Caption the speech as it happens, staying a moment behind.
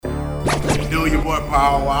do? Your boy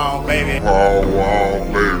Paul Wall, baby. Paul Wall,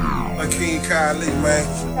 baby. King Kylie,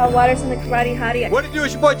 man. Y'all Waters and the Karate Hottie. What it do?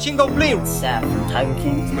 It's your boy Chingo Bling. Sap from Tiger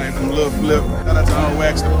King. Man, I'm Lil Flip. Shout out to On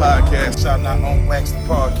Wax the Podcast. Shout out On Wax the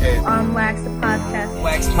Podcast. On Wax the Podcast.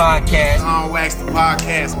 Wax Podcast. On Wax the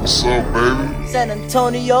Podcast. What's up, baby? San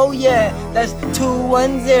Antonio, yeah. That's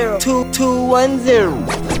 210.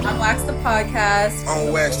 2210. On Wax the Podcast.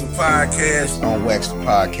 On Wax the Podcast. On Wax the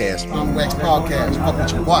Podcast. On Wax Podcast. Fuck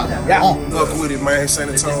with your boy. Yeah. Fuck with it, man. San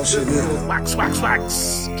Antonio shit. Wax, wax,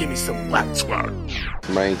 wax. Give me some wax, wax.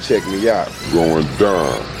 Man, check me out. Going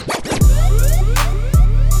down.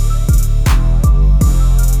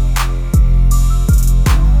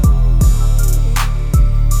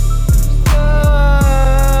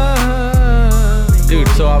 Dude,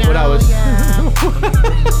 so what I was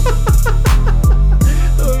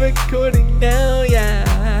recording now, yeah.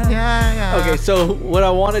 Okay, so what I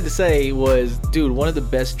wanted to say was, dude, one of the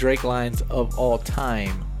best Drake lines of all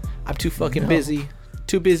time. I'm too fucking busy.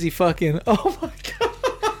 Too busy fucking. Oh my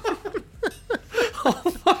god.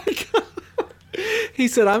 Oh my god. He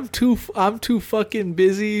said, I'm too fucking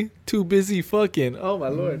busy. Too busy fucking. Oh my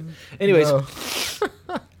lord. Anyways. No.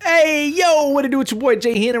 Hey, yo, what it do with your boy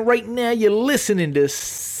Jay Hannon? Right now you're listening to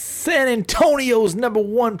San Antonio's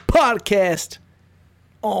 #1 podcast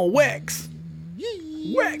on Wax.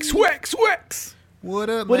 Wax. What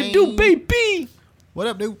up, What man? it do, baby? What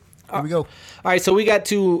up, dude? Here we go. All right, so we got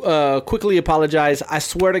to quickly apologize. I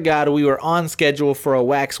swear to God, we were on schedule for a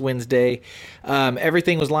Wax Wednesday.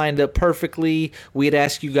 Everything was lined up perfectly. We had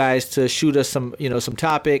asked you guys to shoot us some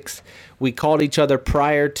topics. We called each other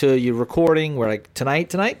prior to you recording. We're like,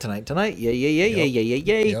 tonight. Yeah.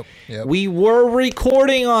 Yep. We were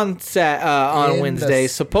recording on Wednesday.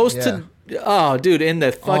 Oh, dude, in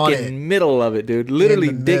the fucking middle of it, dude.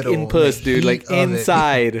 Literally dick and puss, dude. Like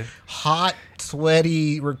inside. Hot,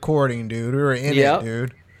 sweaty recording, dude. We were in it,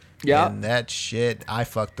 dude. Yeah. And that shit, I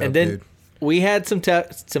fucked up, and then dude. We had some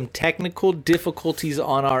technical difficulties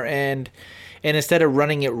on our end. And instead of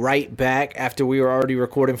running it right back after we were already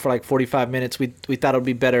recording for like 45 minutes, we thought it would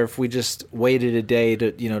be better if we just waited a day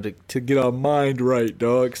to get our mind right,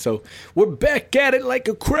 dog. So we're back at it like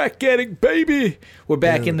a crack addict, baby. We're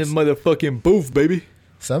back in the motherfucking booth, baby.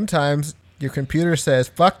 Sometimes your computer says,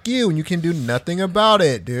 fuck you, and you can do nothing about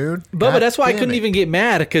it, dude. But that's why I couldn't even get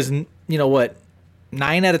mad, because, you know what?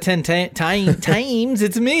 9 out of 10 times,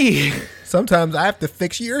 it's me. Sometimes I have to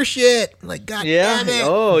fix your shit. Like, God damn it.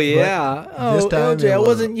 Oh, yeah. This time LJ, I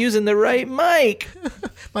wasn't using the right mic.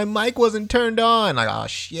 My mic wasn't turned on. Like, oh,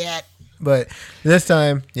 shit. But this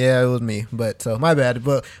time, yeah, it was me. But so, my bad.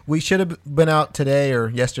 But we should have been out today or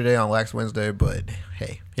yesterday on Wax Wednesday. But,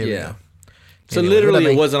 hey, here we go. So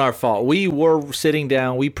literally, it wasn't our fault. We were sitting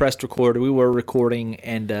down, we pressed record, we were recording,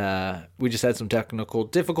 and we just had some technical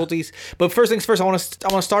difficulties. But first things first, I want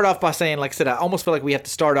to start off by saying, like I said, I almost feel like we have to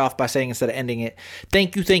start off by saying instead of ending it,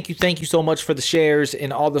 thank you so much for the shares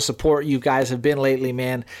and all the support you guys have been lately,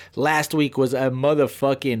 man. Last week was a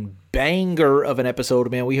motherfucking banger of an episode,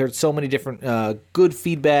 man. We heard so many different good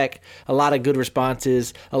feedback, a lot of good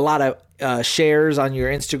responses, a lot of shares on your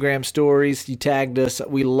Instagram stories. You tagged us.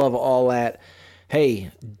 We love all that.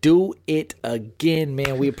 Hey, do it again,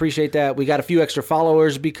 man. We appreciate that. We got a few extra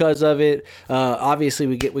followers because of it. Obviously,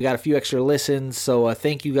 we got a few extra listens. So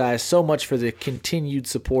thank you guys so much for the continued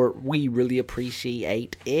support. We really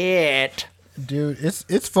appreciate it. Dude,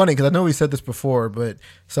 it's funny because I know we said this before, but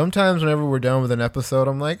sometimes whenever we're done with an episode,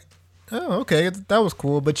 I'm like, oh, okay, that was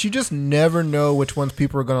cool. But you just never know which ones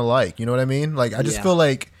people are going to like. You know what I mean? Like, I just feel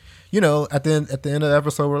like, at the end of the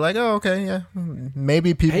episode, we're like, oh, okay, yeah,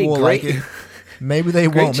 maybe people will like it. Maybe they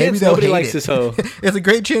won't. Maybe they'll hate it. It's a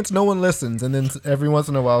great chance no one listens, and then every once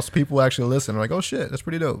in a while, people actually listen. They're like, "Oh shit, that's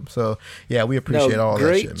pretty dope." So yeah, we appreciate all that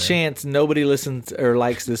shit, man. Great chance nobody listens or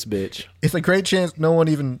likes this bitch. It's a great chance no one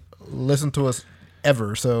even listened to us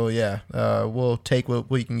ever. So yeah, we'll take what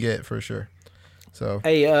we can get for sure. So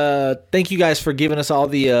hey, thank you guys for giving us all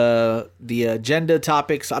the agenda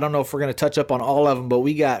topics. I don't know if we're gonna touch up on all of them, but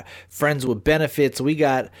we got friends with benefits. We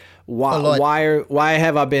got why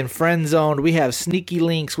have I been friend zoned? We have sneaky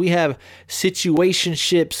links. We have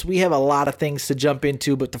situationships. We have a lot of things to jump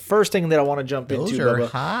into. But the first thing that I want to jump into, those are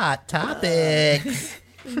hot topics.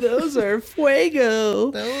 Those are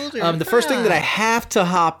fuego. Those are the first thing that I have to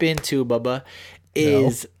hop into, Bubba,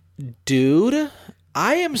 is dude.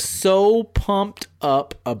 I am so pumped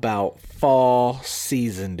up about fall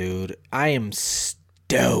season, dude. I am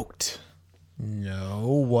stoked.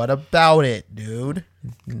 No, what about it, dude?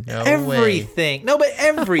 No way. Everything. No, but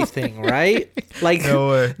everything, right? Like No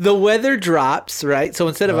way. the weather drops, right? So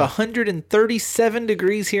instead of 137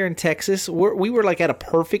 degrees here in Texas, we were like at a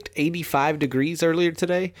perfect 85 degrees earlier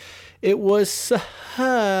today. It was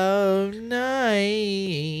so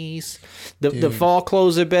nice. The fall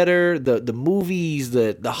clothes are better. The movies,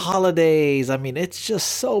 the holidays. I mean, it's just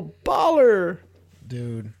so baller.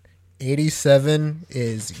 Dude, 87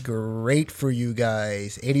 is great for you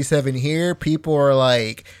guys. 87 here, people are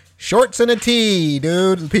like shorts and a tee,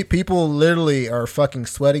 dude. People literally are fucking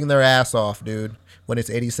sweating their ass off, dude, when it's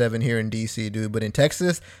 87 here in DC, dude. But in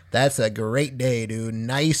Texas, that's a great day, dude.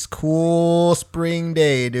 Nice, cool spring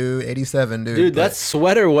day, dude. 87, dude. Dude, that's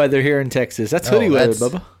sweater weather here in Texas. That's hoodie weather,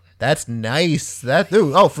 Bubba. That's nice.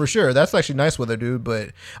 Dude, oh, for sure. That's actually nice weather, dude. But,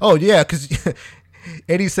 oh, yeah, because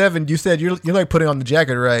 87, you said you're like putting on the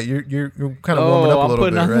jacket, right? You're kind of warming up a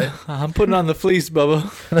little bit, right? I'm putting on the fleece,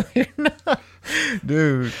 Bubba.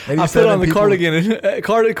 Dude, 87 I put on the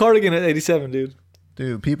cardigan at 87, dude.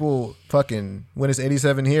 Dude, people fucking, when it's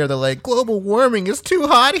 87 here, they're like, global warming, it's too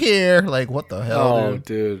hot here. Like, what the hell,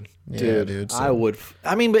 dude? Dude. Dude. So. I would.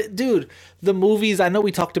 I mean, but dude, the movies, I know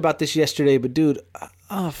we talked about this yesterday, but dude,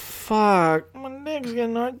 oh, fuck. My neck's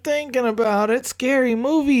getting hard thinking about it. Scary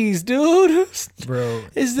movies, dude. Bro,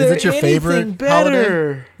 is it your favorite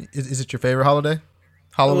better? Holiday? Is it your favorite holiday?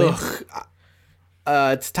 Halloween?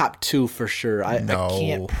 It's top 2 for sure. I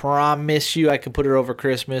can't promise you I can put it over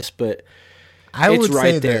Christmas, but it's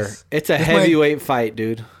right there. It's a heavyweight fight,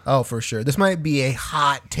 dude. Oh, for sure. This might be a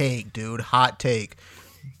hot take, dude. Hot take.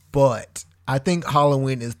 But I think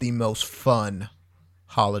Halloween is the most fun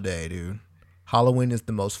holiday, dude. Halloween is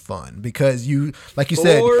the most fun because you, like you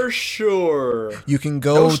said, for sure, you can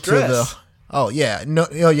go to the. Oh yeah,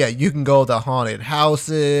 you can go to the haunted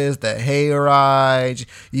houses, the hay rides.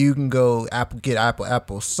 You can go get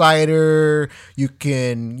apple cider. You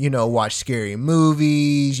can watch scary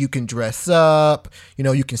movies. You can dress up.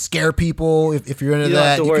 You can scare people if you're into that. You don't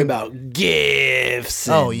have to worry about gifts.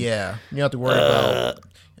 Oh yeah, you don't have to worry about.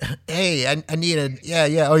 Hey, I need a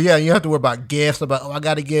Oh yeah, you have to worry about gifts. About I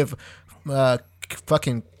got to give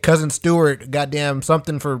fucking cousin Stuart goddamn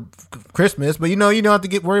something for Christmas, but you don't have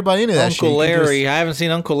to worry about any of that shit. Uncle Larry, I haven't seen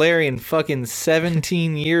Uncle Larry in fucking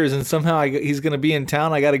 17 years, and somehow he's gonna be in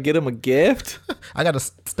town. I got to get him a gift. I got to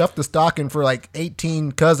stuff the stocking for like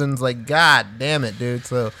 18 cousins. Like, god damn it, dude.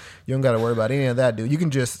 So you don't got to worry about any of that, dude. You can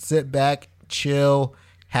just sit back, chill,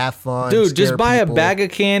 have fun, dude. Just buy a bag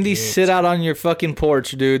of candy, sit out on your fucking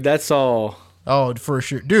porch, dude. That's all. Oh, for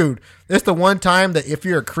sure. Dude, it's the one time that if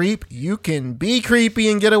you're a creep, you can be creepy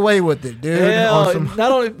and get away with it, dude.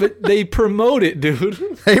 Not only, but they promote it, dude.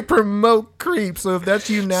 They promote creep, so if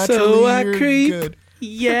that's you naturally, you're creep. Good.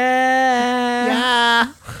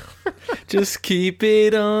 Yeah. Just keep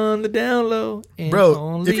it on the down low. And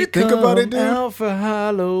bro, if you think about it, dude. Out for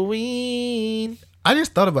Halloween. I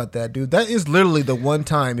just thought about that, dude. That is literally the one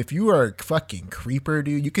time, if you are a fucking creeper,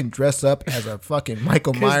 dude, you can dress up as a fucking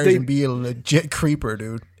Michael Myers and be a legit creeper,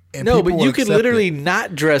 dude. And no, but you can literally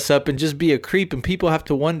not dress up and just be a creep, and people have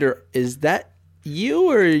to wonder, is that you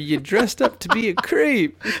or are you dressed up to be a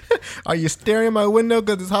creep? Are you staring at my window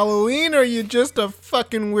because it's Halloween, or are you just a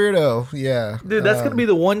fucking weirdo? Yeah. Dude, that's going to be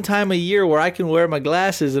the one time a year where I can wear my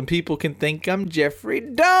glasses and people can think I'm Jeffrey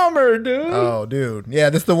Dahmer, dude. Oh, dude. Yeah,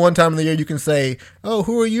 this is the one time of the year you can say, oh,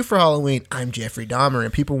 who are you for Halloween? I'm Jeffrey Dahmer.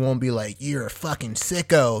 And people won't be like, you're a fucking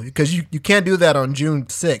sicko. Because you can't do that on June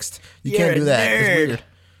 6th. You can't do that. It's weird.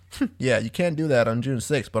 Yeah, you can't do that on June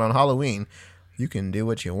 6th. But on Halloween, you can do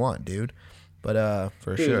what you want, dude. But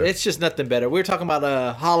for dude, sure, it's just nothing better. We were talking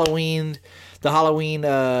about Halloween. The Halloween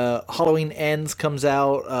Ends comes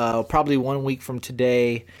out probably 1 week from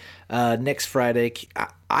today, next Friday.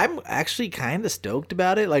 I'm actually kind of stoked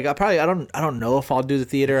about it. Like I don't know if I'll do the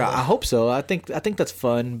theater. I hope so. I think that's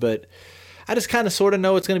fun, but I just kind of sort of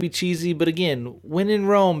know it's gonna be cheesy. But again, when in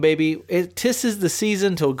Rome, baby, this is the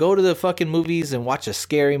season to go to the fucking movies and watch a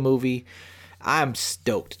scary movie. I'm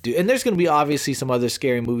stoked, dude. And there's going to be obviously some other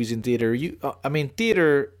scary movies in theater.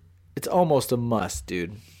 Theater, it's almost a must,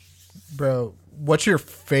 dude. Bro, what's your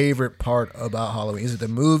favorite part about Halloween? Is it the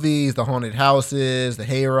movies, the haunted houses, the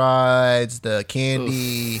hay rides, the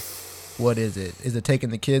candy? Oof. What is it? Is it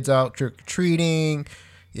taking the kids out trick-or-treating?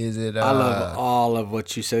 Is it? I love all of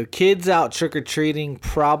what you said. Kids out trick-or-treating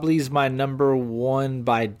probably is my number one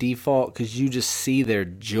by default because you just see their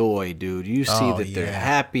joy, dude. You see they're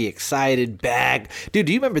happy, excited, bag. Dude,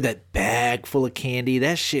 do you remember that bag full of candy?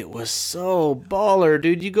 That shit was so baller,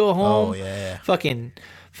 dude. You go home, fucking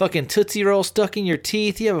fucking Tootsie Roll stuck in your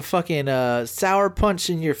teeth. You have a fucking Sour Punch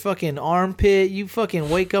in your fucking armpit. You fucking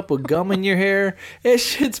wake up with gum in your hair. That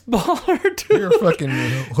shit's baller, dude. You're a fucking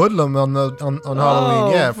hoodlum on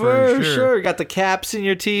Halloween. Yeah, for sure. Got the caps in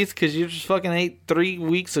your teeth because you just fucking ate 3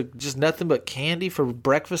 weeks of just nothing but candy for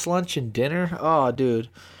breakfast, lunch, and dinner. Oh, dude.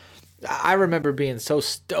 I remember being so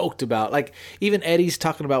stoked about, like, even Eddie's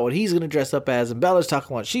talking about what he's going to dress up as, and Bella's talking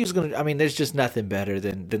about what she's going to, I mean, there's just nothing better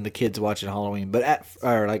than the kids watching Halloween,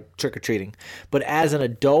 or like trick-or-treating. But as an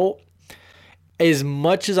adult, as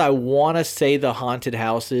much as I want to say the haunted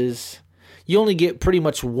houses, you only get pretty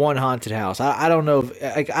much one haunted house. I don't know,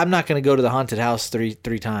 I'm not going to go to the haunted house three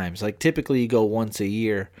times. Like, typically you go once a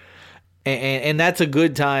year. And that's a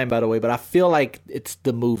good time, by the way. But I feel like it's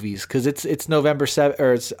the movies because it's November 7th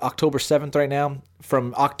or it's October 7th right now.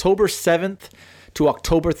 From October 7th to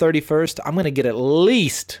October 31st, I'm gonna get at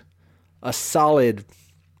least a solid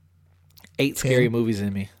 8 scary movies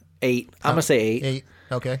in me. 8. I'm gonna say 8. 8.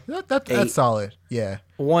 Okay, that's solid. Yeah.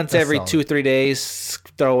 Once every solid. 2 or 3 days,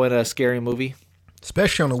 throw in a scary movie.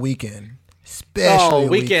 Especially on a weekend. Especially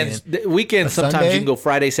weekends. Weekends sometimes Sunday? You can go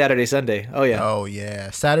Friday, Saturday, Sunday. Oh yeah. Oh yeah.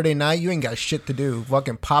 Saturday night you ain't got shit to do.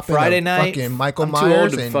 Fucking pop in Friday night. Fucking Michael I'm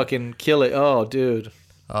Myers too old to fucking kill it. Oh dude.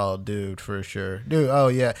 Oh dude, for sure. Dude. Oh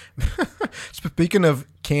yeah. Speaking of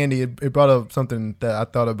candy, it brought up something that I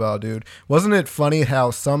thought about, dude. Wasn't it funny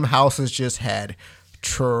how some houses just had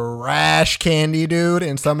trash candy, dude,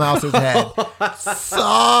 and some houses had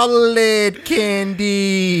solid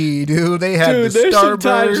candy, dude. They had the there's Starburst,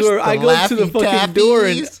 sometimes where I go to the fucking Taffies. door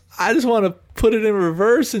and I just want to put it in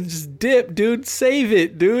reverse and just dip, dude. Save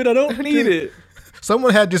it, dude. I don't need it.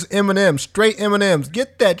 Someone had just M&M's, straight M&M's.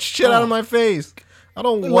 Get that shit out of my face. I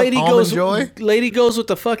don't want Almond Joy. Lady goes with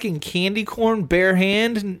the fucking candy corn, bare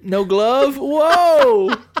hand, no glove.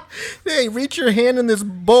 Whoa! Hey, reach your hand in this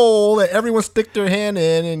bowl that everyone stick their hand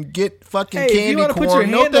in and get fucking candy corn. If you want to put your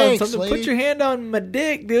hand on something, lady. put your hand on my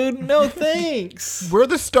dick, dude. No thanks. We're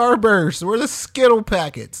the Starburst. We're the Skittle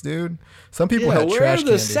packets, dude. Some people had trash candy.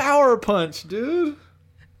 We're the Sour Punch, dude.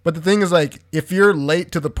 But the thing is, like, if you're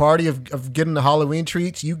late to the party of getting the Halloween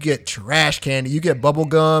treats, you get trash candy. You get bubble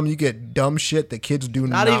gum. You get dumb shit that kids do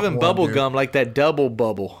not even want, bubble dude. gum, like that double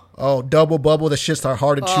bubble. Oh, double bubble. The shit's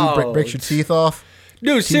hard to chew, breaks your teeth off.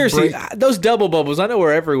 Dude, seriously, those double bubbles, I know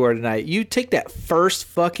we're everywhere tonight. You take that first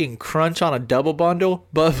fucking crunch on a double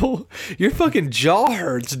bubble, your fucking jaw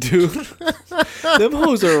hurts, dude. Them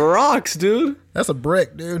hoes are rocks, dude. That's a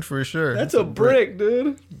brick, dude, for sure. That's a brick,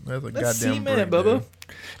 dude. That's a That's goddamn cement, brick, Bubba. dude.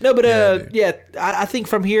 No, but I think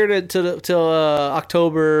from here till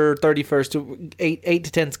October 31st, 8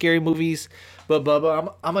 to 10 scary movies. But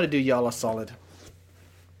Bubba, I'm gonna do y'all a solid.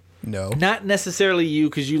 No, not necessarily you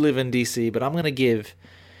because you live in DC, but I'm gonna give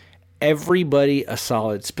everybody a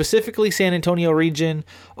solid. Specifically, San Antonio region,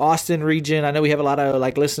 Austin region. I know we have a lot of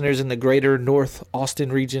like listeners in the greater North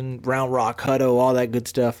Austin region, Round Rock, Hutto, all that good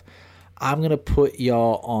stuff. I'm gonna put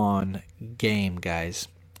y'all on game, guys.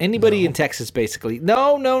 Anybody in Texas, basically.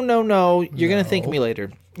 No. You're going to thank me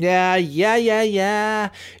later. Yeah.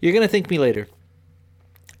 You're going to thank me later.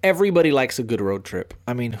 Everybody likes a good road trip.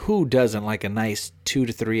 I mean, who doesn't like a nice 2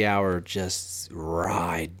 to 3 hour just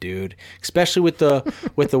ride, dude? Especially with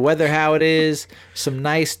the weather how it is. Some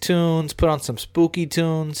nice tunes. Put on some spooky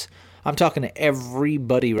tunes. I'm talking to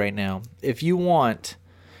everybody right now. If you want...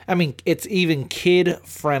 I mean, it's even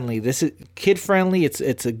kid-friendly. This is kid-friendly.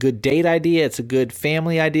 It's a good date idea. It's a good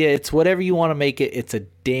family idea. It's whatever you want to make it. It's a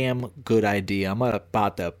damn good idea. I'm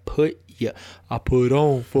about to put you. I put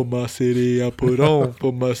on for my city. I put on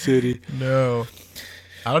for my city. No.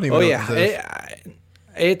 I don't even know what this is.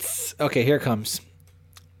 It's... Okay, here it comes.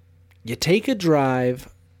 You take a drive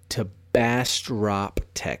to Bastrop,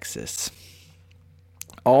 Texas.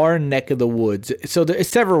 Our neck of the woods. So there's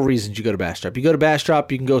several reasons you go to Bastrop. You go to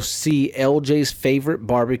Bastrop, you can go see LJ's favorite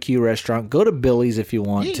barbecue restaurant. Go to Billy's if you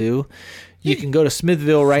want to. You can go to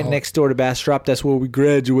Smithville right next door to Bastrop. That's where we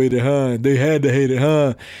graduated, huh? They had to hate it,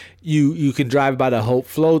 huh? You can drive by the Hope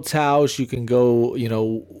Floats house. You can go,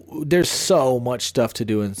 there's so much stuff to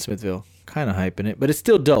do in Smithville. Kind of hyping it, but it's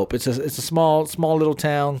still dope. It's a small little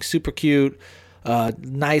town, super cute.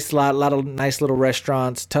 Nice lot of nice little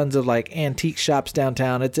restaurants, tons of like antique shops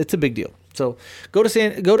downtown. It's a big deal. So go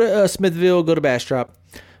to Smithville, go to Bastrop,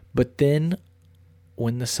 but then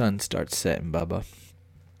when the sun starts setting, Bubba,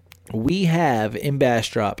 we have in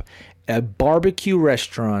Bastrop a barbecue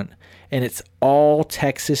restaurant, and it's all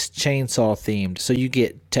Texas Chainsaw themed. So you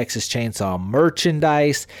get Texas Chainsaw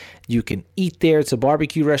merchandise. You can eat there. It's a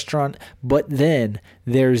barbecue restaurant. But then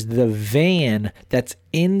there's the van that's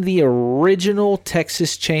in the original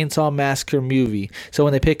Texas Chainsaw Massacre movie. So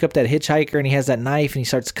when they pick up that hitchhiker and he has that knife and he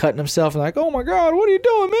starts cutting himself, and like, oh my God, what are you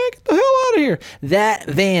doing, man? Get the hell out of here. That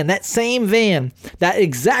van, that same van, that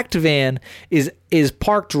exact van is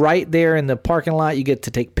parked right there in the parking lot. You get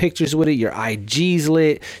to take pictures with it. Your IG's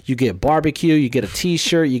lit. You get barbecue. You get a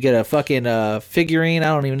t-shirt. You get a fucking figurine. I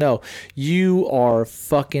don't even know. You are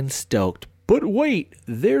fucking stoked. But wait,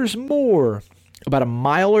 there's more. About a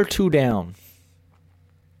mile or two down,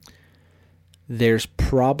 there's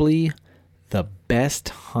probably the best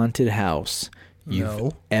haunted house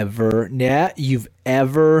you've ever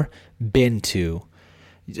been to.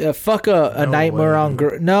 Fuck a Nightmare on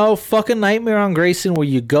fuck a Nightmare on Grayson, where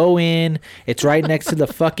you go in, it's right next to the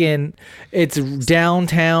fucking, it's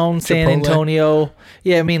downtown San Antonio.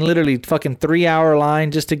 Yeah, I mean literally fucking 3-hour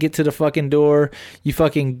line just to get to the fucking door. You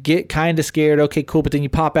fucking get kind of scared. Okay, cool, but then you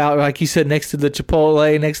pop out, like you said, next to the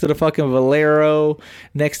Chipotle, next to the fucking Valero,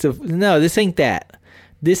 no, this ain't that.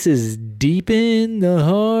 This is deep in the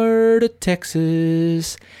heart of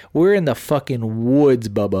Texas. We're in the fucking woods,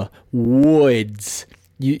 Bubba. Woods.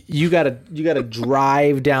 You gotta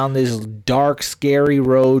drive down this dark, scary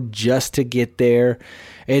road just to get there.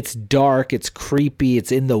 It's dark. It's creepy.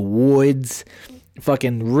 It's in the woods.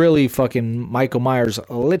 Fucking really fucking Michael Myers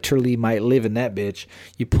literally might live in that bitch.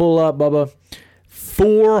 You pull up, Bubba.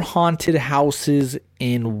 4 haunted houses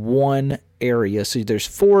in one area. So there's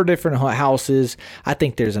 4 different houses. I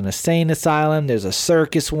think there's an insane asylum. There's a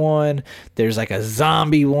circus one. There's like a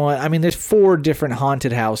zombie one. I mean, there's 4 different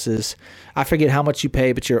haunted houses. I forget how much you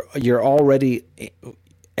pay, but you're already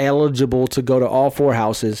eligible to go to all 4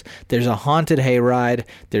 houses. There's a haunted hayride.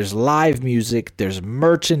 There's live music. There's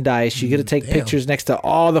merchandise. You get to take pictures next to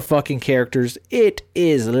all the fucking characters. It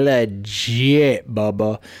is legit,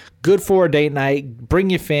 Bubba. Good for a date night. Bring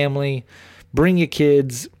your family. Bring your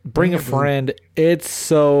kids. Bring a friend.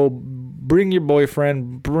 Bring your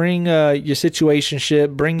boyfriend. Bring your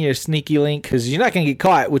situationship. Bring your sneaky link, because you're not going to get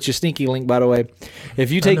caught with your sneaky link, by the way.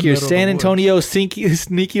 If you take your San Antonio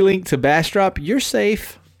sneaky link to Bastrop, you're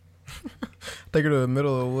safe. Take her to the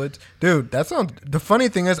middle of the woods. Dude, that sounds... The funny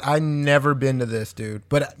thing is, I never been to this, dude.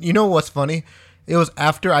 But you know what's funny? It was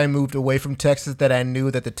after I moved away from Texas that I knew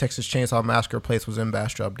that the Texas Chainsaw Massacre place was in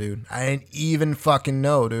Bastrop, dude. I didn't even fucking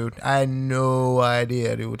know, dude. I had no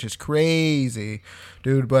idea, dude, which is crazy,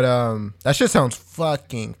 dude. But that shit sounds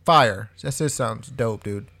fucking fire. That shit sounds dope,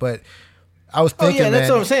 dude. But I was thinking, that's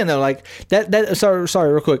what I'm saying though. Like that.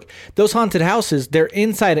 Sorry, real quick. Those haunted houses, they're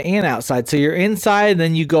inside and outside. So you're inside,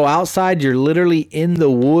 then you go outside. You're literally in the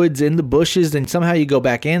woods, in the bushes. Then somehow you go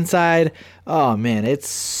back inside. Oh man, it's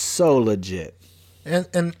so legit.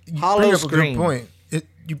 And you bring up a good point.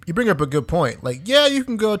 You bring up a good point. Like, yeah, you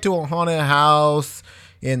can go to a haunted house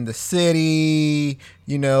in the city.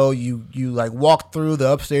 You know, you like walk through the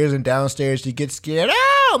upstairs and downstairs. You get scared.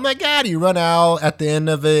 Oh my God! You run out. At the end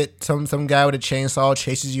of it, some guy with a chainsaw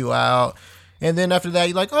chases you out. And then after that,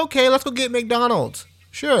 you're like, okay, let's go get McDonald's.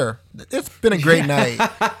 Sure, it's been a great night.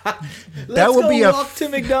 Let's go walk to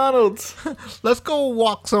McDonald's. Let's go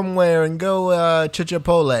walk somewhere and go to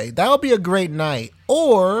Chipotle. That would be a great night.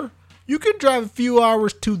 Or you could drive a few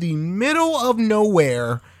hours to the middle of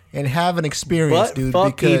nowhere and have an experience, dude.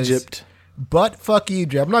 Fuck Egypt. But fuck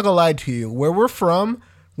Egypt. I'm not gonna lie to you. Where we're from,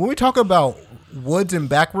 when we talk about woods and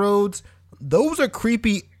back roads, those are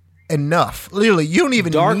creepy enough. Literally, you don't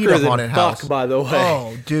even need a haunted house. By the way.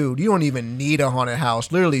 Oh, dude, you don't even need a haunted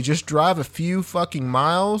house. Literally, just drive a few fucking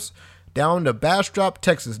miles down to Bastrop,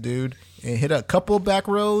 Texas, dude, and hit a couple back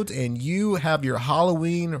roads, and you have your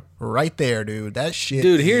Halloween right there, dude. That shit.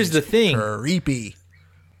 Dude, here's the thing. Creepy.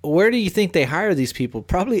 Where do you think they hire these people?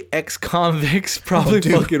 Probably ex-convicts, probably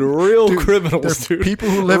fucking real criminals, dude. People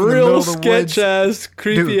who live in the middle of the woods. Real sketch-ass,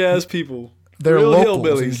 creepy-ass people. They're real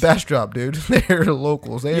locals in hillbillies. Bastrop, dude. They're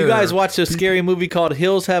locals. You guys watch a scary movie called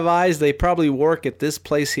Hills Have Eyes? They probably work at this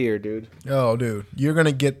place here, dude. Oh, dude. You're going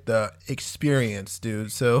to get the experience,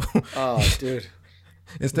 dude. So, oh, dude.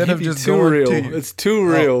 Instead of just too going real. to... It's too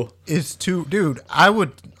real. It's too... Dude, I'm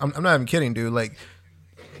not even kidding, dude. Like,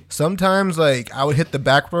 sometimes, like, I would hit the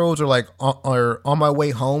back roads or on my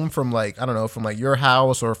way home from, like, I don't know, from, like, your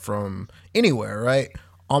house or from anywhere, right?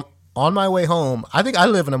 On my way home, I think I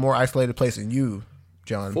live in a more isolated place than you,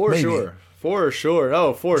 John. For sure. Oh,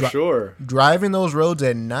 sure. Driving those roads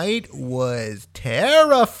at night was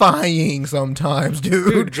terrifying sometimes,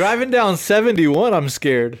 dude. Dude, driving down 71, I'm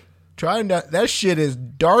scared. That shit is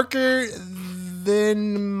darker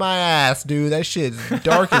than my ass, dude. That shit's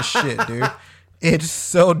dark as shit, dude. It's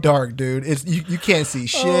so dark, dude. It's you can't see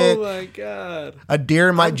shit. Oh my god! A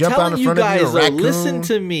deer might jump out in front of you. A raccoon. Listen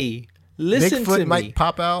to me. Listen Bigfoot to me. might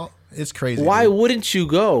pop out. It's crazy. Why dude. wouldn't you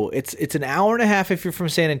go? It's an hour and a half if you're from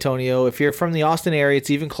San Antonio. If you're from the Austin area, it's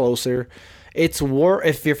even closer. If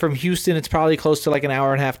you're from Houston, it's probably close to like an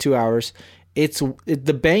hour and a half, 2 hours.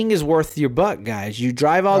 The bang is worth your buck, guys. You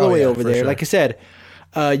drive all the way over there. Sure. Like I said,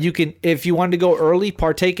 you can, if you wanted to go early,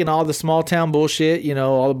 partake in all the small town bullshit. You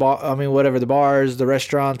know, all the whatever, the bars, the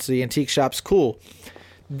restaurants, the antique shops. Cool.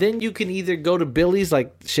 Then you can either go to Billy's,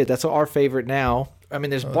 like shit. That's our favorite now. I mean,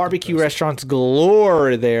 there's barbecue restaurants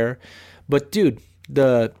galore there, but dude,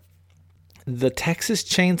 the Texas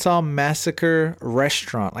Chainsaw Massacre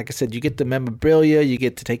restaurant, like I said, you get the memorabilia, you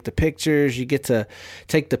get to take the pictures, you get to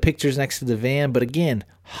take the pictures next to the van. But again,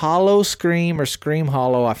 Hollow Scream or Scream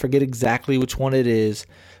Hollow, I forget exactly which one it is,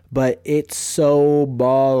 but it's so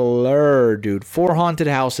baller, dude. 4 haunted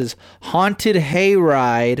houses, haunted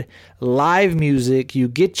hayride, live music, you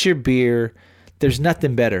get your beer. There's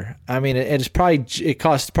nothing better. I mean, it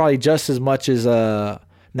costs probably just as much as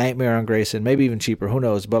Nightmare on Grayson, maybe even cheaper. Who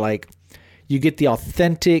knows? But like, you get the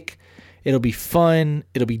authentic. It'll be fun.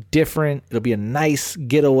 It'll be different. It'll be a nice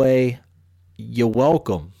getaway. You're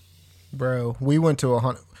welcome, bro. We went to a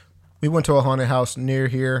haunted house near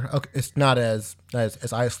here. Okay, it's not as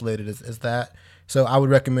isolated as that. So I would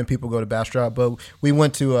recommend people go to Bastrop. But we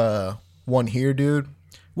went to one here, dude.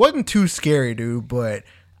 Wasn't too scary, dude, but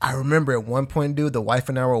I remember at one point, dude, the wife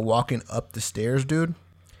and I were walking up the stairs, dude,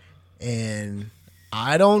 and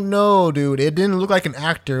I don't know, dude. It didn't look like an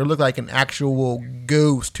actor. It looked like an actual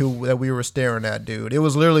ghost that we were staring at, dude. It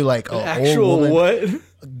was literally like an actual old woman, what?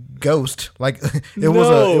 Ghost. Like it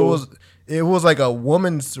was like a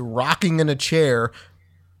woman's rocking in a chair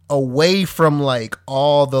away from like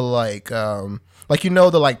all the like you know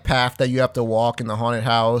the like path that you have to walk in the haunted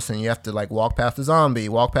house, and you have to like walk past the zombie,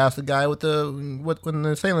 walk past the guy with the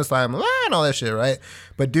insane asylum, and all that shit, right?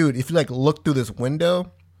 But dude, if you like look through this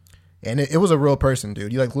window, and it was a real person,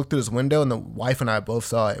 dude. You like look through this window, and the wife and I both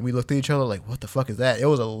saw it, and we looked at each other like, what the fuck is that? It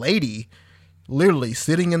was a lady literally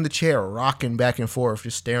sitting in the chair, rocking back and forth,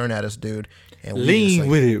 just staring at us, dude. And lean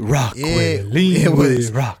with it, rock with it. Lean with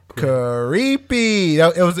it, rock. Creepy.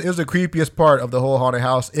 It was the creepiest part of the whole haunted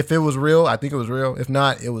house. If it was real, I think it was real. If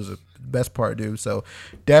not, it was the best part, dude. So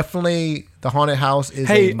definitely the haunted house is.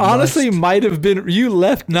 Hey, honestly, might have been you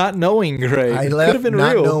left not knowing, Greg. I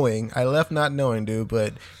left not knowing, dude.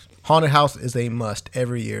 But haunted house is a must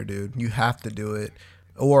every year, dude. You have to do it,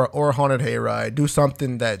 or haunted hayride. Do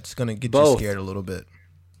something that's gonna get you scared a little bit.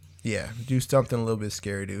 Yeah, do something a little bit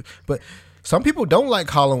scary, dude. But some people don't like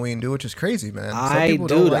Halloween, dude, which is crazy, man.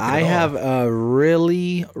 I have a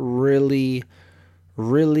really, really,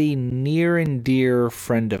 really near and dear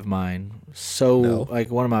friend of mine. So, like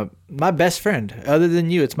one of my best friend. Other than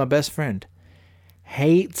you, it's my best friend.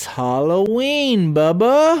 Hates Halloween,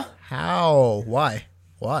 Bubba. How? Why?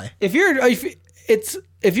 If you're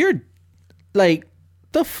like,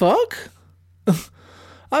 the fuck?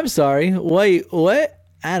 I'm sorry. Wait, what?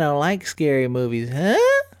 I don't like scary movies, huh?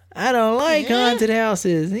 I don't like haunted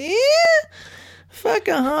houses. Yeah? Fuck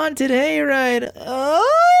a haunted hayride.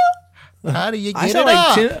 Oh? How do you get it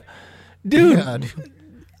up? Dude, yeah, dude.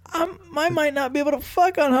 I might not be able to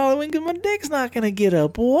fuck on Halloween because my dick's not going to get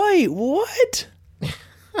up. Wait, what?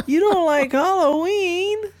 You don't like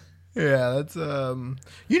Halloween? Yeah, that's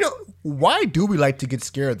why do we like to get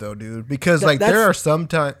scared though, dude? Because there are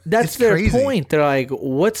sometimes that's their point. They're like,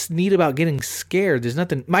 what's neat about getting scared? There's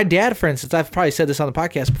nothing. My dad, for instance, I've probably said this on the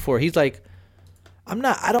podcast before. He's like,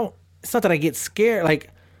 it's not that I get scared. Like,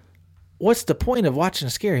 what's the point of watching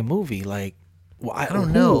a scary movie? Like, I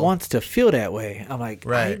don't know. Who wants to feel that way? I'm like,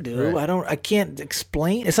 right, I do. Right. I can't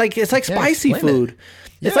explain. It's like spicy food.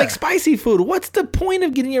 It's like spicy food. What's the point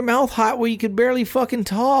of getting your mouth hot where you could barely fucking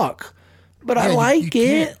talk? But I like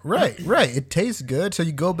it. Right. It tastes good. So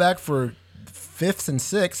you go back for 5th and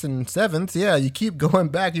 6th and 7th. Yeah, you keep going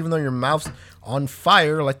back even though your mouth's on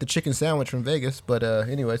fire like the chicken sandwich from Vegas. But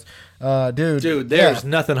anyways, dude. There's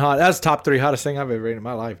nothing hot. That's top 3 hottest thing I've ever eaten in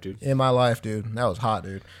my life, dude. In my life, dude. That was hot,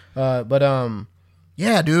 dude.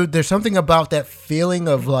 Yeah, dude. There's something about that feeling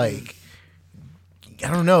of like, I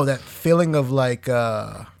don't know, that feeling of like,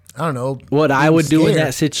 I don't know. What I would do in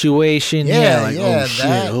that situation. Oh,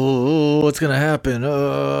 shit. Oh, what's going to happen?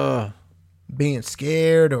 Being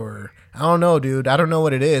scared or, I don't know, dude. I don't know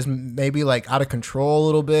what it is. Maybe like out of control a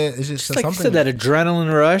little bit. It's just like something. You said, that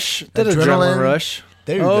adrenaline rush. That adrenaline rush.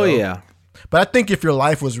 There you go. Oh, yeah. But I think if your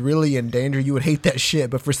life was really in danger, you would hate that shit.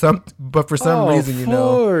 But for some reason, you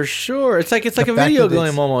know, for sure, it's like a video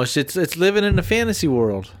game almost. It's living in a fantasy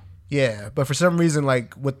world. Yeah, but for some reason,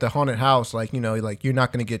 like with the haunted house, like, you know, like you're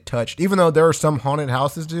not gonna get touched. Even though there are some haunted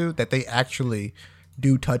houses, dude, that they actually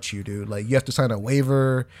do touch you, dude. Like you have to sign a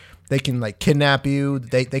waiver. They can like kidnap you.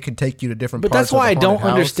 They can take you to different. But parts that's why I don't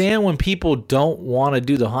house. understand when people don't want to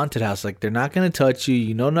do the haunted house. Like they're not gonna touch you.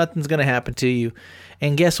 You know nothing's gonna happen to you.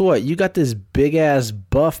 And guess what? You got this big ass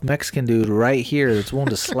buff Mexican dude right here that's willing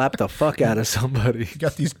to slap the fuck out of somebody. You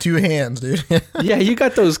got these 2 hands, dude. Yeah, you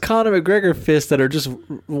got those Conor McGregor fists that are just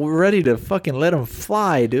ready to fucking let them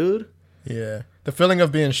fly, dude. Yeah. The feeling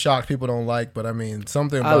of being shocked people don't like, but I mean,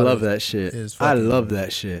 something about I love that shit. I love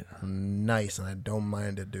that shit. Nice, and I don't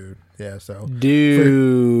mind it, dude. Yeah, so.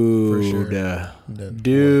 Dude. For sure.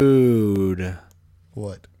 Dude.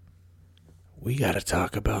 What? We got to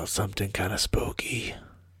talk about something kind of spooky.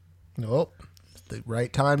 Nope. It's the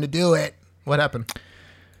right time to do it. What happened?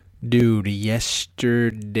 Dude,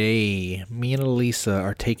 yesterday, me and Elisa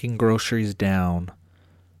are taking groceries down.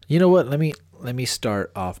 You know what? Let me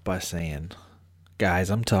start off by saying,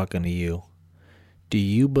 guys, I'm talking to you. Do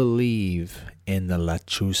you believe in the La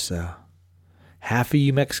Chusa? Half of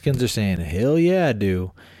you Mexicans are saying, hell yeah, I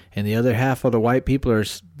do. And the other half of the white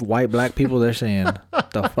black people, they're saying,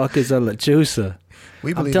 the fuck is a La Chusa?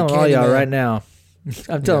 I'm telling all y'all right now.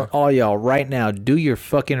 I'm telling all y'all right now, do your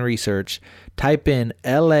fucking research. Type in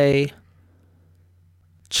L.A.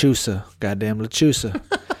 Chusa. Goddamn La Chusa.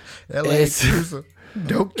 L.A. Chusa.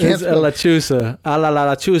 Don't It's a La Chusa. A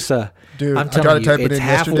la Chusa. Dude, I'm telling you, it's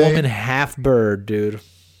half yesterday. woman, half bird, dude.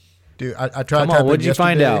 Dude, I tried Come to on, type what'd in you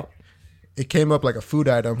find yesterday. out? It came up like a food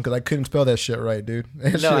item because I couldn't spell that shit right, dude.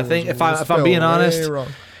 No, I think if I'm being honest,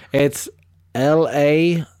 it's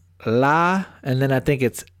L.A. La, and then I think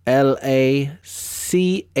it's L.A.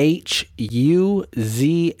 Chuza.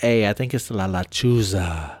 I think it's La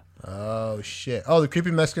Chusa. Oh shit! Oh, the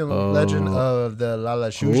creepy Mexican legend of the La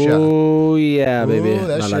Chusa. Oh yeah, baby. Ooh,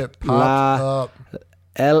 that shit popped up.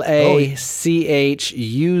 LACHUZA,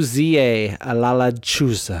 La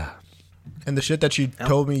Chusa. And the shit that you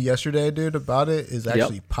told me yesterday, dude, about it is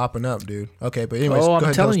actually popping up, dude. Okay, but anyways, oh, go I'm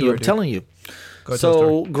ahead, telling you, I'm telling you.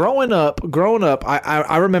 So growing up,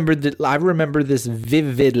 I remember this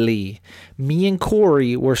vividly. Me and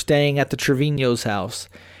Corey were staying at the Trevino's house,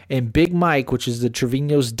 and Big Mike, which is the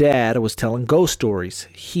Trevino's dad, was telling ghost stories.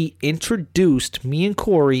 He introduced me and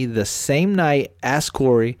Corey the same night as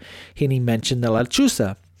Corey, and he mentioned the La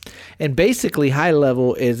Chusa. And basically, high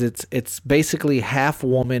level is it's basically half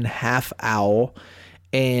woman, half owl.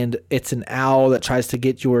 And it's an owl that tries to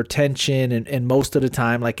get your attention, and most of the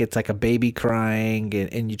time, like, it's like a baby crying,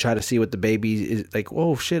 and you try to see what the baby is like.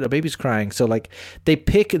 Oh shit, a baby's crying. So like they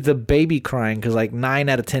pick the baby crying because like 9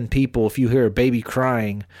 out of 10 people, if you hear a baby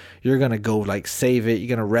crying, you're gonna go like save it, you're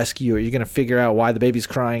gonna rescue it, you're gonna figure out why the baby's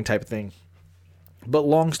crying, type of thing. But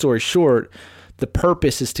long story short, the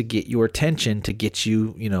purpose is to get your attention, to get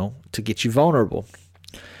you, to get you vulnerable.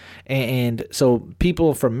 And so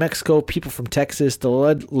people from Mexico, people from Texas, the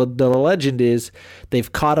legend is they've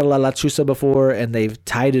caught a La Chusa before and they've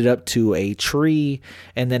tied it up to a tree.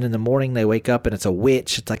 And then in the morning they wake up and it's a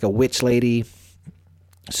witch. It's like a witch lady.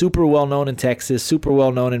 Super well known in Texas, super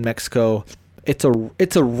well known in Mexico. It's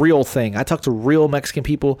a real thing. I talk to real Mexican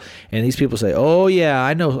people, and these people say, "Oh yeah,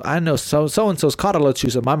 I know. So and so's caught a La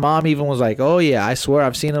Chusa." My mom even was like, "Oh yeah, I swear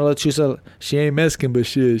I've seen a La Chusa. She ain't Mexican, but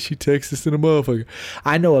she Texas in a motherfucker."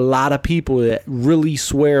 I know a lot of people that really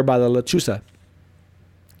swear by the La Chusa.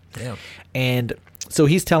 Damn. And so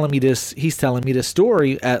he's telling me this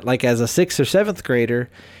story as a 6th or 7th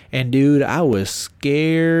grader, and dude, I was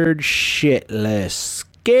scared shitless,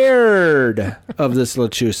 of this La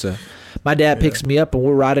Chusa. My dad picks me up and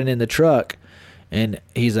we're riding in the truck, and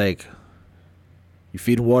he's like, "You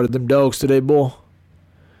feeding water to them dogs today, boy?"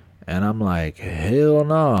 And I'm like, "Hell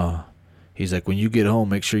no." He's like, "When you get home,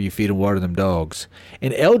 make sure you feed and water them dogs."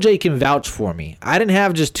 And LJ can vouch for me. I didn't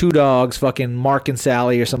have just 2 dogs, fucking Mark and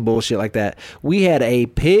Sally or some bullshit like that. We had a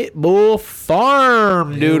pit bull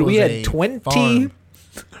farm, dude. We had 20. Farm.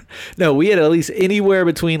 No, we had at least anywhere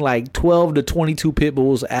between like 12 to 22 pit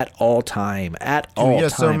bulls at all time.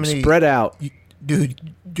 Spread out. You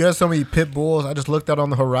had so many pit bulls. I just looked out on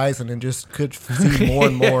the horizon and just could see more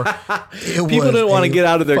and more. People didn't want to get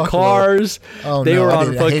out of their cars. They were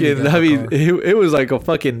on fucking. I mean, it was like a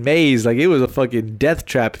fucking maze. Like it was a fucking death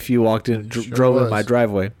trap if you walked in, drove in my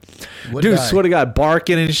driveway. Dude, swear to God,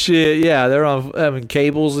 barking and shit. Yeah, they're on having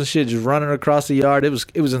cables and shit, just running across the yard. It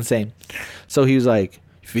was insane. So he was like,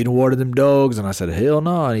 "You feed and water them dogs?" And I said, "Hell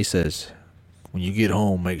no." And he says, when you get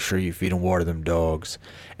home, make sure you feed and water them dogs.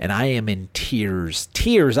 And I am in tears.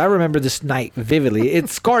 I remember this night vividly. It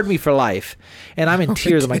scarred me for life. And I'm in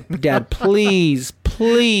tears. I'm like, Dad, please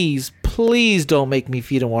don't make me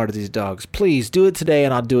feed and water these dogs. Please do it today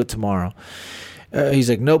and I'll do it tomorrow. He's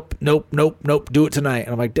like, nope, do it tonight. And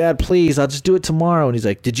I'm like, Dad, please, I'll just do it tomorrow. And he's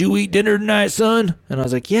like, did you eat dinner tonight, son? And I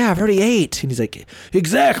was like, yeah, I've already ate. And he's like,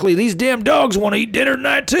 exactly, these damn dogs want to eat dinner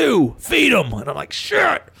tonight too. Feed them. And I'm like,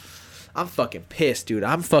 shit. I'm fucking pissed, dude.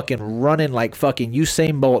 I'm fucking running like fucking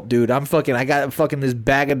Usain Bolt, dude. I got fucking this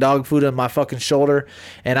bag of dog food on my fucking shoulder,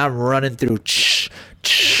 and I'm running through.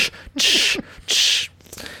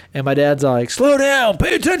 And my dad's like, slow down,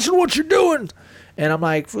 pay attention to what you're doing. And I'm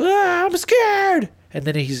like, I'm scared. And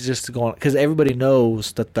then he's just going, because everybody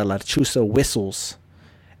knows that the Lechuza whistles.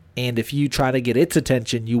 And if you try to get its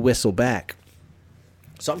attention, you whistle back.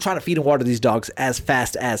 So I'm trying to feed and water these dogs as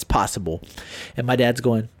fast as possible. And my dad's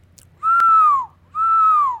going,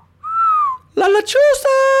 La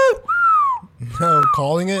Lechuza! No,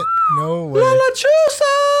 calling it? No way. La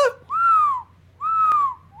Lechuza!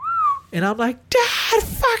 And I'm like, Dad,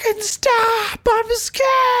 fucking stop! I'm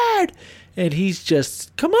scared! And he's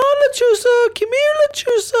just, come on, Lechuza, come here,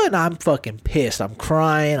 Lechuza. And I'm fucking pissed. I'm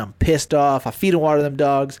crying. I'm pissed off. I feed and water them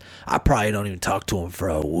dogs. I probably don't even talk to them for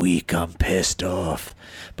a week. I'm pissed off.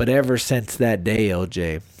 But ever since that day,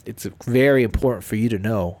 LJ, it's very important for you to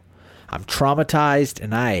know. I'm traumatized,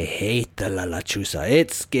 and I hate the La Lechuza.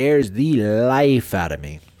 It scares the life out of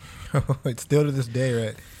me. It's still to this day,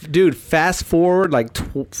 right? Dude, fast forward like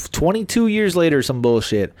 22 years later, some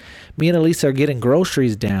bullshit. Me and Elisa are getting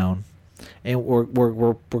groceries down. And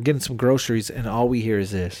we're getting some groceries, and all we hear is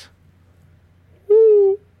this.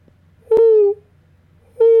 Woo, woo,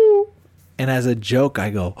 woo. And as a joke, I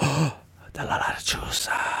go, oh, the La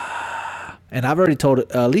Lechuza. And I've already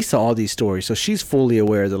told Lisa all these stories, so she's fully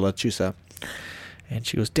aware of the Lechuza. And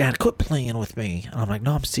she goes, Dad, quit playing with me. And I'm like,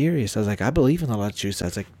 no, I'm serious. I was like, I believe in the Lechuza. I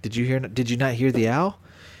was like, did you not hear the owl?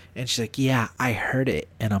 And she's like, yeah, I heard it.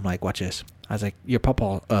 And I'm like, watch this. I was like, your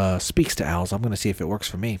papa speaks to owls. I'm going to see if it works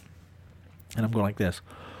for me. And I'm going like this.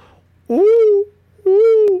 Ooh,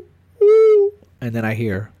 ooh, ooh. And then I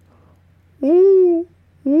hear, ooh,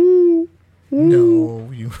 ooh, ooh.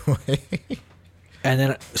 No, you And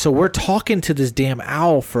then, so we're talking to this damn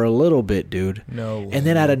owl for a little bit, dude. No way. And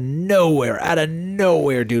then out of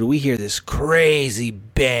nowhere, dude, we hear this crazy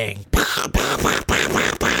bang.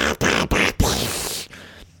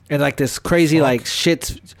 And like this crazy, like,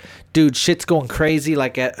 shit's going crazy,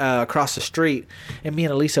 like, at across the street. And me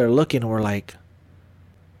and Elisa are looking, and we're like,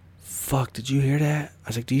 fuck, did you hear that? I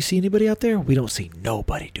was like, do you see anybody out there? We don't see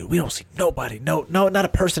nobody, dude. We don't see nobody. No, not a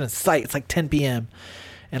person in sight. It's like 10 p.m.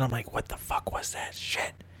 And I'm like, what the fuck was that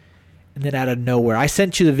shit? And then out of nowhere, I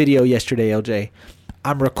sent you the video yesterday, LJ.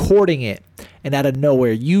 I'm recording it. And out of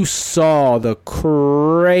nowhere, you saw the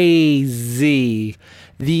crazy,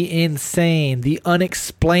 the insane, the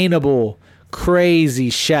unexplainable, crazy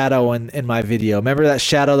shadow in my video. Remember that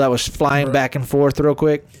shadow that was flying back and forth real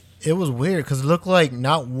quick? It was weird because it looked like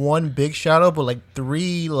not one big shadow, but like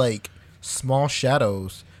three like small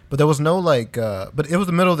shadows. But there was no like, but it was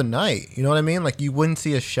the middle of the night. You know what I mean? Like you wouldn't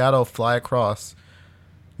see a shadow fly across,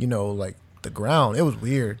 like the ground. It was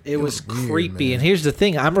weird. It was weird, creepy. man. And here's the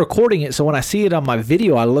thing. I'm recording it. So when I see it on my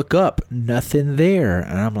video, I look up, nothing there.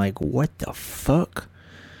 And I'm like, what the fuck?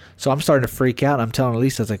 So I'm starting to freak out. I'm telling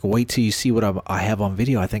Elisa, I was like, wait till you see what I have on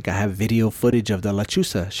video. I think I have video footage of the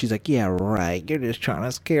Lechuza. She's like, yeah, right. You're just trying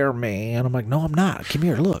to scare me. And I'm like, no, I'm not. Come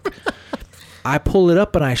here, look. I pull it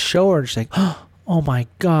up and I show her. And she's like, oh my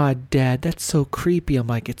God, Dad, that's so creepy. I'm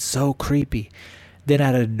like, it's so creepy. Then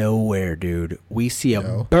out of nowhere, dude, we see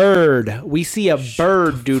a bird. We see a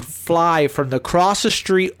bird, dude, fly from across the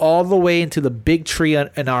street all the way into the big tree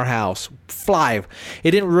in our house. Fly.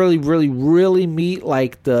 It didn't really meet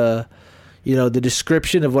like the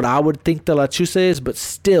description of what I would think the Lechuza is, but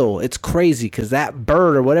still, it's crazy because that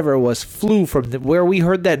bird or whatever it was flew from where we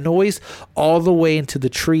heard that noise all the way into the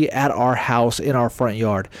tree at our house in our front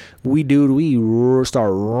yard. We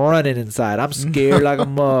start running inside. I'm scared like a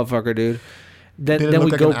motherfucker, dude. Then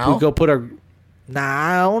we go put our. Nah,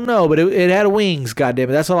 I don't know, but it had wings. Goddamn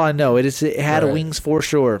it, that's all I know. It had wings for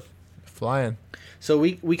sure. Flying. So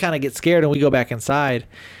we kind of get scared and we go back inside,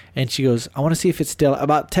 and she goes, "I want to see if it's still."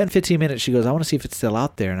 About 10-15 minutes, she goes, "I want to see if it's still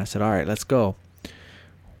out there." And I said, "All right, let's go."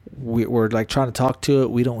 We're like trying to talk to it.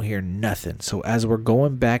 We don't hear nothing. So as we're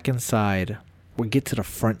going back inside, we get to the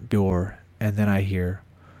front door, and then I hear,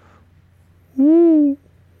 "Woo,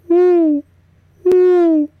 woo,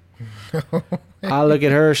 woo." I look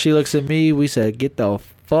at her. She looks at me. We said, "Get the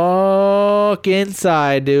fuck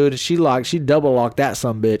inside, dude." She double locked that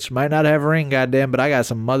sumbitch. Might not have a ring, goddamn, but I got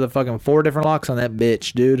some motherfucking 4 different locks on that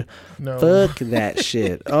bitch, dude. No. Fuck that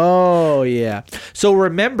shit. Oh yeah. So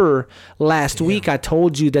remember last week I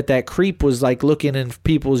told you that creep was like looking in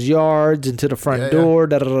people's yards and to the front door.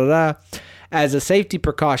 Da da da da. As a safety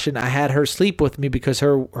precaution, I had her sleep with me because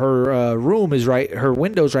her room is her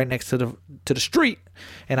window's right next to the street,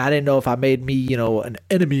 and I didn't know if I made me an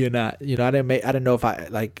enemy or not. I didn't know if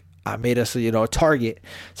I made us a target.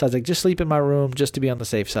 So I was like, just sleep in my room just to be on the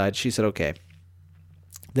safe side. She said okay.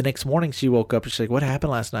 The next morning she woke up and she's like, "What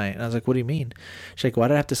happened last night?" And I was like, "What do you mean?" She's like, "Why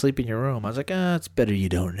did I have to sleep in your room?" I was like, "It's better you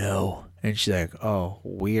don't know." And she's like, "Oh,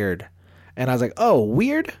 weird." And I was like, "Oh,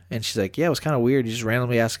 weird?" And she's like, "Yeah, it was kind of weird. You just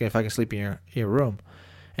randomly asking if I can sleep in your room."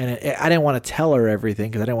 And I didn't want to tell her everything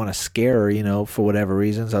because I didn't want to scare her, for whatever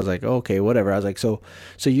reasons. I was like, okay, whatever. I was like, so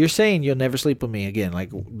you're saying you'll never sleep with me again? Like,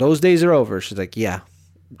 those days are over? She's like, yeah,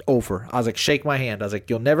 over. I was like, shake my hand. I was like,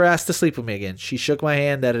 you'll never ask to sleep with me again. She shook my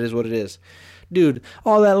hand. That it is what it is. Dude,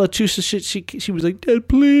 all that Lechusa shit, she was like, "Dad,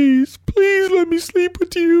 please let me sleep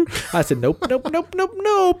with you." I said, nope.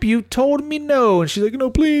 You told me no. And she's like, "No,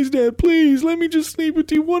 please, Dad, please, let me just sleep with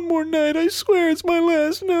you one more night. I swear it's my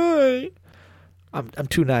last night." I'm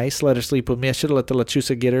too nice. Let her sleep with me. I should have let the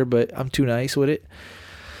Lechusa get her, but I'm too nice with it.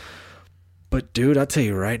 But, dude, I'll tell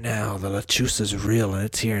you right now, the Lechusa's real, and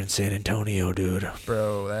it's here in San Antonio, dude.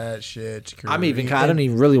 Bro, that shit's crazy. I don't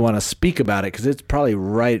even really want to speak about it because it's probably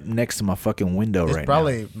right next to my fucking window right now. It's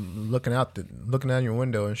probably looking out your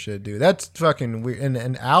window and shit, dude. That's fucking weird.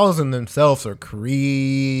 And owls in themselves are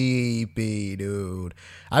creepy, dude.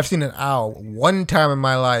 I've seen an owl one time in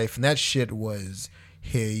my life, and that shit was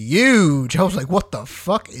huge. I was like, what the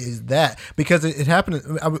fuck is that? Because it happened.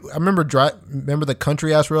 I remember remember the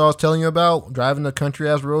country ass road I was telling you about, driving the country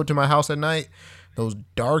ass road to my house at night. Those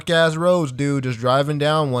dark ass roads, dude. Just driving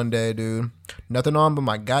down one day, dude. Nothing on but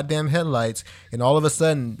my goddamn headlights, and all of a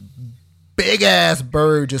sudden, big ass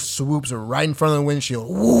bird just swoops right in front of the windshield.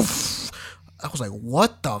 Woof. I was like,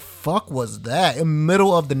 what the fuck was that? In the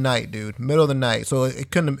middle of the night, dude. Middle of the night. So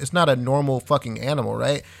it's not a normal fucking animal,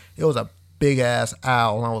 right? It was a big ass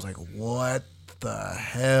owl, and I was like, what the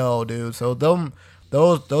hell, dude? So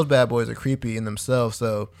those bad boys are creepy in themselves.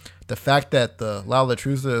 So the fact that the La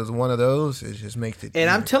Lechusa is one of those, it just makes it. And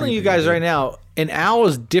I'm telling you guys right now, an owl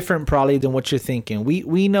is different probably than what you're thinking.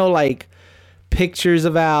 We know like pictures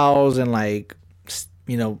of owls and like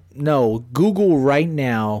no, Google right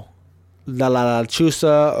now La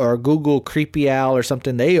Lechusa or Google creepy owl or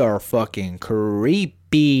something. They are fucking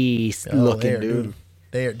creepy looking, dude.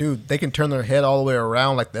 They can turn their head all the way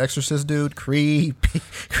around like the Exorcist, dude. Creepy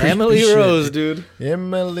Emily shit, Rose, dude.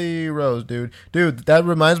 Emily Rose, dude. Dude, that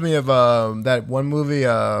reminds me of that one movie,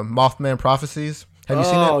 Mothman Prophecies. Have you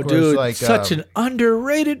seen it? Oh, dude, like, such an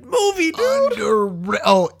underrated movie, dude.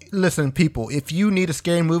 Listen, people, if you need a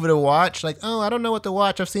scary movie to watch, like, I don't know what to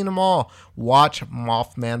watch. I've seen them all. Watch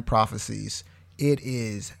Mothman Prophecies. It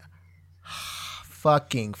is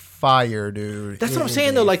fucking fire, dude. That's what I'm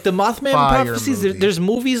saying, though. Like the Mothman Prophecies, there's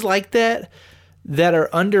movies like that are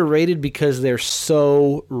underrated because they're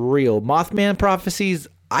so real. Mothman Prophecies,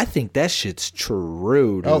 I think that shit's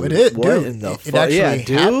true, dude. Oh, it is, what dude. In the it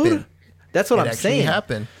actually happened. That's what I'm saying.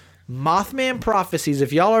 Happened. Mothman Prophecies.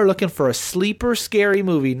 If y'all are looking for a sleeper scary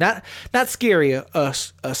movie, not scary, a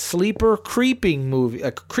sleeper creeping movie,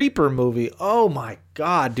 a creeper movie. Oh my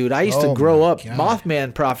god, dude! I used to grow up. God.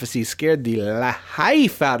 Mothman Prophecies scared the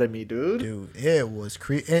life out of me, dude. Dude, it was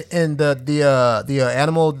creepy. And the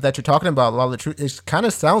animal that you're talking about, La Lechusa, it kind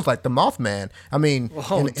of sounds like the Mothman. I mean,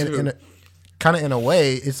 kind of in a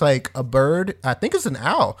way, it's like a bird. I think it's an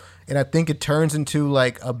owl, and I think it turns into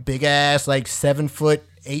like a big ass, like 7 foot,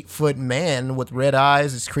 8 foot man with red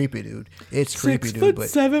eyes. It's creepy, dude. It's creepy, dude. 6 foot,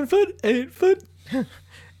 7 foot, 8 foot.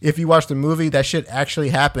 If you watch the movie, that shit actually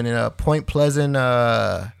happened in Point Pleasant,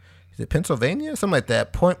 is it Pennsylvania? Something like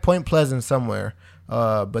that. Point Pleasant somewhere.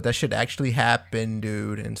 But that shit actually happened,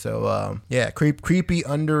 dude. And so, creepy,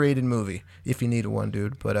 underrated movie if you need one,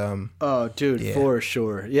 dude. But oh, dude, yeah. For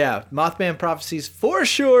sure, yeah. Mothman Prophecies for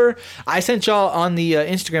sure. I sent y'all on the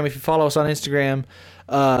Instagram. If you follow us on Instagram,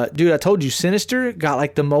 dude, I told you Sinister got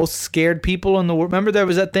like the most scared people in the world. Remember there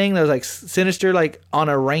was that thing that was like Sinister, like on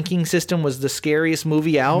a ranking system, was the scariest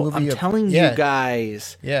movie out. I'm telling you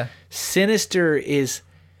guys, Sinister is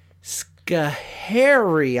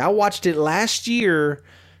scary. I watched it last year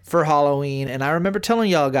for Halloween, and I remember telling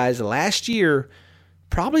y'all guys last year,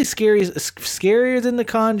 probably scarier than The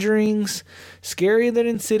Conjurings, scarier than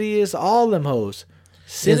Insidious, all them hoes.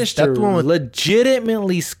 Sinister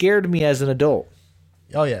legitimately scared me as an adult.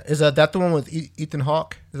 Oh yeah, is that the one with Ethan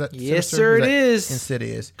Hawke? Is that Yes, Sinister? sir, Is it that is.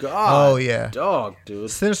 Insidious. God. Oh yeah. Dog,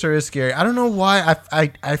 dude. Sinister is scary. I don't know why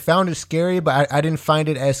I found it scary, but I didn't find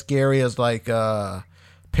it as scary as like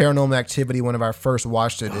Paranormal Activity whenever I first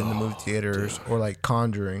watched it in the movie theaters, or like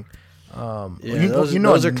Conjuring.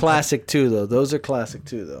 Those are classic too, though. Those are classic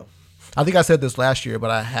too, though. I think I said this last year,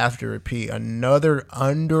 but I have to repeat. Another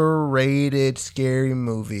underrated scary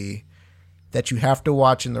movie that you have to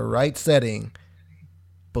watch in the right setting.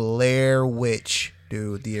 Blair Witch,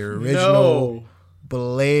 dude. The original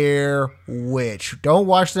Blair Witch. Don't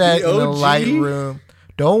watch that in the light room.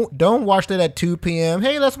 Don't watch that at 2 p.m.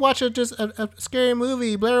 Hey, let's watch a scary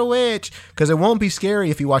movie, Blair Witch. Because it won't be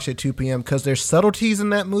scary if you watch it at 2 p.m. Because there's subtleties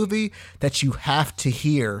in that movie that you have to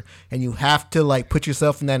hear. And you have to like put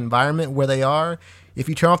yourself in that environment where they are. If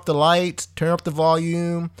you turn off the lights, turn up the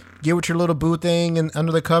volume, get with your little boo thing and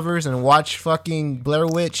under the covers and watch fucking Blair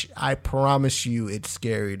Witch, I promise you it's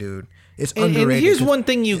scary, dude. It's underrated. And here's one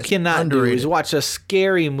thing you cannot underrated. do is watch a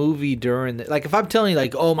scary movie during like if I'm telling you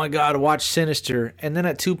like, oh my God, watch Sinister, and then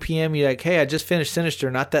at 2 p.m. you're like, hey, I just finished Sinister,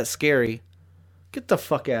 not that scary. Get the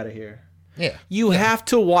fuck out of here. Yeah. You have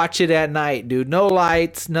to watch it at night, dude. No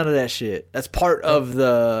lights, none of that shit. That's part of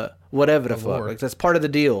the whatever the fuck. Like that's part of the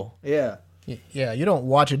deal. Yeah. Yeah, you don't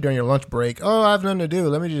watch it during your lunch break. Oh, I have nothing to do.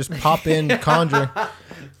 Let me just pop in Conjuring.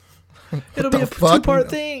 It'll be a two-part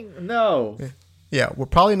thing. No. Yeah, we're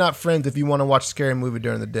probably not friends if you want to watch a scary movie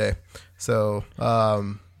during the day. So,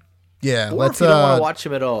 yeah, or if you don't want to watch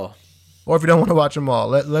them at all. Or if you don't want to watch them all,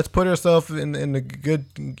 let's put ourselves in a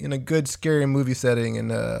good scary movie setting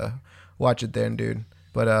and watch it then, dude.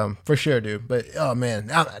 But for sure, dude. But oh man,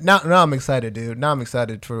 now I'm excited, dude. Now I'm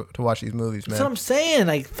excited to watch these movies, man. That's what I'm saying.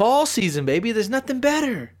 Like fall season, baby. There's nothing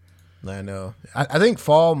better. I know. I think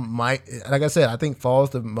fall might, like I said, I think fall is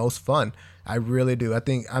the most fun. I really do.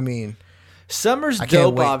 I mean, summer's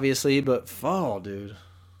dope, obviously, but fall, dude.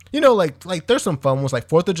 You know, like there's some fun ones. Like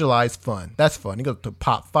 4th of July is fun. That's fun. You get to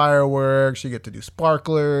pop fireworks. You get to do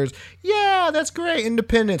sparklers. Yeah, that's great.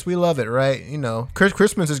 Independence, we love it, right? You know,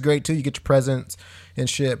 Christmas is great too. You get your presents and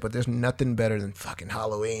shit. But there's nothing better than fucking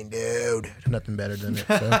Halloween, dude. There's nothing better than it.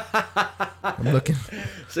 So I'm looking.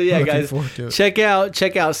 So yeah, guys, check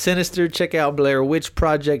out Sinister. Check out Blair Witch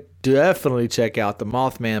Project. Definitely check out the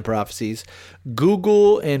Mothman Prophecies.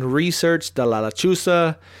 Google and research the La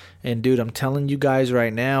Lechuza. And dude, I'm telling you guys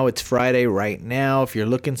right now, it's Friday right now. If you're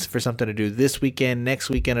looking for something to do this weekend, next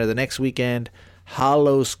weekend, or the next weekend,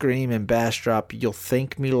 Hollow Scream and Bastrop, you'll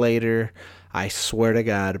thank me later. I swear to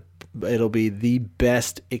God, it'll be the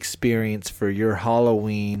best experience for your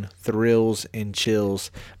Halloween thrills and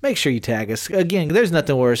chills. Make sure you tag us. Again, there's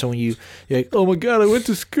nothing worse than when you're like, oh my God, I went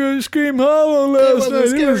to Scream Hollow last night.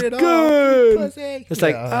 It was good. It's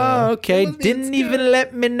like, oh, okay. Didn't even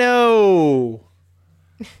let me know.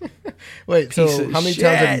 Wait, so how many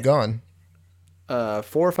times have you gone? 4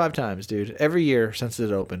 or 5 times, dude. Every year since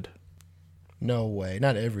it opened. No way.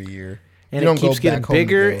 Not every year. And it keeps getting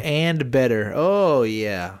bigger and better. Oh,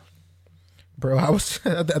 yeah. Bro, I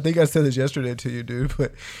think I said this yesterday to you, dude,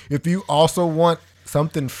 but if you also want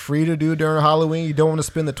something free to do during Halloween, you don't want to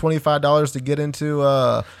spend the $25 to get into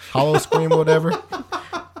Hollow Scream or whatever,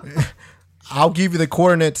 I'll give you the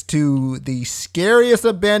coordinates to the scariest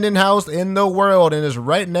abandoned house in the world, and it's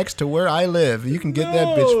right next to where I live. You can get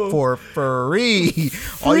that bitch for free.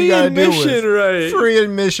 All you gotta do is free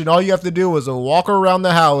admission. All you have to do is walk around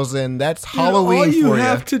the house, and that's Halloween for you. All you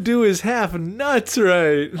have to do is have nuts,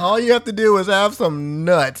 right? All you have to do is have some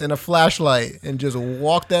nuts and a flashlight, and just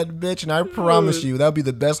walk that bitch. And I promise you, that'll be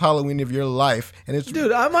the best Halloween of your life. And it's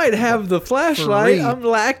dude, I might have the flashlight. Free. I'm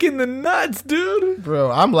lacking the nuts, dude.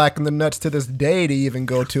 Bro, I'm lacking the nuts to this day to even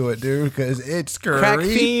go to it, dude, because it's creepy. Crack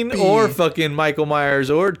fiend or fucking Michael Myers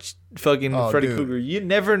or fucking Freddy Krueger. You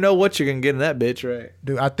never know what you're gonna get in that bitch, right?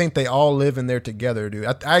 Dude, I think they all live in there together, dude.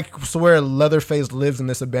 I swear Leatherface lives in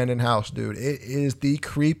this abandoned house, dude. It is the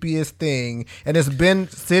creepiest thing, and it's been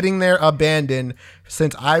sitting there abandoned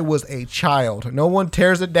since I was a child. No one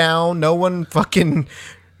tears it down. No one comes,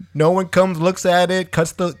 looks at it,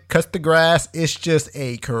 cuts the grass. It's just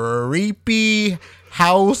a creepy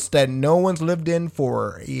house that no one's lived in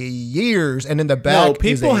for years, and in the back, no,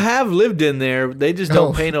 people have lived in there. They just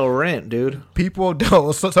don't pay no rent, dude. People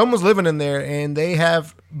don't. So someone's living in there, and they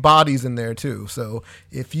have bodies in there too. So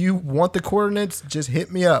if you want the coordinates, just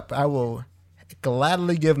hit me up. I will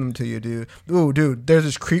gladly give them to you, dude. Ooh, dude, there's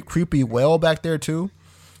this creepy well back there too.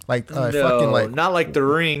 Like not like The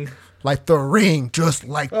Ring. Like The Ring, just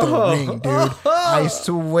like The Ring, dude. I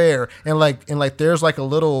swear. And there's like a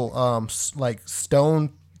little like stone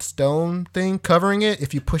thing covering it.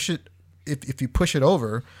 If you push it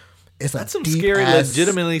over, It's That's a some deep scary, ass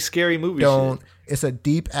legitimately scary movie stone. shit. It's a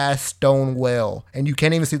deep ass stone well, and you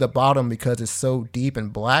can't even see the bottom because it's so deep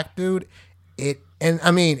and black, dude.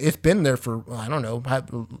 It's been there for I don't know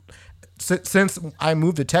since I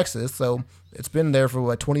moved to Texas, so it's been there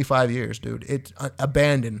for 25 years, dude. It's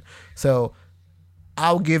abandoned. So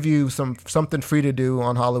I'll give you something free to do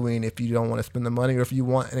on Halloween if you don't want to spend the money, or if you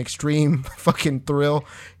want an extreme fucking thrill,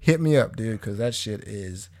 hit me up, dude, because that shit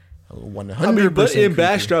is 100%. But in creepy.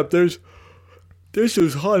 Bastrop, there's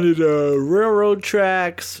those haunted railroad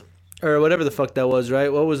tracks or whatever the fuck that was,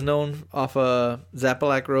 right? What was known off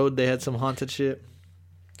Zapalac Road? They had some haunted shit.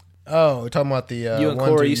 Oh, we're talking about the You and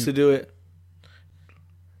Corey used to do it.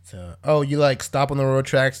 You like stop on the road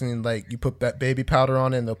tracks and like you put that baby powder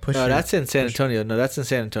on it and they'll push you. No, that's in San Antonio. No, that's in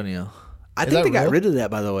San Antonio. I think that they got real? rid of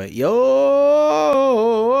that, by the way. Yeah.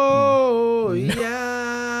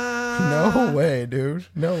 No way, dude.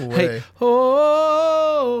 No way. Hey,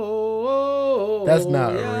 oh, That's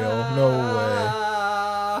not real. No way.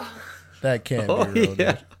 That can't be real,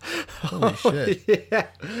 dude. Holy shit. Yeah.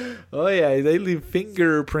 Oh, yeah. They leave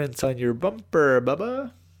fingerprints on your bumper,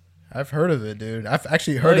 Bubba. I've heard of it, dude. I've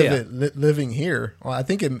actually heard of it living here. Well, I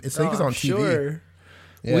think it's on TV. Sure.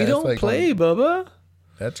 Yeah, we it's don't like play, Bubba.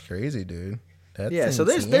 That's crazy, dude. That's So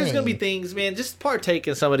there's gonna be things, man. Just partake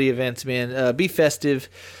in some of the events, man. Be festive.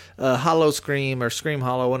 Hollow Scream or Scream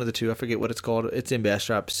Hollow, one of the two. I forget what it's called. It's in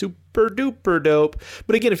Bastrop. Super duper dope.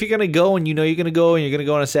 But again, if you're gonna go and you know you're gonna go and you're gonna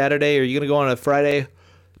go on a Saturday or you're gonna go on a Friday,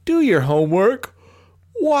 do your homework.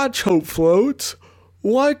 Watch Hope Floats.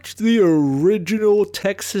 Watch the original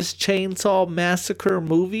Texas Chainsaw Massacre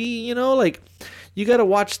movie. You know, like you gotta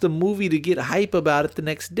watch the movie to get hype about it the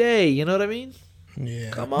next day. You know what I mean? Yeah.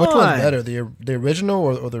 Come Which one's on. better, the original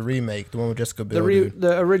or the remake, the one with Jessica Biel?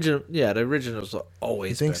 The original, the original's always.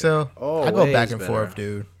 You think better. so? I go back and better. forth,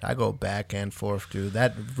 dude.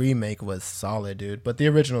 That remake was solid, dude. But the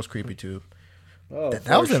original's creepy too. Oh, that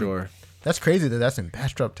for was sure. That's crazy that's in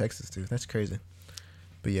Bastrop, Texas, dude. That's crazy.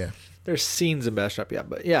 But yeah. There's scenes in Bastrop, yeah,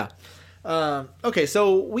 but yeah. Okay,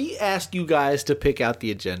 so we asked you guys to pick out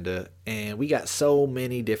the agenda, and we got so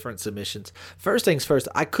many different submissions. First things first,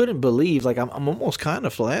 I couldn't believe, like, I'm almost kind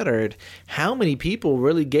of flattered how many people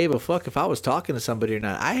really gave a fuck if I was talking to somebody or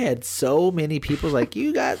not. I had so many people like,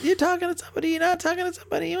 you're talking to somebody, you're not talking to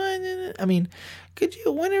somebody. I mean,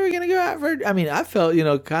 when are we going to go out for, I felt,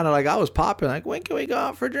 kind of like I was popping, like, when can we go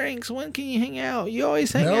out for drinks? When can you hang out? You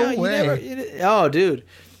always hang out. Way. You never, oh, dude.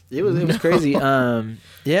 It was crazy.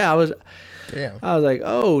 Yeah, I was like,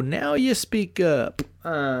 oh, now you speak up.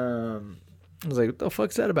 I was like, what the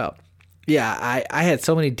fuck's that about? Yeah, I had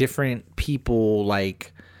so many different people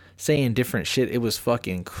like saying different shit. It was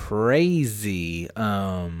fucking crazy.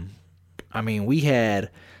 We had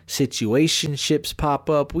situationships pop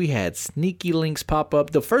up. We had sneaky links pop up.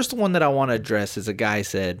 The first one that I want to address is a guy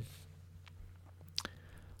said,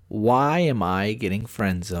 why am I getting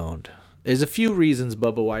friend zoned? There's a few reasons,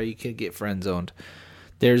 Bubba, why you can get friend zoned.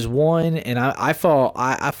 There's one, and I fall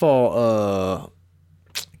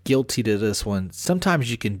guilty to this one.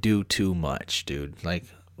 Sometimes you can do too much, dude. Like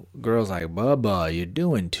girls like, Bubba, you're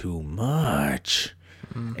doing too much.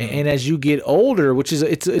 Mm-hmm. And as you get older, which is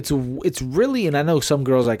it's really, and I know some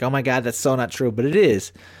girls are like, oh my God, that's so not true, but it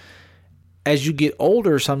is. As you get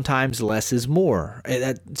older, sometimes less is more.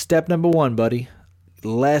 That's step number one, buddy.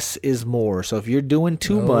 Less is more. So if you're doing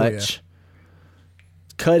too much,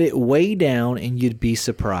 cut it way down, and you'd be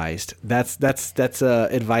surprised. That's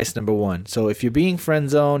advice number one. So if you're being friend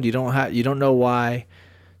zoned, you don't know why.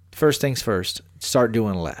 First things first, start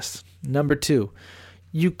doing less. Number two,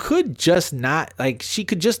 you could just not she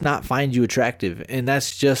could just not find you attractive, and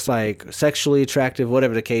that's just like sexually attractive,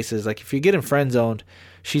 whatever the case is. Like if you're getting friend zoned,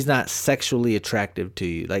 she's not sexually attracted to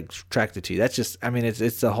you. That's just,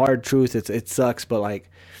 it's the hard truth. It sucks, but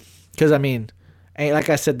because ain't, like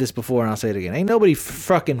I said this before, and I'll say it again. Ain't nobody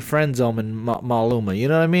fucking friend zoning Maluma. You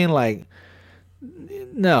know what I mean? Like,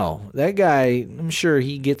 no, that guy, I'm sure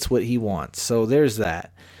he gets what he wants. So there's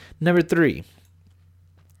that. Number three,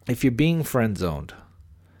 if you're being friend zoned,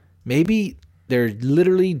 maybe they're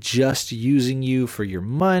literally just using you for your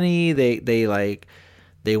money.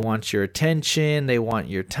 They want your attention, they want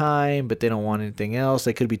your time, but they don't want anything else.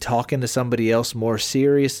 They could be talking to somebody else more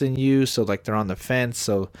serious than you, so they're on the fence,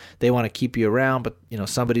 so they want to keep you around, but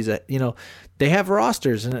somebody's they have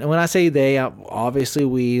rosters, and when I say they, obviously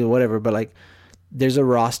we, whatever, but there's a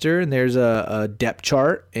roster and there's a depth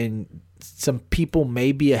chart, and some people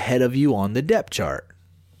may be ahead of you on the depth chart.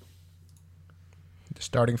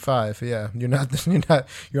 Starting five, yeah. You're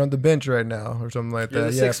on the bench right now or something like that.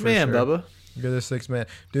 You're the sixth man, sure. Bubba. You're the sixth man,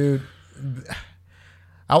 dude.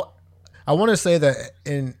 I want to say that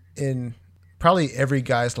in probably every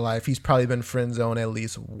guy's life, he's probably been friend zoned at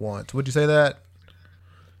least once. Would you say that?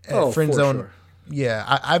 Friend zone. Sure.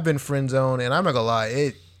 Yeah, I've been friend zoned, and I'm not gonna lie,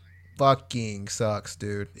 it fucking sucks,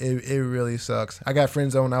 dude. It really sucks. I got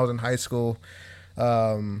friend zoned when I was in high school.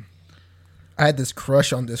 I had this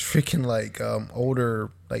crush on this freaking older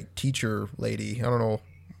teacher lady. I don't know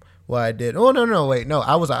what I did. Oh no, wait, no.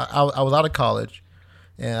 I was out of college,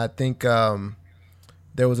 and I think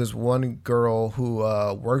there was this one girl who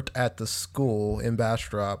worked at the school in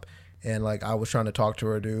Bastrop, and I was trying to talk to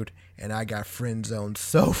her, dude, and I got friend zoned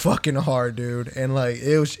so fucking hard, dude, and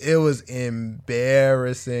it was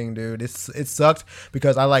embarrassing, dude. It sucked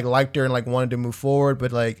because I liked her and wanted to move forward,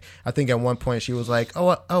 but I think at one point she was like,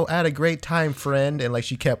 oh, I had a great time, friend, and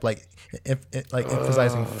she kept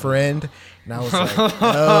emphasizing friend, and I was like,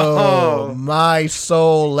 oh, my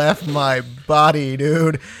soul left my body,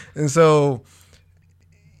 dude. And so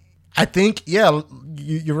I think, yeah,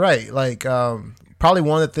 you're right. Probably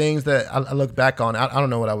one of the things that I look back on, I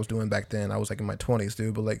don't know what I was doing back then. I was in my 20s,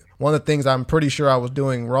 dude. But one of the things I'm pretty sure I was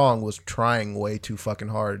doing wrong was trying way too fucking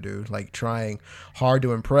hard, dude. Trying hard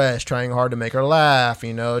to impress, trying hard to make her laugh,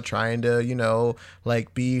 trying to,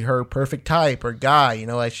 be her perfect type or guy,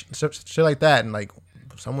 shit like that. And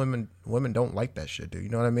some women don't like that shit, dude. You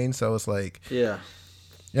know what I mean? So it's yeah.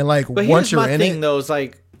 And but once you're in thing, it, though, it's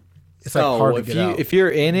hard to get out. If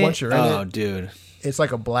you're in it, once you're in it, dude, it's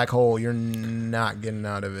like a black hole. You're not getting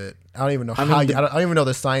out of it. I don't even know I don't even know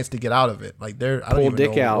the science to get out of it. I don't pull even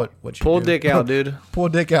dick know out. What you pull do. dick out, dude. Pull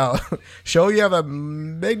dick out. Show you have a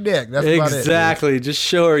big dick. That's exactly. About it, just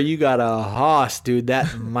show her you got a hoss, dude.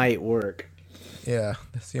 That might work. Yeah,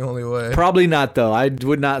 that's the only way. Probably not though. I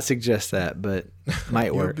would not suggest that, but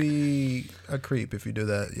might work. You'll be a creep if you do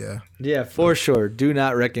that. Yeah. Yeah, for sure. Do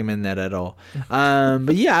not recommend that at all.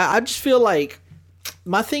 But yeah, I just feel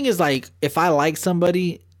my thing is if I like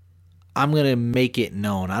somebody, I'm gonna make it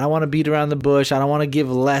known. I don't want to beat around the bush. I don't want to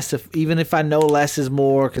give less, even if I know less is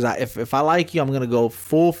more. Because if I like you, I'm gonna go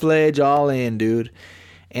full fledged, all in, dude.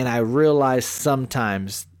 And I realize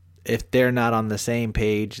sometimes if they're not on the same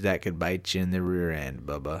page, that could bite you in the rear end,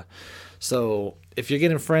 Bubba. So if you're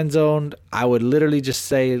getting friend zoned, I would literally just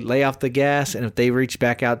say lay off the gas. And if they reach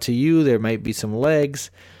back out to you, there might be some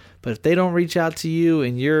legs. But if they don't reach out to you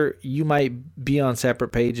and you might be on separate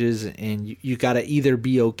pages, and you got to either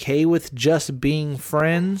be okay with just being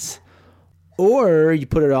friends, or you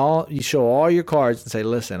show all your cards and say,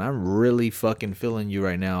 listen, I'm really fucking feeling you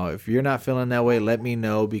right now. If you're not feeling that way, let me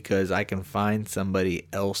know, because I can find somebody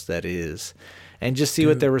else that is, and just see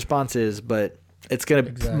what their response is. But it's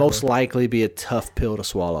going to most likely be a tough pill to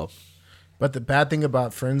swallow. But the bad thing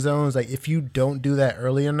about friend zones, if you don't do that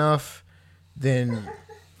early enough, then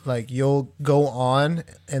you'll go on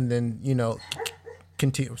and then,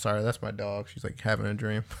 continue. Sorry, that's my dog. She's having a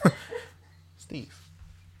dream. Steve.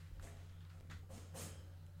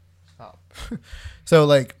 Stop. So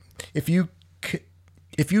if you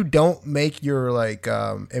don't make your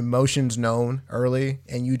emotions known early,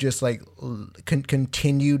 and you just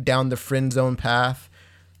continue down the friend zone path,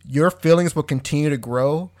 your feelings will continue to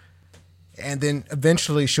grow, and then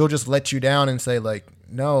eventually she'll just let you down and say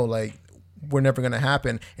no, we're never going to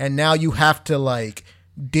happen. And now you have to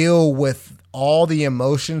deal with all the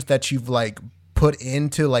emotions that you've put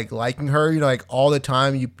into liking her, all the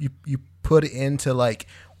time you put into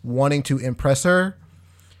wanting to impress her.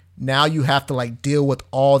 Now you have to deal with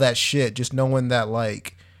all that shit, just knowing that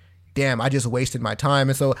damn, I just wasted my time.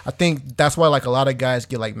 And so I think that's why a lot of guys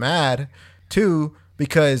get mad too,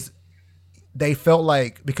 because they feel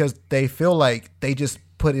like they just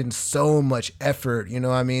put in so much effort, you know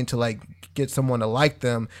what I mean, to get someone to like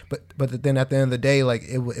them, but then at the end of the day,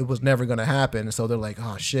 it was never gonna happen. And so they're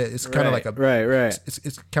oh shit, it's kind of right.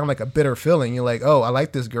 It's kind of like a bitter feeling. You're oh, I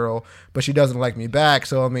like this girl, but she doesn't like me back.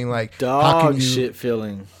 So I mean, dog shit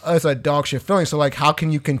feeling. It's a dog shit feeling. So how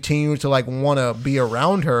can you continue to want to be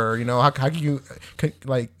around her? How can you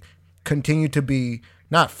continue to be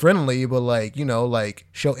not friendly, but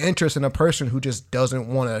show interest in a person who just doesn't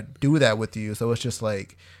want to do that with you? So it's just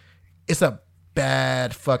it's a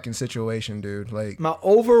bad fucking situation, dude. My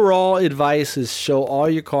overall advice is show all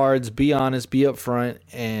your cards, be honest, be upfront,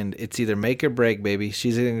 and it's either make or break, baby.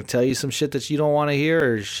 She's either gonna tell you some shit that you don't want to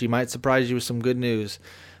hear, or she might surprise you with some good news.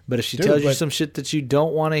 But if she tells you some shit that you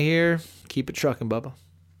don't want to hear, keep it trucking, Bubba.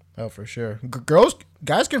 Oh, for sure.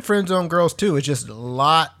 Guys can friend zone girls too. It's just a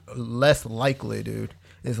lot less likely, dude.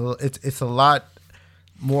 It's a lot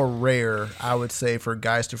more rare, I would say, for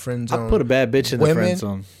guys to friend zone. I put a bad bitch in the friend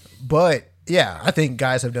zone. But yeah, I think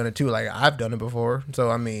guys have done it too. I've done it before. So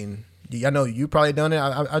I mean, I know you probably done it.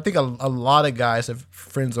 I think a lot of guys have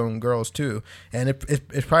friend zone girls too, and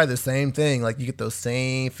it's probably the same thing. Like you get those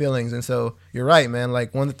same feelings, and so you're right, man.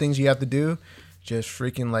 Like one of the things you have to do, just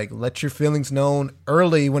freaking like let your feelings known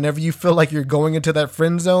early. Whenever you feel like you're going into that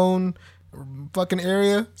friend zone fucking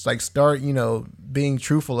area, it's like start being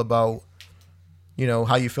truthful about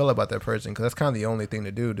how you feel about that person, because that's kind of the only thing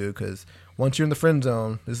to do, dude. Because once you're in the friend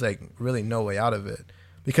zone, there's like really no way out of it.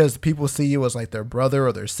 Because people see you as like their brother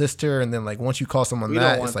or their sister, and then like once you call someone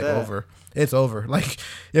it's like over. It's over. Like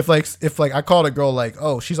if I called a girl like,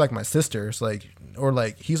 oh, she's like my sister, it's like, or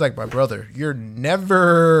like he's like my brother, you're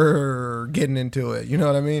never getting into it. You know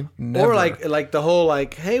what I mean? Never. Or like the whole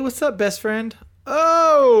like, hey, what's up, best friend?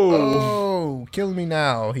 Oh, kill me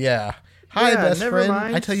now. Yeah. Hi, best friend.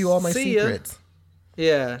 Mind. I tell you all my secrets.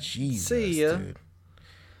 Yeah. Jesus, see ya. dude.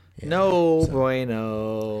 Yeah, no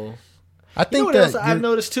bueno. I think what else I've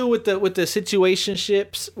noticed too with the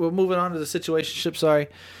situationships. We're moving on to the situationship. Sorry,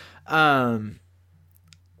 how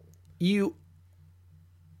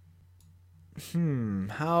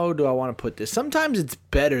do I want to put this? Sometimes it's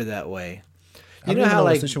better that way. You know how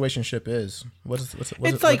like situationship is.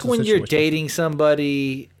 It's like when you're dating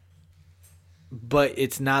somebody, but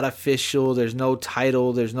it's not official. There's no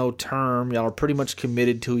title. There's no term. Y'all are pretty much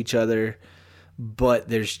committed to each other, but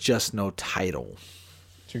there's just no title.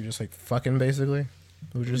 So you're just like fucking basically?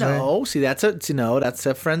 No, see that's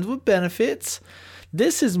a friends with benefits.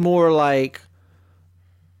 This is more like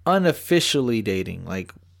unofficially dating.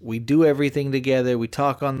 Like we do everything together. We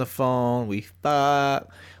talk on the phone. We fuck.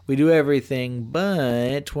 We do everything,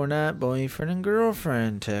 but we're not boyfriend and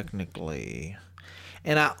girlfriend technically.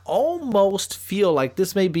 And I almost feel like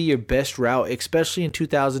this may be your best route, especially in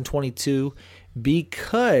 2022.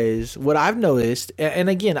 Because what I've noticed, and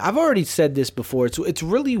again, I've already said this before, it's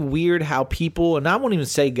really weird how people, and I won't even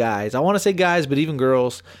say guys, I want to say guys, but even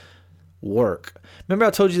girls, work. Remember I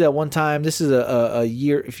told you that one time, this is a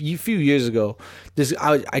few years ago,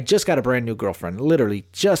 I just got a brand new girlfriend, literally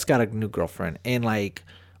just got a new girlfriend, and like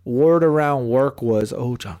word around work was,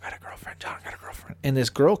 oh, John got a girlfriend, and this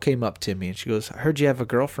girl came up to me and she goes, I heard you have a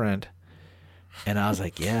girlfriend, and I was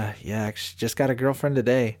like, yeah, I just got a girlfriend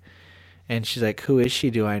today. And she's like, who is she?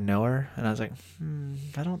 Do I know her? And I was like,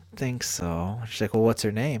 I don't think so. She's like, well, what's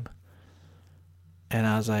her name? And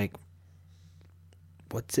I was like,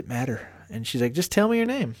 what's it matter? And she's like, just tell me your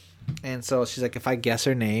name. And so she's like, if I guess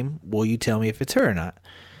her name, will you tell me if it's her or not?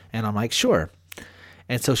 And I'm like, sure.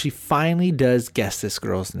 And so she finally does guess this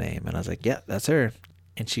girl's name. And I was like, yeah, that's her.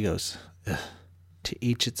 And she goes, to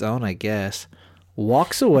each its own, I guess.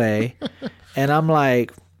 Walks away. And I'm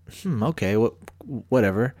like, okay,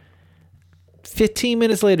 whatever. 15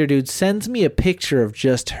 minutes later, dude, sends me a picture of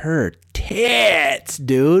just her tits,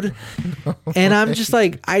 dude. And I'm just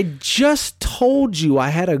like, I just told you I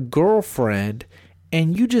had a girlfriend,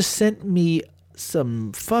 and you just sent me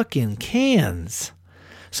some fucking cans.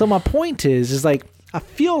 So my point is like, I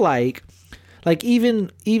feel like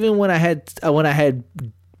even when I had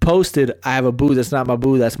posted, I have a boo that's not my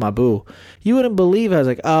boo, that's my boo, you wouldn't believe I was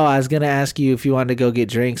like, oh, I was gonna ask you if you wanted to go get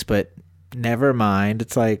drinks, but never mind.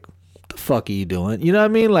 It's like, the fuck are you doing? You know what I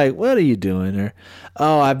mean? Like, what are you doing? Or,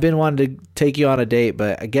 oh, I've been wanting to take you on a date,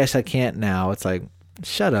 but I guess I can't now. It's like,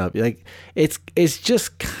 shut up. Like, it's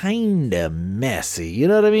just kind of messy. You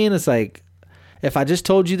know what I mean? It's like, if I just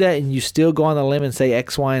told you that and you still go on the limb and say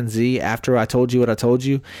X, Y, and Z after I told you what I told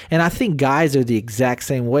you. And I think guys are the exact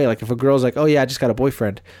same way. Like, if a girl's like, oh yeah, I just got a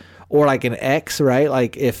boyfriend. Or like an ex, right?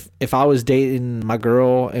 Like if I was dating my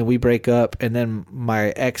girl and we break up and then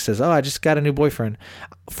my ex says, oh, I just got a new boyfriend.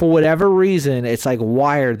 For whatever reason, it's like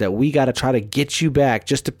wired that we got to try to get you back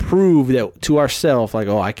just to prove that to ourselves, like,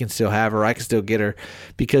 oh, I can still have her. I can still get her.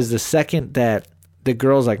 Because the second that the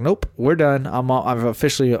girl's like, nope, we're done. I've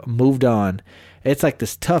officially moved on. It's like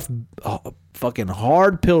this tough, fucking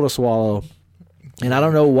hard pill to swallow. And I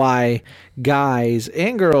don't know why guys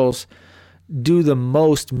and girls do the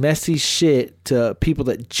most messy shit to people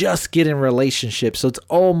that just get in relationships. So it's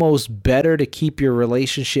almost better to keep your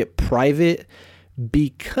relationship private,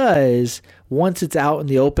 because once it's out in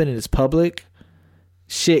the open and it's public,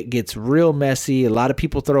 shit gets real messy. A lot of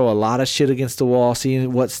people throw a lot of shit against the wall,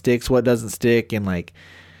 seeing what sticks, what doesn't stick. And like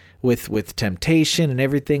with temptation and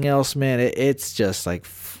everything else, man, it's just like,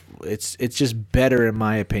 it's just better in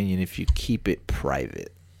my opinion if you keep it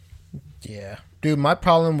private. Yeah. Dude, my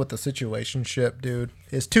problem with the situationship, dude,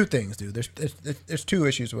 is two things, dude. There's two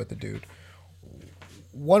issues with it, dude.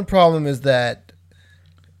 One problem is that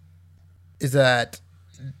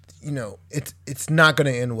you know, it's not gonna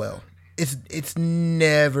end well. It's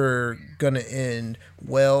never gonna end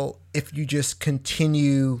well if you just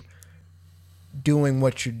continue doing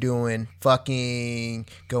what you're doing, fucking,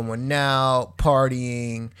 going out,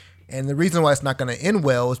 partying. And the reason why it's not going to end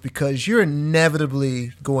well is because you're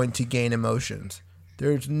inevitably going to gain emotions.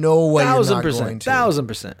 There's no way you're not going to.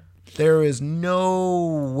 1,000%. There is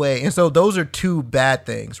no way. And so those are two bad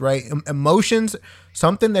things, right? Emotions,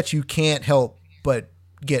 something that you can't help but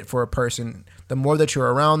get for a person. The more that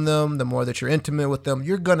you're around them, the more that you're intimate with them,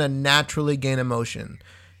 you're going to naturally gain emotion.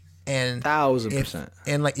 And 1,000%.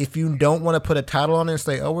 And like, if you don't want to put a title on it and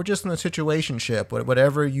say, oh, we're just in a situationship,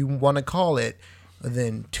 whatever you want to call it,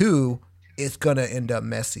 then two, it's going to end up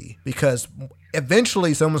messy. Because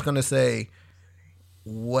eventually someone's going to say,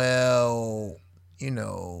 well, you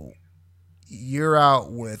know, you're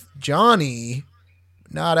out with Johnny,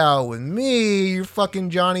 not out with me. You're fucking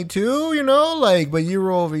Johnny too, you know? Like, but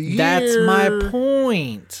you're over here. That's my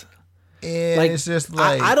point. And like, it's just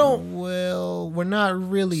like, I don't. Well, we're not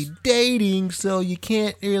really dating, so you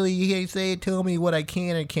can't really tell me what I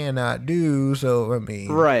can or cannot do. So, I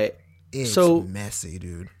mean, right. It's so messy,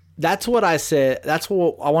 dude. That's what I said. That's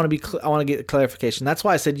what I want to be. I want to get clarification. That's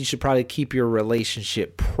why I said you should probably keep your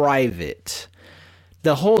relationship private.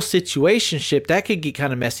 The whole situationship, that could get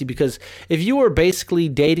kind of messy, because if you were basically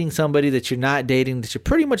dating somebody that you're not dating, that you're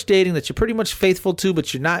pretty much dating, that you're pretty much faithful to,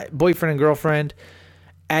 but you're not boyfriend and girlfriend,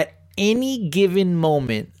 at any given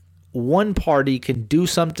moment, one party can do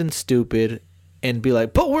something stupid and be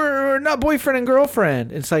like, but we're not boyfriend and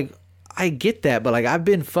girlfriend. It's like, I get that, but like, I've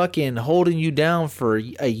been fucking holding you down for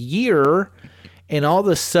a year, and all of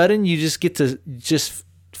a sudden you just get to just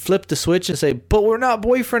flip the switch and say, but we're not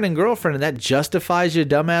boyfriend and girlfriend, and that justifies your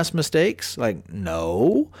dumbass mistakes? Like,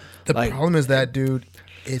 no. The problem is that, dude,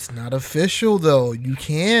 it's not official though. You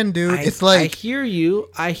can, dude. It's like, I hear you.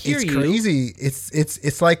 It's crazy.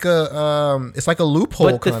 It's like a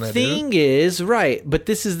loophole kind of. But the thing is, right? But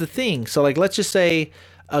this is the thing. So like, let's just say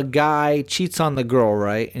a guy cheats on the girl,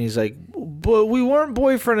 right? And he's like, but we weren't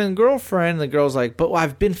boyfriend and girlfriend. And the girl's like, but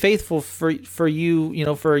I've been faithful for you, you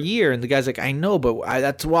know, for a year. And the guy's like, I know, but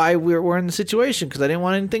that's why we're in the situation, because I didn't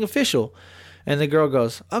want anything official. And the girl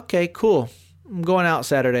goes, okay, cool. I'm going out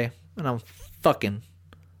Saturday and I'm fucking.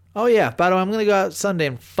 Oh yeah, by the way, I'm going to go out Sunday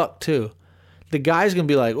and fuck too. The guy's going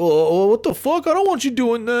to be like, oh, what the fuck? I don't want you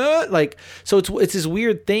doing that. Like, so it's this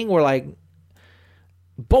weird thing where like,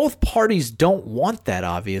 both parties don't want that,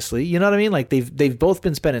 obviously. You know what I mean? Like, they've both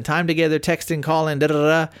been spending time together, texting, calling,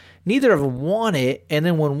 da-da-da-da. Neither of them want it. And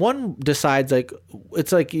then when one decides, like,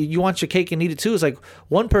 it's like you want your cake and eat it too. It's like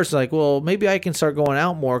one person's like, well, maybe I can start going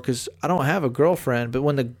out more because I don't have a girlfriend. But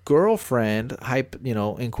when the girlfriend, you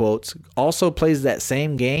know, in quotes, also plays that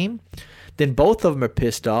same game, then both of them are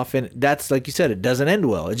pissed off. And that's, like you said, it doesn't end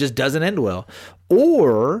well. It just doesn't end well.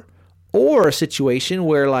 Or a situation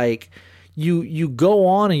where, like, you go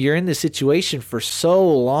on and you're in this situation for so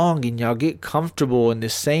long and y'all get comfortable in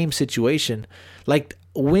this same situation. Like,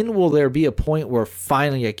 when will there be a point where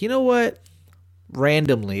finally, like, you know what?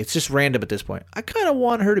 Randomly, it's just random at this point, I kind of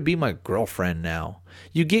want her to be my girlfriend now.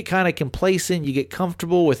 You get kind of complacent. You get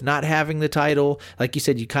comfortable with not having the title. Like you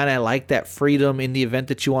said, you kind of like that freedom in the event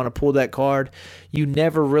that you want to pull that card. You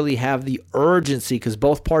never really have the urgency because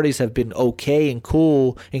both parties have been okay and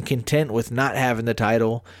cool and content with not having the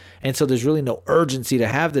title. And so there's really no urgency to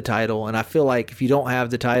have the title. And I feel like if you don't have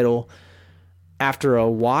the title after a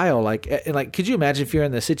while, like, could you imagine if you're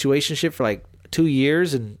in the situationship for like 2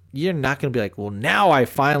 years and you're not going to be like, well, now I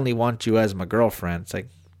finally want you as my girlfriend. It's like,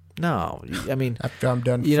 no, I mean, after I'm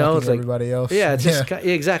done, you know, it's like everybody else. Yeah, it's just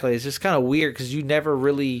exactly. It's just kind of weird because you never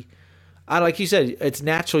really. Like you said, it's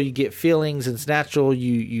natural. You get feelings. And it's natural.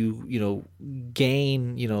 You know,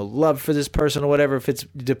 gain, you know, love for this person or whatever. If it's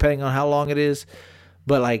depending on how long it is.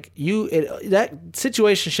 But like that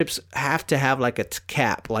situationships have to have like a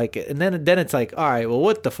cap, like, and then it's like, all right, well,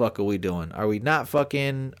 what the fuck are we doing? Are we not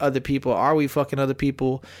fucking other people? Are we fucking other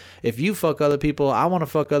people? If you fuck other people, I want to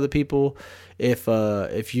fuck other people.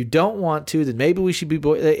 If you don't want to, then maybe we should be.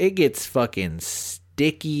 It gets fucking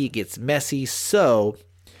sticky. It gets messy. So,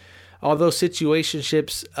 although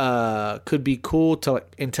situationships could be cool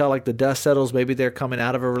until like the dust settles, maybe they're coming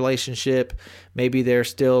out of a relationship, maybe they're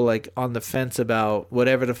still like on the fence about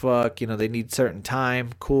whatever the fuck, you know, they need certain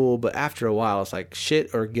time, cool, but after a while it's like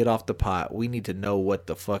shit or get off the pot. We need to know what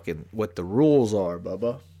the rules are,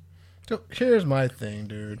 Bubba. So here's my thing,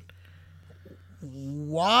 dude.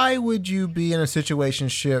 Why would you be in a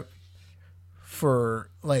situationship for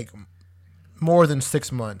like more than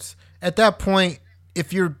 6 months? At that point,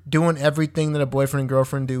 if you're doing everything that a boyfriend and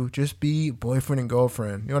girlfriend do, just be boyfriend and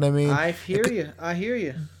girlfriend. You know what I mean? I hear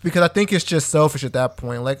you. Because I think it's just selfish at that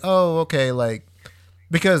point. Like, oh, okay, like,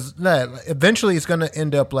 because eventually it's going to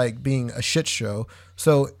end up like being a shit show.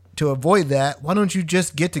 So to avoid that, why don't you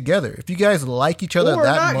just get together? If you guys like each other or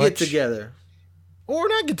that not much, get together. or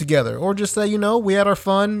not get together, or just say, we had our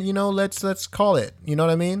fun, let's call it. You know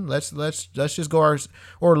what I mean? Let's just go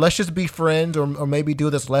or let's just be friends, or maybe do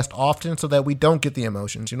this less often so that we don't get the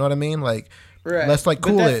emotions. You know what I mean? Like, right. Let's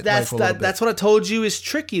cool it. That's what I told you is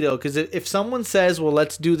tricky though, because if someone says, well,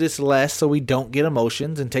 let's do this less so we don't get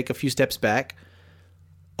emotions and take a few steps back.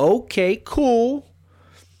 Okay, cool.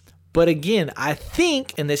 But again, I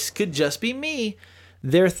think, and this could just be me,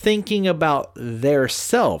 they're thinking about their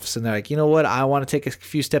selves, and they're like, you know what, I want to take a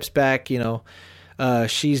few steps back.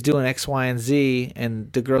 She's doing X, Y, and Z,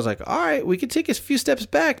 and the girl's like, all right, we can take a few steps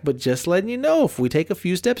back, but just letting you know, if we take a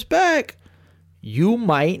few steps back, you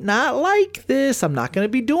might not like this. I'm not going to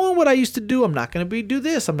be doing what I used to do. I'm not going to do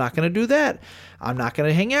this. I'm not going to do that. I'm not going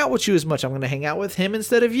to hang out with you as much. I'm going to hang out with him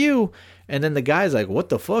instead of you. And then the guy's like, what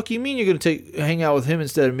the fuck you mean you're going to hang out with him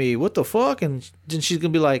instead of me? What the fuck? And then she's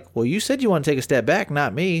going to be like, well, you said you want to take a step back,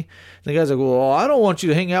 not me. And the guy's like, well, I don't want you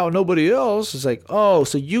to hang out with nobody else. It's like, oh,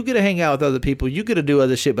 so you get to hang out with other people. You get to do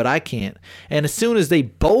other shit, but I can't. And as soon as they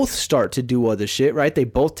both start to do other shit, right? They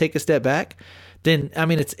both take a step back. Then, I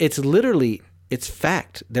mean, it's literally... It's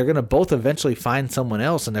fact. They're going to both eventually find someone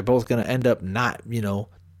else, and they're both going to end up not, no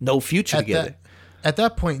future together. At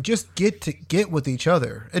that point, just get with each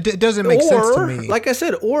other. It doesn't make sense to me. Like I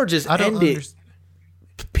said, or just end it.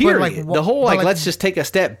 Period. The whole let's just take a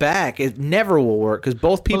step back. It never will work, because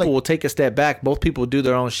both people will take a step back. Both people will do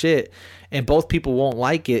their own shit, and both people won't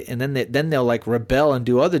like it, and then they'll like rebel and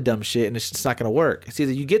do other dumb shit, and it's just not going to work. It's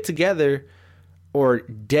either you get together or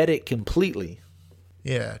dead it completely.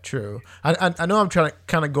 Yeah, true. I know I'm trying to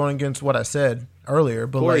kind of going against what I said earlier,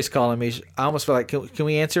 but Corey's calling me. I almost feel like can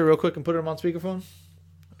we answer real quick and put him on speakerphone?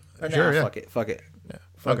 Or sure, yeah. Fuck it. Yeah.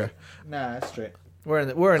 Fuck Okay. it. Nah, that's straight. We're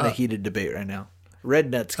in the heated debate right now. Red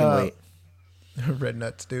nuts can wait. Red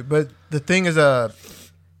nuts, dude. But the thing is,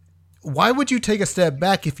 why would you take a step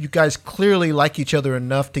back if you guys clearly like each other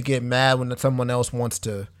enough to get mad when someone else wants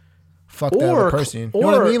to fuck that other person? You know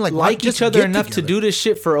what I mean? Like each other enough to do this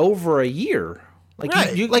shit for over a year. Like,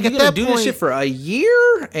 right. you like at that do point, this shit for a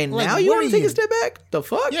year, and now you want to take a step back? The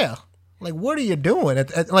fuck? Yeah. Like, what are you doing?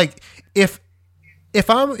 Like, if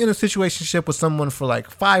I'm in a situationship with someone for like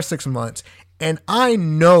 5-6 months, and I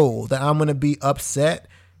know that I'm gonna be upset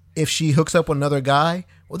if she hooks up with another guy,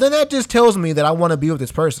 well, then that just tells me that I want to be with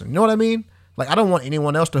this person. You know what I mean? Like, I don't want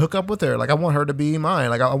anyone else to hook up with her. Like, I want her to be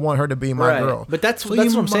mine. Like, I want her to be my girl. But that's what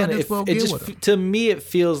I'm saying. To me, it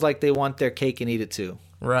feels like they want their cake and eat it too.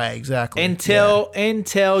 Right, exactly.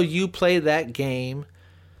 Until you play that game,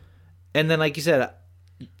 and then like you said,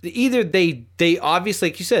 either they obviously,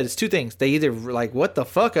 like you said, it's two things. They either like, what the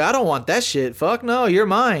fuck? I don't want that shit. Fuck no, you're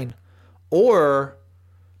mine. Or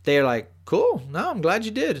they're like, cool. No, I'm glad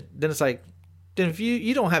you did. Then it's like, then if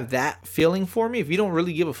you don't have that feeling for me, if you don't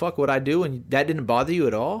really give a fuck what I do, and that didn't bother you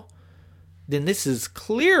at all, then this is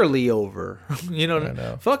clearly over. You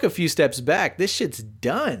know, fuck a few steps back. This shit's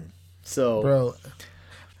done. So, bro.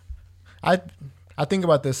 I think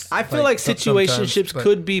about this. I feel like situationships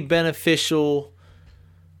could be beneficial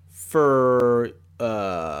for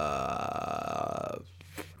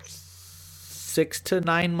 6 to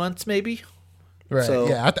 9 months, maybe. Right. So,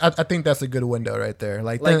 yeah, I think that's a good window right there.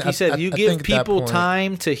 Like you said, you give people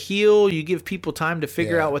time to heal. You give people time to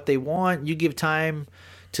figure out what they want. You give time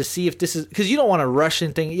to see if this is, because you don't want to rush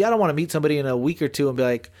in things. I don't want to meet somebody in a week or two and be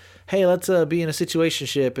like, hey, let's be in a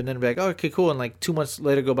situationship, and then be like, oh, okay, cool, and like 2 months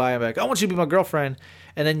later go by and be like, I want you to be my girlfriend,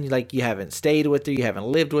 and then like you haven't stayed with her, you haven't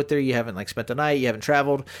lived with her, you haven't like spent the night, you haven't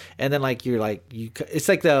traveled, and then like it's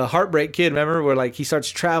like the Heartbreak Kid, remember, where like he starts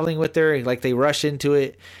traveling with her, and like they rush into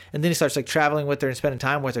it, and then he starts like traveling with her and spending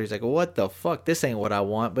time with her. He's like, well, what the fuck, this ain't what I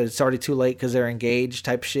want, but it's already too late because they're engaged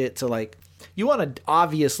type shit. So like, you want to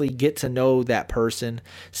obviously get to know that person,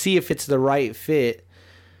 see if it's the right fit.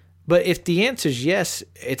 But if the answer is yes,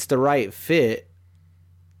 it's the right fit,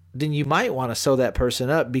 then you might want to sew that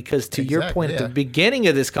person up, because to your point at the beginning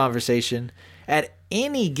of this conversation, at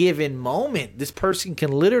any given moment, this person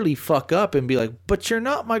can literally fuck up and be like, but you're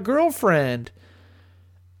not my girlfriend.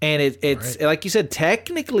 And it's right. Like you said,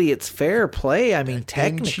 technically it's fair play. I mean,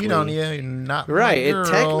 technically. Cheat on you, you're not right. My girl. It's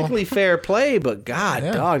technically fair play, but God,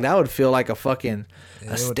 dog, that would feel like a fucking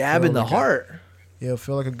stab in the heart. It'll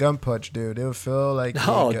feel like a gun punch, dude. It'll feel like a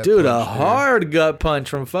hard gut punch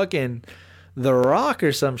from fucking The Rock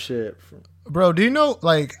or some shit. Bro, do you know,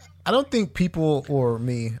 like, I don't think people, or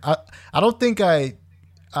me, I don't think I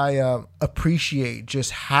appreciate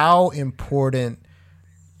just how important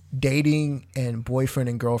dating and boyfriend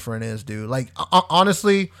and girlfriend is, dude. Like,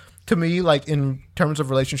 honestly, to me, like, in terms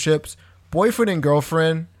of relationships, boyfriend and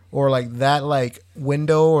girlfriend or like that like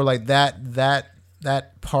window or like that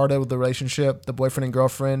part of the relationship, the boyfriend and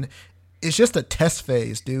girlfriend, it's just a test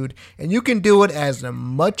phase, dude. And you can do it as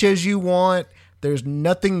much as you want. There's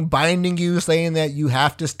nothing binding you saying that you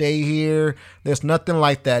have to stay here. There's nothing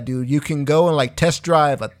like that, dude. You can go and like test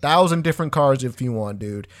drive 1,000 different cars if you want,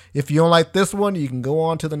 dude. If you don't like this one, you can go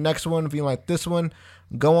on to the next one. If you don't like this one,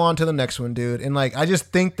 go on to the next one, dude. And like, I just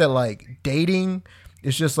think that like dating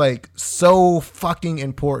is just like so fucking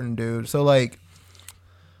important, dude. So like,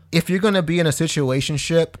 if you're going to be in a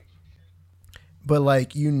situationship, but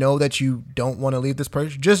like, you know that you don't want to leave this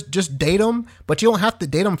person, just date them, but you don't have to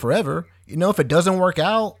date them forever. You know, if it doesn't work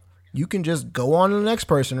out, you can just go on to the next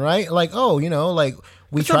person, right? Like, oh, you know, like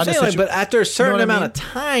we try to. But after a certain amount of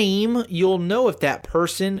time, you'll know if that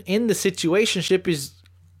person in the situationship is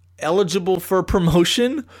eligible for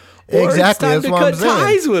promotion or exactly. it's time to cut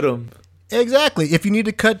ties with them. Exactly. If you need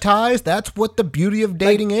to cut ties, that's what the beauty of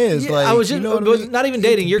dating is. Yeah, like, I was just, you know what I mean? Not even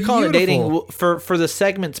dating. You're calling it dating beautiful. for the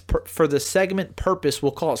segments for the segment purpose.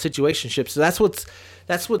 We'll call it situationship. So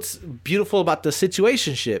that's what's beautiful about the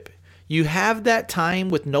situationship. You have that time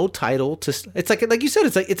with no title to. It's like you said.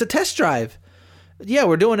 It's a test drive. Yeah,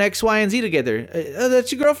 we're doing X, Y, and Z together.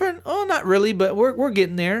 That's your girlfriend? Oh, not really, but we're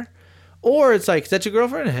getting there. Or it's like, is that your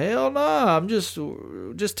girlfriend? Hell no, I'm just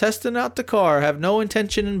testing out the car. Have no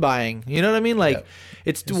intention in buying. You know what I mean? Like,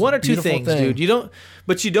 it's one or two things, dude. You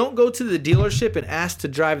don't go to the dealership and ask to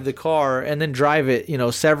drive the car and then drive it,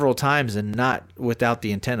 several times and not without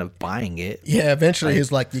the intent of buying it. Yeah, eventually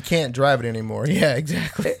he's like, you can't drive it anymore. Yeah,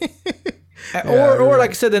 exactly. Or like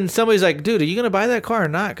I said, then somebody's like, dude, are you going to buy that car or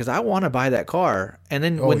not? Because I want to buy that car. And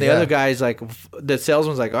then when the other guy's like, the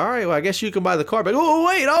salesman's like, all right, well, I guess you can buy the car. But oh,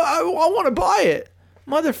 wait, I want to buy it.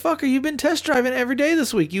 Motherfucker, you've been test driving every day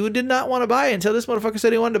this week. You did not want to buy it until this motherfucker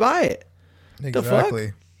said he wanted to buy it. Exactly. The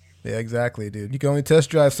fuck? Yeah, exactly, dude. You can only test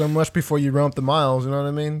drive so much before you run up the miles. You know what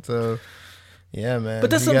I mean? So, yeah, man. But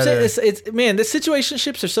that's what I'm saying. It's man, the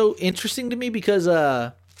situationships are so interesting to me because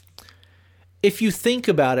if you think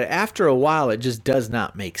about it, after a while, it just does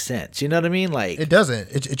not make sense. You know what I mean? Like, it doesn't.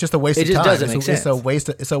 It's just a waste of time. It just doesn't make sense.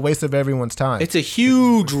 It's a waste of everyone's time. It's a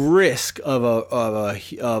huge risk of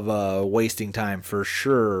wasting time for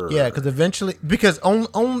sure. Yeah, because eventually,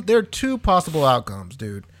 there are two possible outcomes,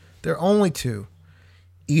 dude. There are only two.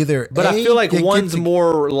 Either, but I feel like one's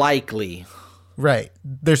more likely. Right.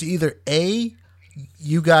 There's either A,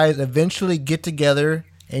 you guys eventually get together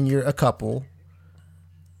and you're a couple.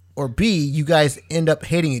 Or B, you guys end up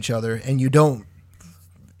hating each other and you don't,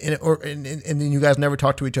 and then you guys never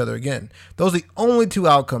talk to each other again. Those are the only two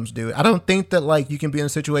outcomes, dude. I don't think that like you can be in a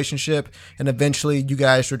situationship and eventually you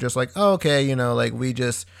guys are just like, oh, okay, like we're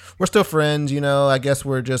still friends, I guess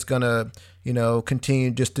we're just gonna,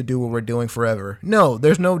 continue just to do what we're doing forever. No,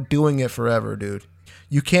 there's no doing it forever, dude.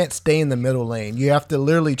 You can't stay in the middle lane. You have to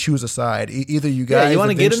literally choose a side. Either you guys, you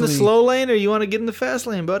want to get in the slow lane or you want to get in the fast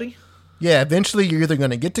lane, buddy. Yeah, eventually you're either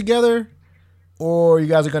going to get together or you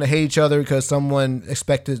guys are going to hate each other because someone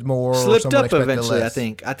expected more slipped or someone up expected eventually, less.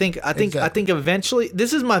 I think eventually,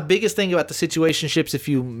 this is my biggest thing about the situationships, if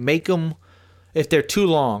you make them, if they're too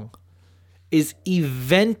long, is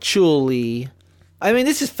eventually, I mean,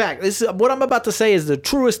 this is fact. This is what I'm about to say is the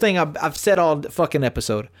truest thing I've said all fucking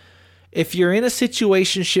episode. If you're in a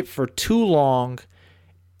situationship for too long,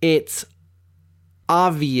 it's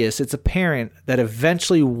obvious, it's apparent that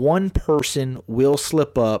eventually one person will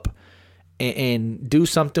slip up and do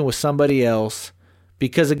something with somebody else.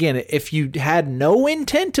 Because again, if you had no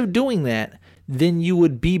intent of doing that, then you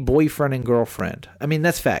would be boyfriend and girlfriend. I mean,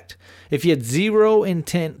 that's fact. If you had zero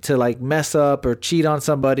intent to like mess up or cheat on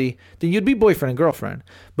somebody, then you'd be boyfriend and girlfriend.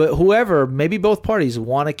 But whoever, maybe both parties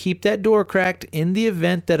want to keep that door cracked in the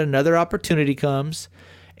event that another opportunity comes,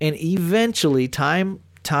 and eventually time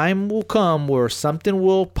will come where something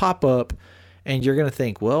will pop up and you're going to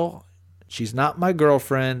think, well, she's not my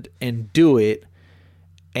girlfriend, and do it.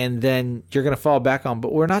 And then you're going to fall back on,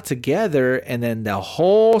 but we're not together. And then the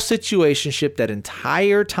whole situationship, that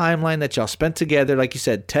entire timeline that y'all spent together, like you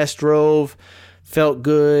said, test drove, felt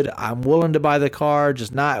good. I'm willing to buy the car,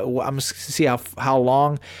 just not, I'm just to see how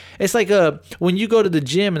long. It's like when you go to the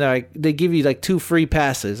gym and they give you like 2 free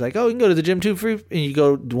passes. Like, oh, you can go to the gym 2 free, and you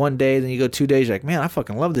go 1 day, then you go 2 days. You're like, man, I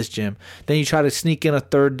fucking love this gym. Then you try to sneak in a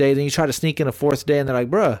 3rd day, then you try to sneak in a 4th day, and they're like,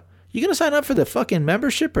 bruh, you going to sign up for the fucking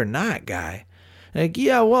membership or not, guy? Like,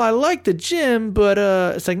 yeah, well, I like the gym, but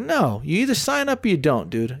it's like, no, you either sign up or you don't,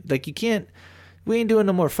 dude. Like, you can't, we ain't doing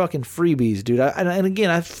no more fucking freebies, dude. And again,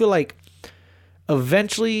 I feel like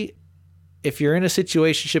eventually, if you're in a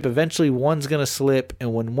situationship, eventually one's going to slip,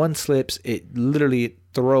 and when one slips, it literally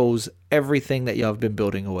throws everything that y'all have been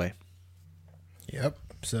building away. Yep.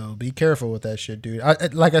 So be careful with that shit, dude.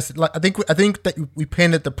 Like I said, I think that we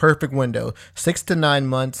painted the perfect window: 6 to 9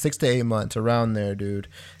 months, 6 to 8 months, around there, dude.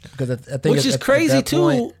 Because I think which is crazy too.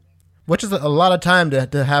 Point, which is a lot of time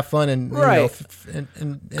to have fun and right.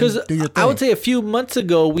 And do your thing. I would say a few months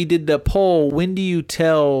ago we did the poll. When do you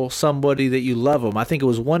tell somebody that you love them? I think it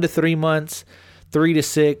was 1 to 3 months, 3 to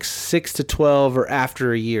 6, 6 to 12, or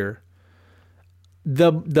after a year.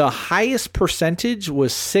 The highest percentage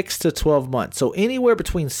was 6 to 12 months. So anywhere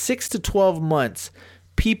between 6 to 12 months,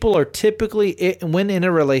 people are typically, when in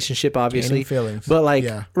a relationship, obviously, feelings. But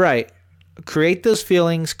right, create those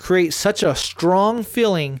feelings, create such a strong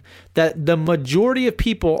feeling that the majority of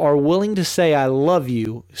people are willing to say I love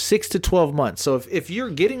you 6 to 12 months. So if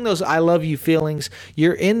you're getting those I love you feelings,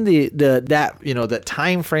 you're in that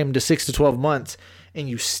time frame to 6 to 12 months, and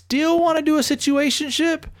you still want to do a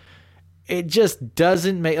situationship, it just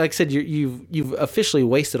doesn't make, like I said, you've officially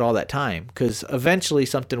wasted all that time, because eventually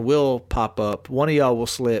something will pop up, one of y'all will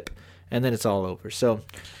slip, and then it's all over. So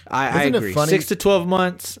I agree. 6 to 12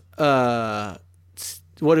 months. What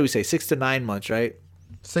do we say? 6 to 9 months, right?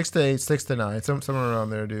 6 to 8, 6 to 9, somewhere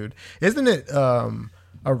around there, dude. Isn't it a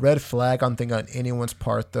red flag on anyone's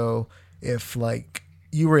part though, if like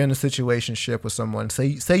you were in a situationship with someone,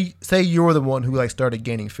 say you were the one who like started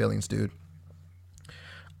gaining feelings, dude.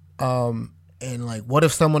 And like, what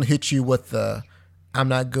if someone hit you with the I'm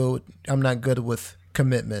not good with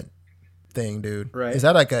commitment thing, dude? Right. Is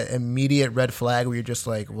that like an immediate red flag where you're just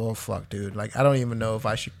like, well, fuck, dude, like I don't even know if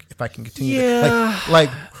I can continue. Yeah.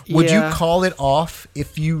 Like would you call it off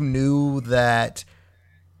if you knew that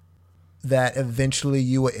eventually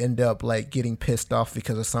you would end up like getting pissed off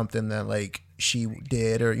because of something that like she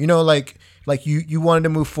did, or like you wanted to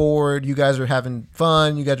move forward, you guys are having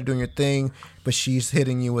fun, you guys are doing your thing, but she's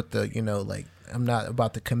hitting you with the like, I'm not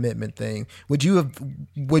about the commitment thing. Would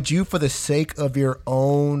you for the sake of your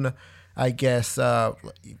own, I guess,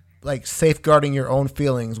 like safeguarding your own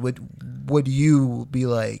feelings, would you be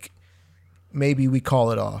like, maybe we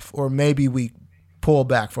call it off, or maybe we pull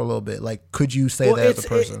back for a little bit? Like, could you say that as a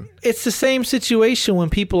person? It's the same situation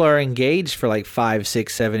when people are engaged for like 5,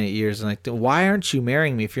 6, 7, 8 years, and like, why aren't you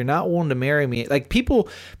marrying me? If you're not willing to marry me, like people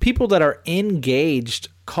that are engaged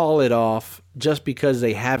call it off just because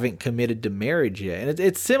they haven't committed to marriage yet. And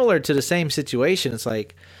it's similar to the same situation. It's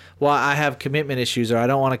like, well, I have commitment issues, or I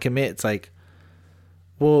don't want to commit. It's like,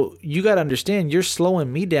 well, you got to understand, you're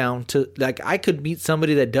slowing me down to, like, I could meet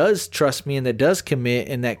somebody that does trust me and that does commit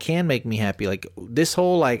and that can make me happy. Like, this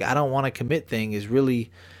whole, like, I don't want to commit thing is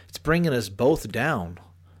really, it's bringing us both down.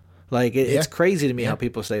 Like, it's crazy to me how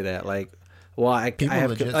people say that. Like, well, I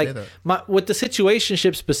have, like, with the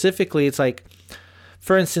situationship specifically, it's like,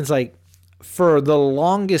 for instance, like, for the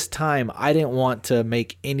longest time, I didn't want to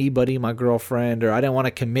make anybody my girlfriend, or I didn't want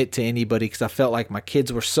to commit to anybody because I felt like my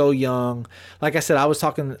kids were so young. Like I said, I was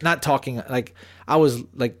I was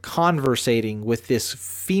like conversating with this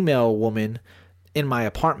female woman in my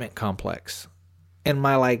apartment complex. And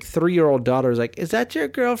my like 3-year-old daughter was like, "Is that your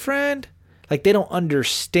girlfriend?" Like, they don't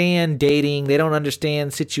understand dating. They don't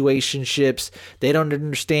understand situationships. They don't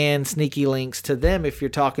understand sneaky links. To them, if you're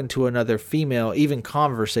talking to another female, even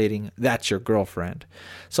conversating, that's your girlfriend.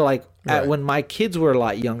 So, like, when my kids were a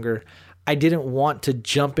lot younger, I didn't want to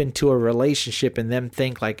jump into a relationship and them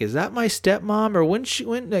think, like, is that my stepmom? Or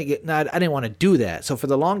I didn't want to do that. So, for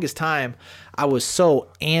the longest time, I was so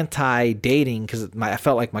anti-dating because I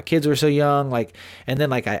felt like my kids were so young. Like, and then,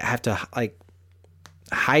 like, I have to, like,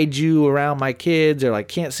 hide you around my kids, or like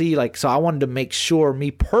can't see, like, so I wanted to make sure,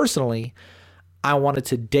 me personally, I wanted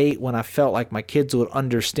to date when I felt like my kids would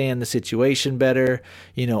understand the situation better,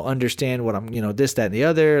 understand what I'm, this, that, and the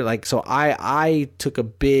other. Like, so I took a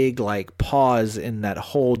big like pause in that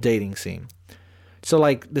whole dating scene. So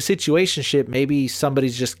like the situationship, maybe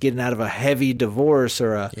somebody's just getting out of a heavy divorce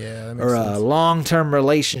or a long-term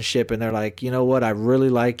relationship, and they're like, you know what, I really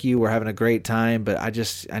like you, we're having a great time, but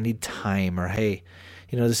I need time, or hey,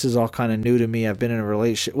 this is all kind of new to me. I've been in a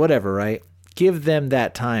relationship, whatever, right? Give them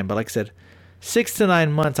that time. But like I said, 6 to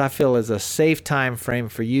 9 months, I feel, is a safe time frame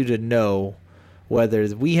for you to know whether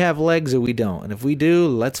we have legs or we don't. And if we do,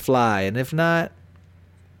 let's fly. And if not,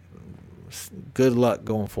 good luck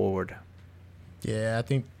going forward. Yeah, I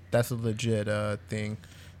think that's a legit thing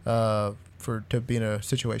to be in a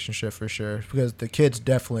situationship for sure. Because the kids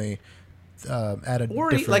definitely add a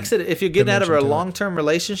different, like I said, if you're getting out of a long-term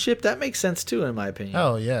relationship, that makes sense too, in my opinion.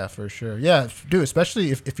 Oh yeah, for sure. Yeah, dude, especially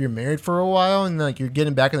if you're married for a while and like you're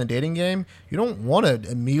getting back in the dating game, you don't want to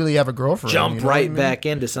immediately have a girlfriend. Jump right back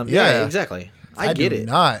into something. Yeah, exactly. I get it.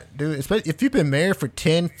 Not, dude. Especially if you've been married for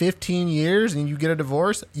 10, 15 years and you get a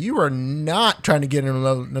divorce, you are not trying to get in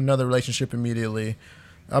another relationship immediately.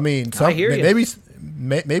 I mean, I hear you.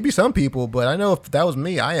 maybe some people, but I know if that was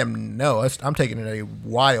me, I'm taking it a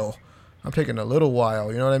while. I'm taking a little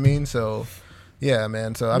while. You know what I mean? So, yeah,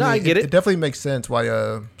 man. So I get it. It definitely makes sense why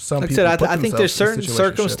some people. I think there's certain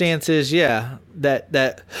circumstances,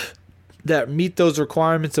 that meet those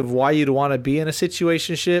requirements of why you'd want to be in a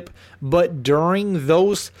situationship. But during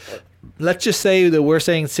those, let's just say that we're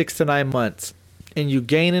saying 6 to 9 months, and you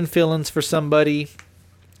gaining feelings for somebody,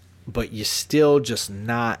 but you're still just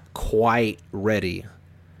not quite ready.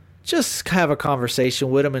 Just have a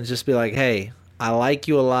conversation with them and just be like, hey, I like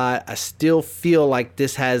you a lot. I still feel like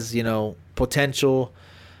this has, potential.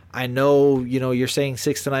 I know, you're saying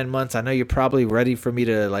 6 to 9 months. I know you're probably ready for me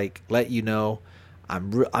to let you know.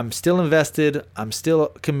 I'm still invested. I'm still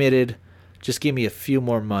committed. Just give me a few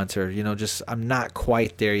more months, or I'm not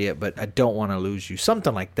quite there yet, but I don't want to lose you.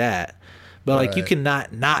 Something like that. But you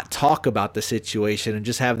cannot not talk about the situation and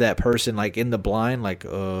just have that person in the blind,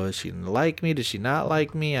 does she like me? Does she not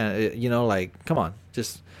like me? Come on,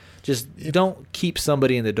 just don't keep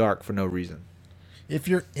somebody in the dark for no reason. If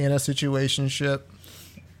you're in a situationship,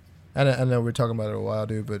 I know we're talking about it a while,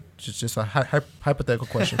 dude, but just a hypothetical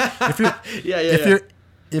question. If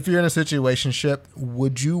you're in a situationship,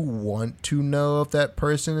 would you want to know if that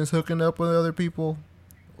person is hooking up with other people,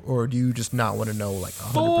 or do you just not want to know 100%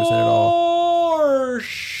 at all? For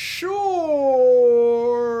sure.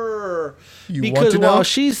 Because while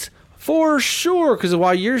she's while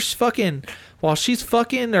she's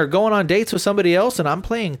fucking or going on dates with somebody else, and I'm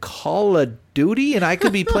playing Call of Duty, and I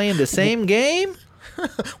could be playing the same game.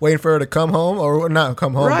 Waiting for her to come home, or not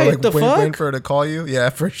come home, right, but waiting for her to call you. Yeah,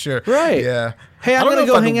 for sure. Right. Yeah. Hey, I'm gonna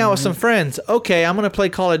go hang out with some friends. Okay, I'm gonna play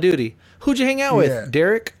Call of Duty. Who'd you hang out with?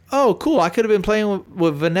 Derek. Oh, cool. I could have been playing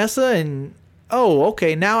with Vanessa, and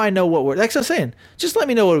okay. Now I know what like I was saying. Just let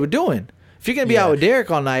me know what we're doing. If you're gonna be out with Derek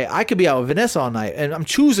all night, I could be out with Vanessa all night, and I'm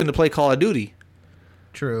choosing to play Call of Duty.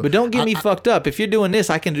 True. But don't get me fucked up. If you're doing this,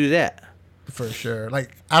 I can do that. For sure. I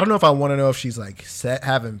don't know if I want to know if she's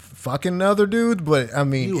having fucking other dudes, but I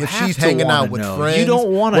mean, if she's hanging out with friends, you don't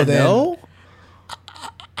want to know.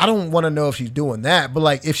 I don't want to know if she's doing that,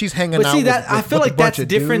 but if she's hanging out with I feel like that's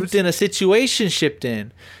different dudes, than a situationship.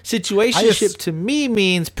 Then situationship to me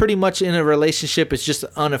means pretty much in a relationship. It's just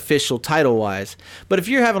unofficial title wise. But if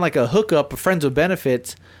you're having a hookup, a friends with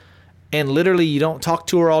benefits, and literally you don't talk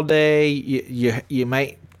to her all day, you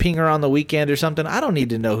might ping her on the weekend or something. I don't need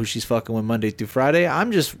to know who she's fucking with Monday through Friday.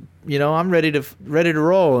 I'm just, I'm ready to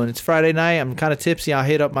roll, and it's Friday night. I'm kind of tipsy. I'll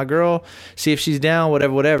hit up my girl, see if she's down,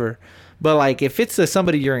 whatever. But if it's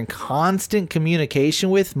somebody you're in constant communication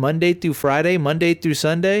with Monday through Friday, Monday through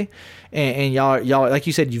Sunday, and y'all like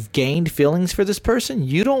you said, you've gained feelings for this person,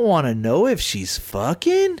 you don't want to know if she's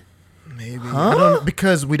fucking. Maybe. I don't,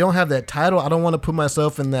 because we don't have that title. I don't want to put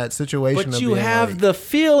myself in that situation. But you have the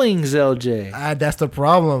feelings, LJ. That's the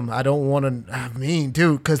problem. I don't want to. I mean,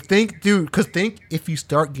 dude, because think if you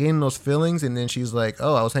start getting those feelings, and then she's like,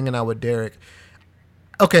 "Oh, I was hanging out with Derek."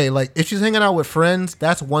 Okay, if she's hanging out with friends,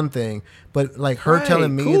 that's one thing. But her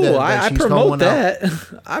telling me that she's promote going that.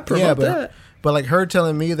 out, I promote that. But her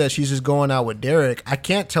telling me that she's just going out with Derek, I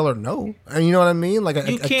can't tell her no. You know what I mean?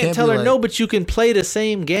 You can't tell her no, but you can play the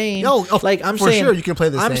same game. No, I'm for saying, sure you can play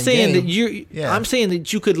the same game. I'm saying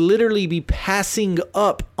that you could literally be passing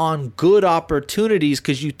up on good opportunities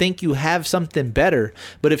because you think you have something better.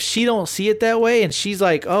 But if she don't see it that way, and she's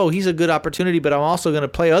like, "Oh, he's a good opportunity, but I'm also going to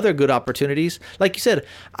play other good opportunities." Like you said,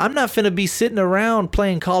 I'm not finna be sitting around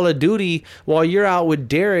playing Call of Duty while you're out with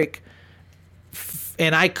Derek.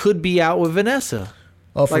 And I could be out with Vanessa.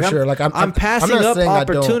 Oh, for sure. I'm passing up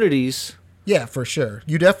opportunities. Yeah, for sure.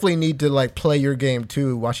 You definitely need to play your game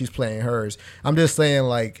too while she's playing hers. I'm just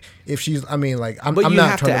saying if she's, I'm but I'm you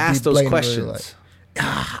not have trying to ask those questions.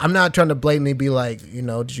 I'm not trying to blatantly be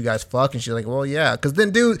did you guys fuck? And she's like, well, yeah. Because then,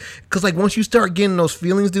 dude, once you start getting those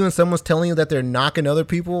feelings, dude, and someone's telling you that they're knocking other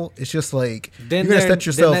people, it's just you're going to set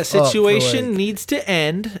yourself up. Then that situation needs to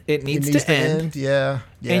end. It needs to end. Yeah.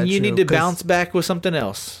 And you need to bounce back with something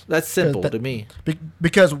else. That's simple to me.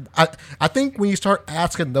 Because I think when you start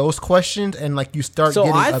asking those questions and you start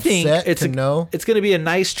getting upset it's going to be a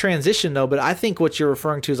nice transition though. But I think what you're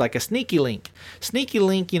referring to is a sneaky link. Sneaky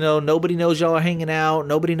link, nobody knows y'all are hanging out.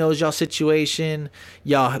 Nobody knows y'all situation.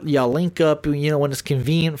 Y'all link up, when it's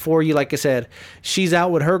convenient for you. Like I said, she's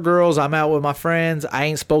out with her girls. I'm out with my friends. I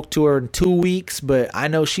ain't spoke to her in 2 weeks, but I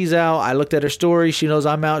know she's out. I looked at her story. She knows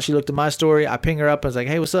I'm out. She looked at my story. I ping her up and was like,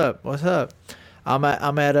 "Hey, what's up? What's up? I'm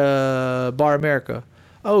at Bar America.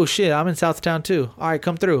 Oh shit, I'm in Southtown too. All right,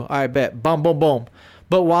 come through. All right, bet. Boom, boom, boom."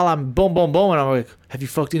 But while I'm boom, boom, boom, and I'm like, "Have you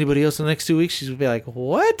fucked anybody else in the next 2 weeks?" She's gonna be like,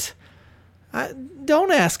 "What?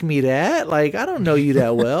 Don't ask me that. Like, I don't know you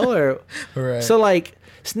that well. Or Right. So, like,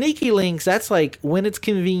 sneaky links, that's like when it's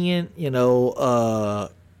convenient,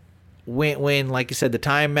 when like you said, the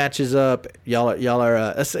time matches up, y'all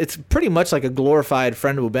are it's pretty much like a glorified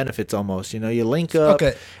friend with benefits almost. You link up.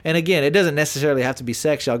 Okay. And again, it doesn't necessarily have to be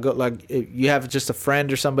sex. Y'all go, like, you have just a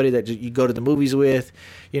friend or somebody that you go to the movies with.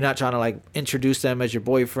 You're not trying to like introduce them as your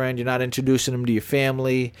boyfriend. You're not introducing them to your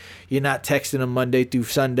family. You're not texting them Monday through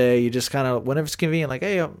Sunday. You just kind of, whenever it's convenient, like,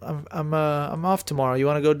 hey, I'm off tomorrow. You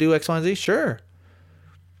want to go do X, Y, and Z? Sure.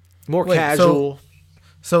 More casual.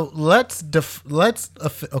 So let's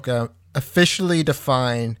officially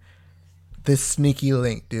define this sneaky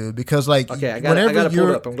link, dude. Because like, okay, I got it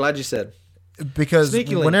pulled up. I'm glad you said. Because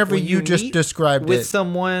Sneaky link, whenever when you just meet described with it,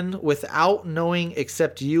 someone without knowing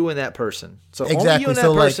except you and that person. So only Exactly. you and that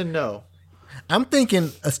So, like, person know. I'm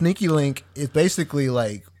thinking a sneaky link is basically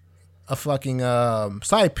like a fucking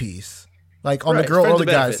side piece, like on Right, the girl friends or the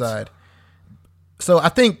with guy benefits. side. So I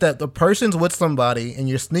think that the person's with somebody, and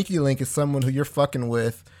your sneaky link is someone who you're fucking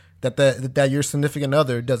with that your significant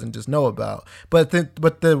other doesn't just know about. But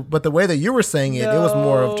the way that you were saying it, it was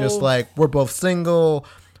more of just No. like, we're both single.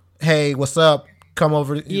 Hey, what's up? Come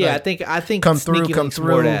over. Yeah, like, I think come sneaky through, link's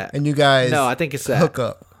more that. and you guys. No, I think it's that. hook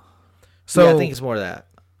up. So Yeah, I think it's more that.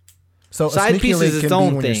 so a Side sneaky piece link is can its be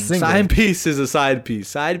own when you're thing. single. Side piece is a side piece.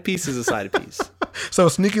 Side piece is a side piece. So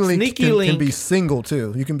sneaky link, Sneaky can link- be single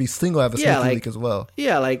too. You can be single, have a Yeah, sneaky like- link as well.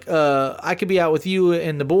 Yeah, like I could be out with you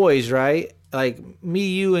and the boys, right? Like me,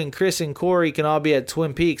 you, and Chris and Corey can all be at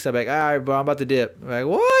Twin Peaks. I'm like, all right, bro, I'm about to dip. I'm like,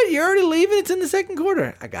 what? You're already leaving? It's in the second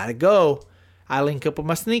quarter. I gotta go. I link up with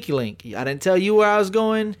my sneaky link. I didn't tell you where I was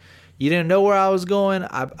going. You didn't know where I was going.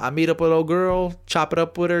 I meet up with old girl, chop it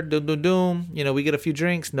up with her, doom. We get a few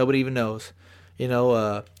drinks. Nobody even knows.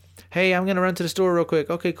 Hey, I'm gonna run to the store real quick.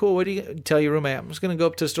 Okay, cool. What do you tell your roommate? I'm just gonna go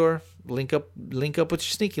up to the store. Link up with your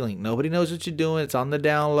sneaky link. Nobody knows what you're doing. It's on the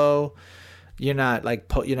down low. You're not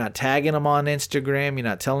you're not tagging them on Instagram. You're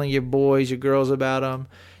not telling your boys, your girls about them.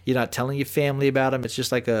 You're not telling your family about them. It's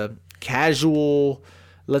just like a casual,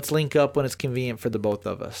 let's link up when it's convenient for the both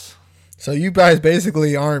of us. So you guys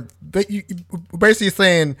basically aren't. You're basically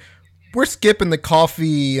saying we're skipping the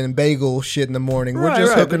coffee and bagel shit in the morning. We're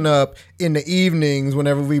just hooking up in the evenings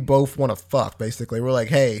whenever we both want to fuck. Basically, we're like,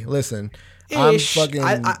 hey, listen, I'm fucking.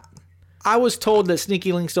 I was told that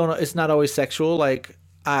sneaky links don't. It's not always sexual. Like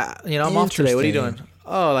I'm off today. What are you doing?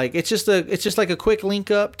 Oh, like it's just like a quick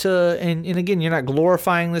link up to, and again, you're not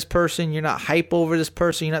glorifying this person. You're not hype over this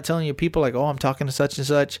person. You're not telling your people like, oh, I'm talking to such and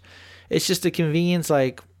such. It's just a convenience.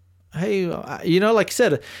 Like, hey, like you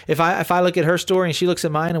said, if I look at her story and she looks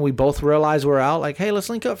at mine and we both realize we're out, like, hey, let's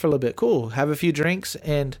link up for a little bit. Cool. Have a few drinks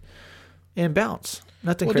and bounce.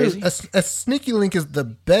 Nothing crazy. Dude, a sneaky link is the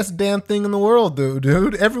best damn thing in the world, dude.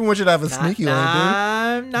 Everyone should have a sneaky link,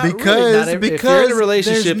 dude. Not really. If you're in a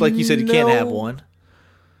relationship, there's like you said, you can't have one.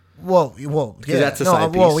 Well, yeah. That's a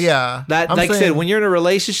side piece. Well, yeah. That, I'm like I saying, said, when you're in a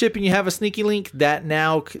relationship and you have a sneaky link, that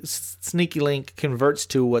now sneaky link converts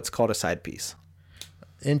to what's called a side piece.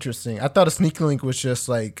 Interesting. I thought a sneaky link was just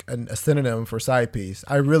like a synonym for side piece.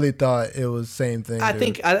 I really thought it was the same thing. I dude.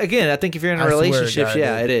 think if you're in a I swear to relationship, God,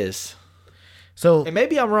 yeah, dude. it is. So And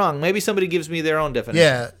maybe I'm wrong. Maybe somebody gives me their own definition.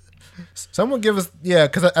 yeah, someone give us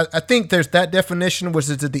because I think there's that definition, which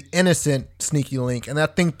is the innocent sneaky link, and I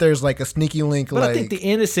think there's like a sneaky link But like I think the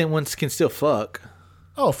innocent ones can still fuck.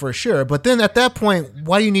 oh for sure. But then at that point,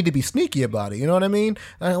 why do you need to be sneaky about it? You know what I mean?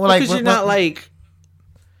 Because you're not like.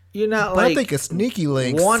 But I think a sneaky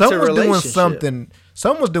link. wants a Someone's doing relationship.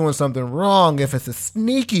 Someone's doing something wrong if it's a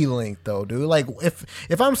sneaky link, though, dude. Like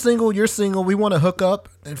if I'm single, you're single, we want to hook up,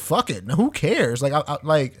 then fuck it. Who cares? Like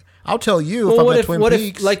I'll tell you if I'm at Twin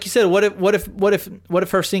Peaks. If, like you said, what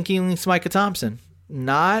if her sneaky link's Micah Thompson?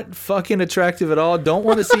 Not fucking attractive at all. Don't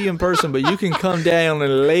want to see you in person, but you can come down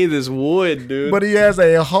and lay this wood, dude. But he has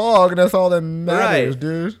a hog, and that's all that matters, Right.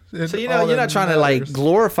 dude. So you're not trying to like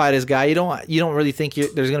glorify this guy. You don't really think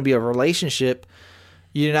there's going to be a relationship.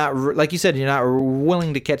 You're not, like you said, you're not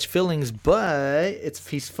willing to catch feelings, but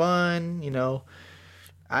he's fun.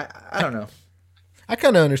 I don't know. I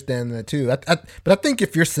kind of understand that too. But I think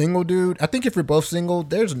if you're single, dude, I think if you're both single,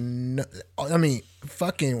 there's no. I mean,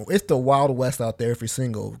 fucking, it's the Wild West out there. If you're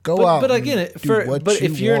single, go out. But again, if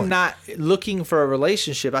you're want. not looking for a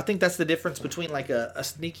relationship, I think that's the difference between like a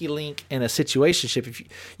sneaky link and a situationship. If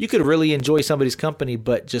you could really enjoy somebody's company,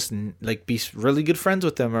 but just like be really good friends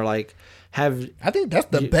with them, or like have. I think that's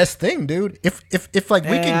the best thing, dude. If like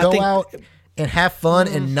we can go out and have fun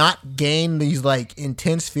and not gain these like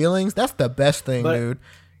intense feelings, that's the best thing, dude.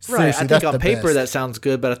 Right, I Seriously, think that's on the paper best. that sounds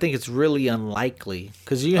good, but I think it's really unlikely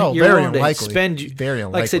because you're very willing to unlikely. spend. Very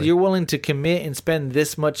Like I said, unlikely. you're willing to commit and spend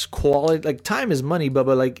this much quality. Like time is money, but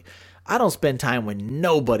like I don't spend time with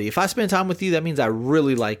nobody. If I spend time with you, that means I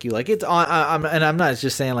really like you. Like it's I'm not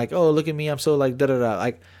just saying like, oh, look at me, I'm so like da da da.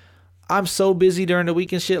 Like I'm so busy during the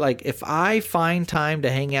week and shit. Like if I find time to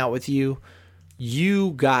hang out with you, you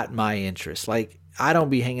got my interest. Like I don't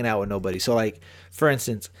be hanging out with nobody. So like for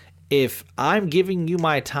instance, if I'm giving you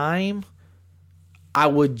my time, I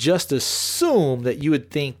would just assume that you would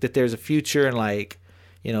think that there's a future and like,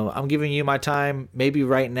 you know, I'm giving you my time maybe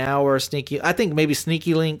right now or I think maybe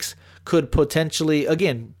Sneaky Links could potentially,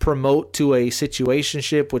 again, promote to a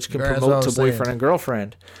situationship, which can That's what I promote to was saying. boyfriend and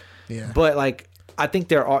girlfriend. Yeah. But like, I think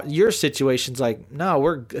there are your situations like, no,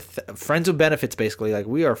 we're friends with benefits basically. Like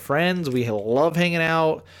we are friends. We love hanging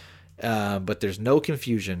out, but there's no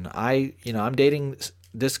confusion. I'm dating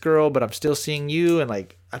this girl, but I'm still seeing you. And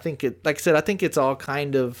like, I think like I said, I think it's all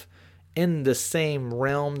kind of in the same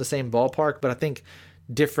realm, the same ballpark, but I think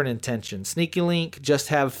different intentions. Sneaky Link, just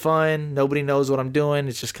have fun. Nobody knows what I'm doing.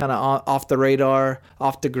 It's just kind of off the radar,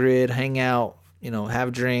 off the grid, hang out,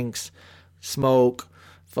 have drinks, smoke,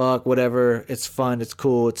 fuck, whatever. It's fun. It's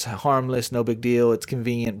cool. It's harmless. No big deal. It's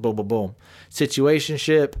convenient. Boom, boom, boom.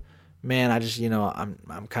 Situationship, man, I just,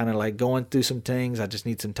 I'm kind of like going through some things. I just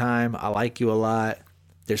need some time. I like you a lot.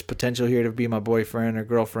 There's potential here to be my boyfriend or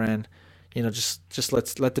girlfriend. Just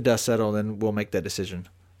let's let the dust settle, then we'll make that decision.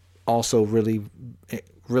 Also, really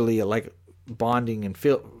like bonding and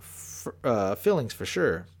feelings for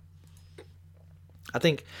sure. I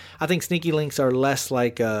think Sneaky Links are less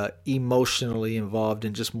like emotionally involved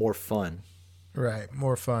and just more fun. Right,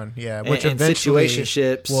 more fun. Yeah, which and eventually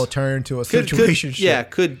situationships will turn to a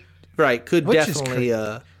situationship. Could Which is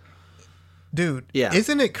definitely. Dude, Yeah.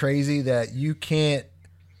 Isn't it crazy that you can't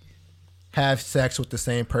have sex with the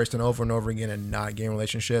same person over and over again and not gain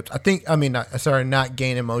relationships? Not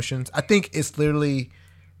gain emotions. I think it's literally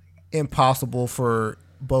impossible for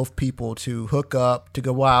both people to hook up, to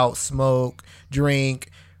go out, smoke, drink,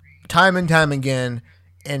 time and time again,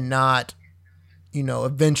 and not,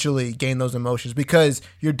 eventually gain those emotions, because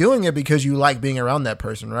you're doing it because you like being around that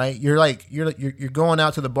person, right? You're going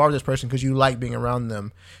out to the bar with this person because you like being around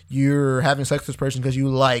them. You're having sex with this person because you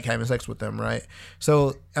like having sex with them, right?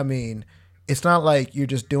 So, it's not like you're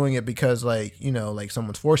just doing it because like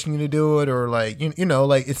someone's forcing you to do it, or like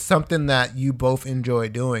like it's something that you both enjoy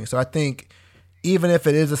doing. So I think even if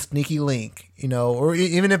it is a sneaky link, or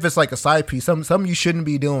even if it's like a side piece, something you shouldn't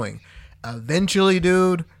be doing, eventually,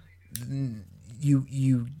 dude,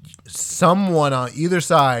 someone on either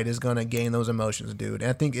side is gonna gain those emotions, dude. And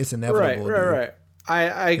I think it's inevitable. Right.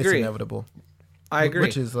 I agree. It's inevitable. I agree.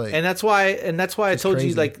 Which is like, and that's why I told crazy.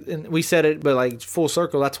 you, like, and we said it, but like full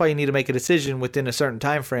circle. That's why you need to make a decision within a certain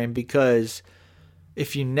time frame, because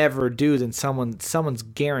if you never do, then someone's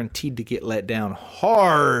guaranteed to get let down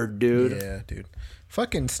hard, dude. Yeah, dude.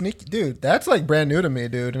 Fucking sneaky, dude. That's like brand new to me,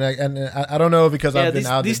 dude. And I don't know, because I've been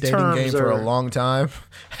out of the dating game for a long time.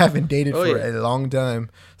 Haven't dated for a long time.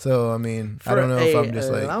 So I don't know if I'm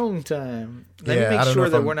just like a long time. Let Yeah, me I make don't know sure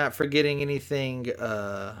if that I'm we're not forgetting anything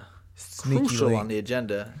sneaky crucial link. on the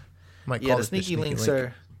agenda. Might Yeah, call the it sneaky links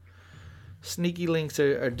link.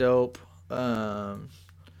 are dope.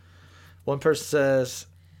 One person says,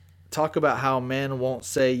 talk about how men won't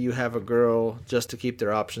say you have a girl just to keep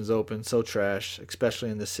their options open. So trash, especially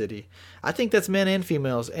in the city. I think that's men and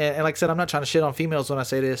females. And like I said, I'm not trying to shit on females when I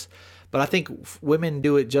say this, but I think women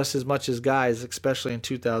do it just as much as guys, especially in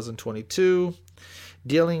 2022.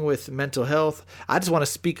 Dealing with mental health. I just want to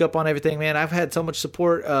speak up on everything, man. I've had so much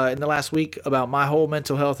support in the last week about my whole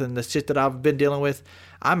mental health and the shit that I've been dealing with.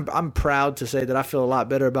 I'm proud to say that I feel a lot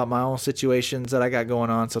better about my own situations that I got going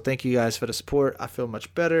on. So thank you guys for the support. I feel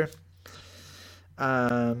much better.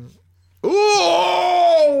 We're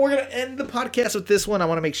gonna end the podcast with this one. I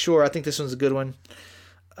want to make sure. I think this one's a good one.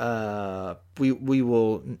 I'll plead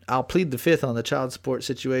the fifth on the child support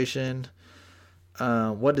situation.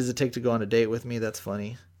 What does it take to go on a date with me? That's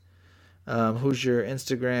funny. Who's your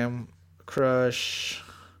Instagram crush?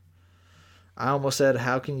 I almost said,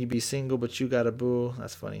 how can you be single but you got a boo?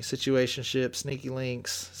 That's funny. Situationships, sneaky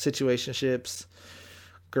links, situationships,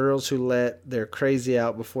 girls who let their crazy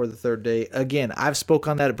out before the third date. Again, I've spoke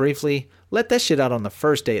on that briefly. Let that shit out on the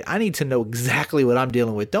first date. I need to know exactly what I'm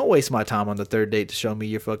dealing with. Don't waste my time on the third date to show me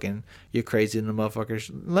you're crazy in the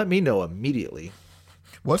motherfuckers. Let me know immediately.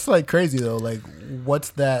 What's like crazy though? Like,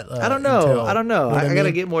 what's that? I don't know. entail? I don't know. You what I gotta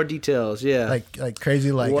mean? get more details. Yeah. Like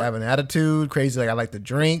crazy. Like What? have an attitude. Crazy. Like I like to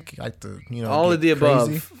drink. Like to all of the crazy.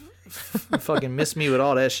 above. Fucking miss me with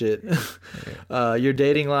all that shit. Your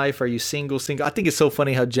dating life, are you single? I think it's so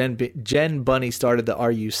funny how Jen Bunny started the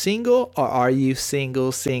 "Are you single or are you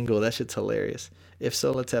single?" That shit's hilarious. If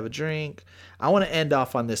so, let's have a drink. I want to end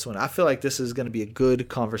off on this one. I feel like this is going to be a good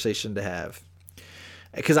conversation to have.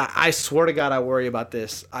 Because I swear to God, I worry about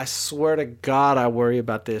this.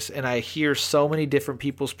 And I hear so many different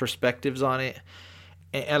people's perspectives on it.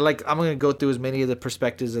 And like, I'm going to go through as many of the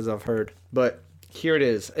perspectives as I've heard. But here it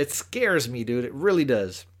is. It scares me, dude. It really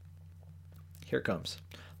does. Here it comes.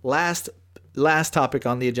 Last topic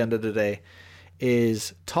on the agenda today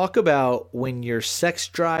is talk about when your sex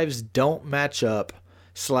drives don't match up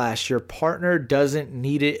 / your partner doesn't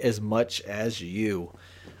need it as much as you.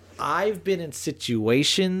 I've been in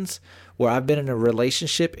situations where I've been in a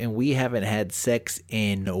relationship and we haven't had sex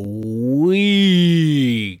in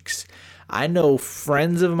weeks. I know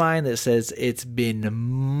friends of mine that says it's been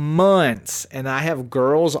months, and I have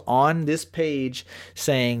girls on this page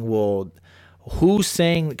saying, well, who's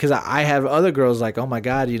saying, because I have other girls like, oh my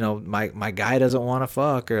God, you know, my guy doesn't want to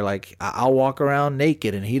fuck, or like I'll walk around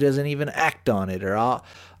naked and he doesn't even act on it, or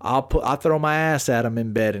I'll throw my ass at him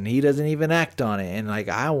in bed and he doesn't even act on it, and like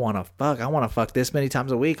I want to fuck this many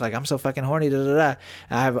times a week, like I'm so fucking horny, da da da.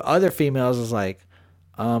 And I have other females is like,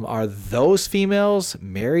 are those females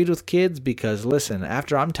married with kids? Because listen,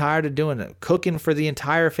 after I'm tired of doing it, cooking for the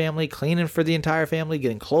entire family, cleaning for the entire family,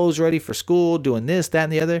 getting clothes ready for school, doing this, that,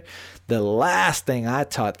 and the other, the last thing I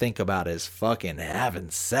think about is fucking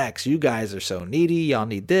having sex. You guys are so needy. Y'all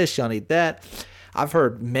need this. Y'all need that. I've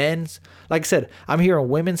heard men, like I said, I'm hearing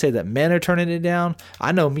women say that men are turning it down.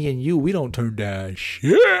 I know me and you, we don't turn down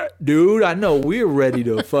shit, dude. I know we're ready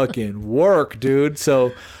to fucking work, dude.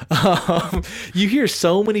 So you hear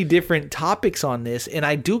so many different topics on this, and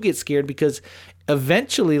I do get scared because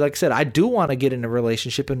eventually, like I said, I do want to get in a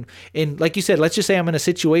relationship. And like you said, let's just say I'm in a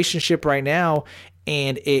situationship right now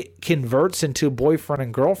and it converts into boyfriend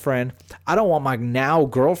and girlfriend. I don't want my now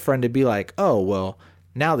girlfriend to be like, oh, well,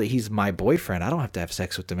 now that he's my boyfriend, I don't have to have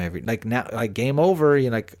sex with him like game over. You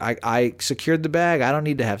know, like I secured the bag. I don't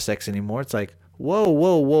need to have sex anymore. It's like,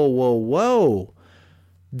 whoa.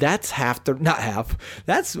 That's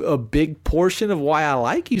that's a big portion of why I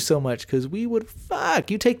like you so much. Cause we would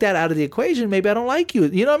fuck. You take that out of the equation. Maybe I don't like you.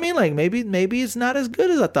 You know what I mean? Like maybe it's not as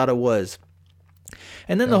good as I thought it was.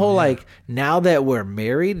 And then like, now that we're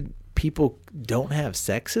married, people don't have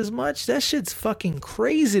sex as much. That shit's fucking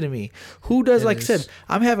crazy to me. Who does? Like I said,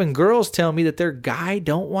 I'm having girls tell me that their guy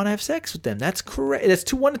don't want to have sex with them. That's correct.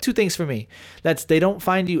 That's one of two things for me. That's they don't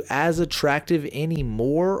find you as attractive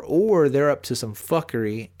anymore, or they're up to some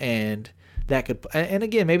fuckery, and that could. And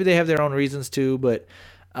again, maybe they have their own reasons too, but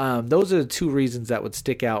those are the two reasons that would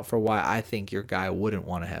stick out for why I think your guy wouldn't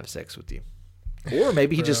want to have sex with you. Or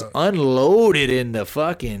maybe he just unloaded in the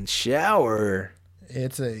fucking shower.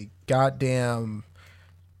 It's a goddamn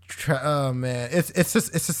man. It's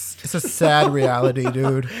a sad reality,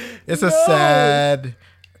 dude. It's a sad.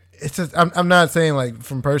 It's just, I'm not saying like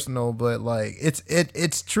from personal, but like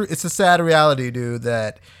it's true. It's a sad reality, dude,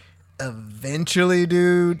 that eventually,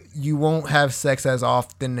 dude, you won't have sex as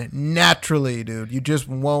often naturally, dude. You just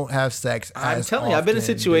won't have sex as often. I'm telling you, I've been in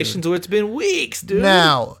situations where it's been weeks, dude.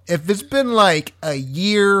 Now, if it's been like a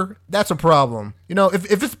year, that's a problem. You know,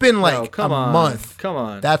 if it's been like a month,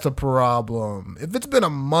 that's a problem. If it's been a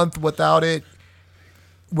month without it,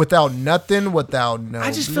 without nothing, without no,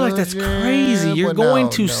 I just feel like that's crazy. You're going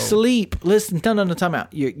to sleep. Listen, no, time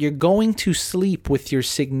out. You're going to sleep with your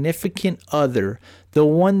significant other, the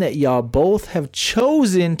one that y'all both have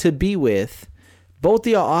chosen to be with. Both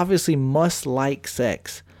of y'all obviously must like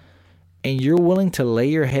sex, and you're willing to lay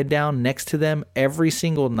your head down next to them every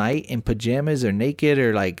single night in pajamas or naked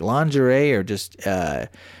or like lingerie or just just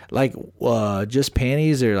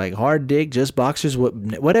panties or like hard dick, just boxers,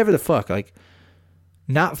 whatever the fuck, like.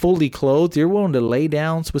 Not fully clothed. You're willing to lay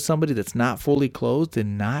down with somebody that's not fully clothed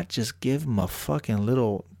and not just give them a fucking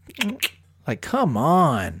little, like, come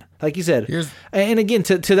on. Like you said. And again,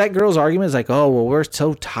 to that girl's argument, it's like, oh, well, we're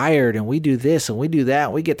so tired and we do this and we do that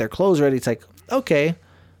and we get their clothes ready. It's like, okay,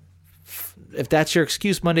 if that's your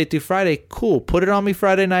excuse Monday through Friday, cool. Put it on me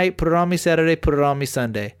Friday night, put it on me Saturday, put it on me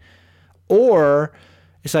Sunday. Or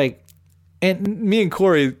it's like, and me and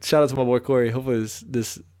Corey, shout out to my boy Corey.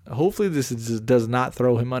 Hopefully this does not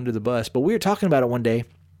throw him under the bus. But we were talking about it one day,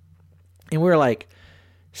 and we were like,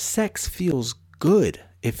 sex feels good.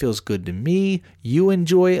 It feels good to me. You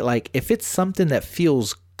enjoy it. Like, if it's something that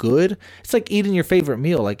feels good, it's like eating your favorite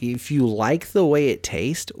meal. Like, if you like the way it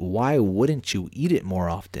tastes, why wouldn't you eat it more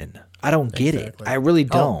often? I don't get it. I really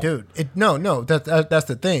don't. Oh, dude. No. That's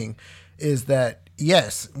the thing, is that,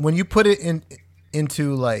 yes, when you put it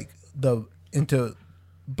into, like, into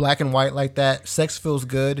black and white like that. Sex feels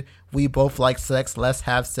good. We both like sex. Let's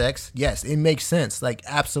have sex. Yes, it makes sense. Like,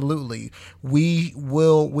 absolutely. We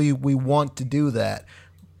want to do that.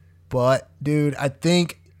 But dude, I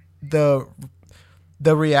think the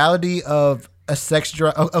reality of a sex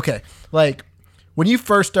drive. Okay, like when you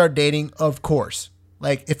first start dating, of course.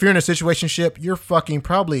 Like, if you're in a situationship, you're fucking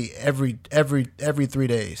probably every 3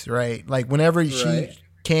 days, right? Like, whenever she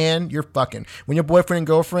can, you're fucking. When you're boyfriend and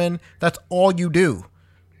girlfriend, that's all you do.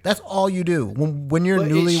 That's all you do. When you're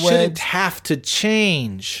newlyweds, it shouldn't have to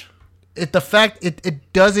change. It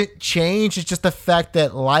doesn't change. It's just the fact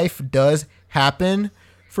that life does happen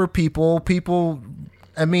for people.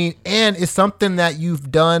 I mean, and it's something that you've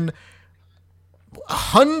done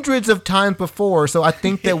hundreds of times before. So I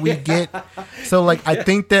think that we get get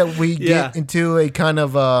into a kind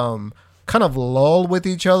of lull with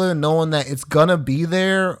each other, knowing that it's gonna be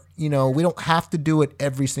there. You know, we don't have to do it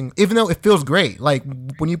every single, even though it feels great. Like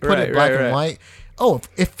when you put it black and white,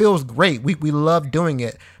 it feels great. We love doing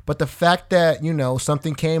it. But the fact that, you know,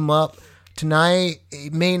 something came up tonight,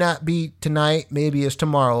 it may not be tonight, maybe it's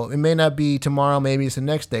tomorrow. It may not be tomorrow, maybe it's the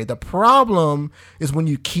next day. The problem is when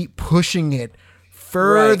you keep pushing it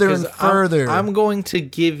further and further. I'm going to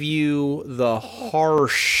give you the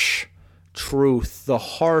harsh truth, the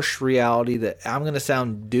harsh reality that I'm going to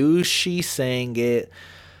sound douchey saying it.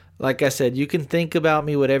 Like I said, you can think about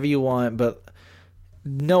me whatever you want, but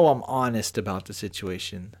no, I'm honest about the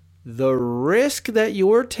situation. The risk that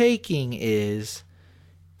you're taking is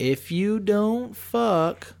if you don't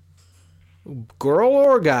fuck, girl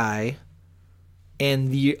or guy,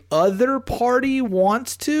 and the other party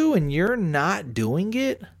wants to and you're not doing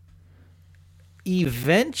it,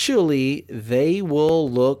 eventually they will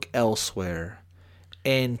look elsewhere.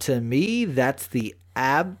 And to me, that's the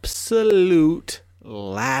absolute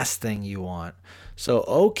last thing you want. So,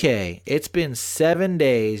 okay, it's been 7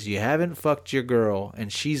 days, you haven't fucked your girl,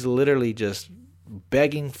 and she's literally just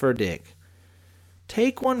begging for dick.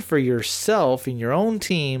 Take one for yourself and your own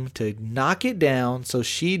team to knock it down so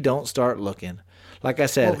she don't start looking. Like I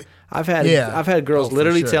said, I've had girls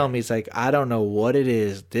literally tell me, it's like, I don't know what it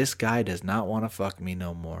is. This guy does not want to fuck me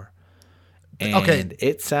no more. And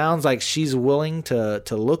it sounds like she's willing to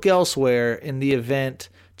look elsewhere in the event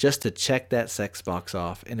just to check that sex box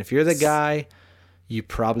off. And if you're the guy, you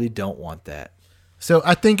probably don't want that. So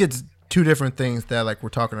I think it's two different things that like we're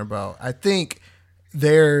talking about. I think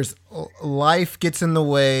there's life gets in the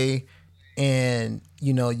way, and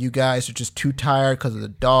you know, you guys are just too tired because of the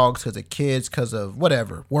dogs, because of kids, because of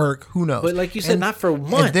whatever, work, who knows. But like you said, not for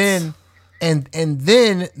months. And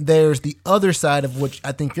then there's the other side of which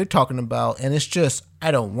I think you're talking about, and it's just I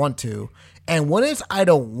don't want to. And when it's I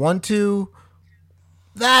don't want to,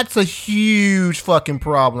 that's a huge fucking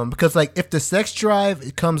problem, because like if the sex drive,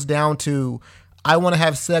 it comes down to I want to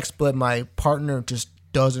have sex but my partner just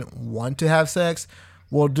doesn't want to have sex,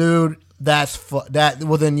 well dude, that's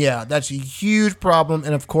a huge problem.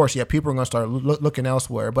 And of course, people are going to start looking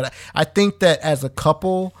elsewhere. But I think that as a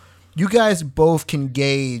couple, you guys both can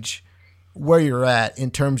gauge where you're at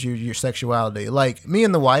in terms of your sexuality. Like me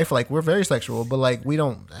and the wife, like we're very sexual, but like we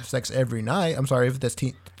don't have sex every night. I'm sorry if that's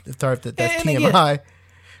TMI. Again,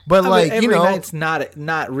 but like, every night's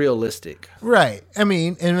not realistic. Right. I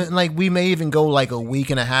mean, and like we may even go like a week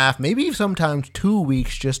and a half, maybe sometimes 2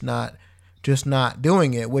 weeks just not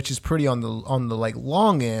doing it, which is pretty on the like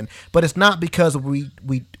long end. But it's not because we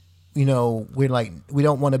we're like we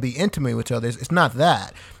don't want to be intimate with each other. It's not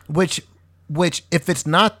that. Which if it's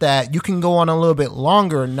not that, you can go on a little bit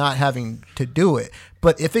longer not having to do it.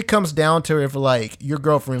 But if it comes down to if like your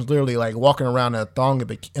girlfriend's literally like walking around in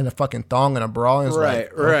a fucking thong and a bra, and it's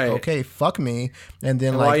right. Okay, fuck me, and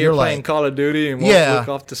then like while you're playing Call of Duty and won't look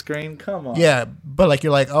off the screen, come on. Yeah, but like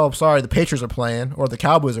you're like, oh, I'm sorry, the Patriots are playing or the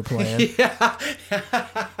Cowboys are playing.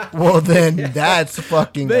 Well, then that's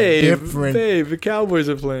fucking different. Babe, the Cowboys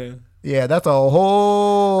are playing. Yeah, that's a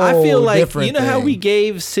whole. I feel like different how thing. we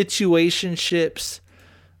gave situationships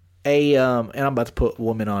and I'm about to put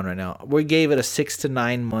woman on right now. We gave it a 6 to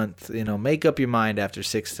 9 month. Make up your mind after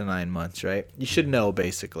 6 to 9 months, right? You should know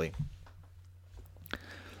basically.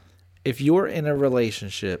 If you're in a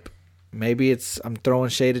relationship, maybe I'm throwing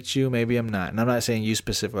shade at you, maybe I'm not, and I'm not saying you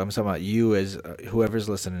specifically. I'm talking about you as whoever's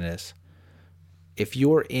listening to this. If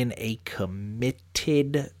you're in a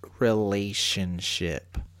committed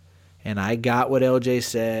relationship. And I got what LJ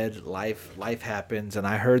said. Life happens, and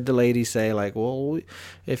I heard the lady say, like, "Well,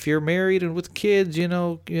 if you're married and with kids,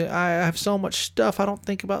 I have so much stuff. I don't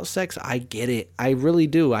think about sex." I get it. I really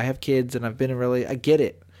do. I have kids, and I've been I get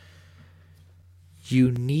it.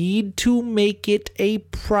 You need to make it a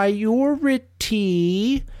priority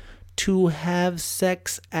to have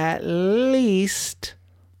sex at least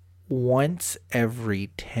once every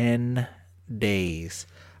 10 days.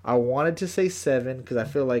 I wanted to say 7 because I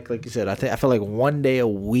feel like you said, I feel like 1 day a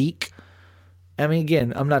week. I mean,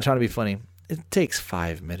 again, I'm not trying to be funny. It takes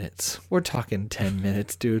 5 minutes. We're talking 10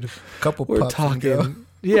 minutes, dude. We're talking.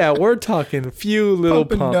 Yeah, we're talking a few little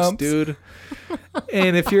pumps, dude.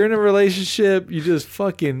 And if you're in a relationship, you just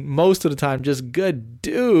fucking, most of the time, just good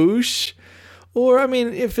douche. Or, I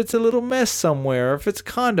mean, if it's a little mess somewhere, or if it's a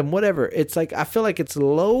condom, whatever. It's like, I feel like it's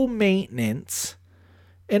low maintenance.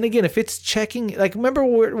 And again, if it's checking, like, remember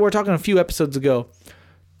we're talking a few episodes ago,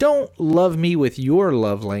 don't love me with your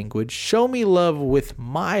love language. Show me love with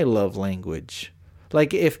my love language.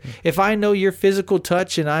 Like, if I know your physical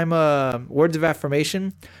touch and I'm words of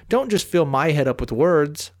affirmation, don't just fill my head up with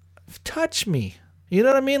words. Touch me. You know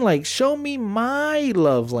what I mean? Like, show me my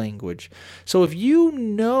love language. So if you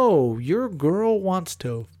know your girl wants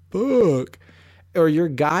to fuck, or your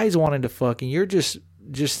guy's wanting to fuck, and you're just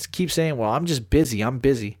keep saying, well, I'm just busy. I'm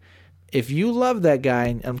busy. If you love that guy,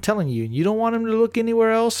 and I'm telling you, you don't want him to look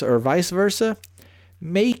anywhere else, or vice versa,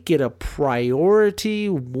 make it a priority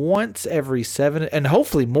once every 7, and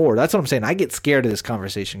hopefully more. That's what I'm saying. I get scared of this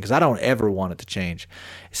conversation because I don't ever want it to change.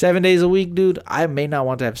 7 days a week, dude, I may not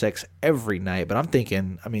want to have sex every night, but I'm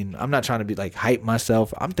thinking, I mean, I'm not trying to be like hype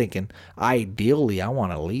myself. I'm thinking ideally I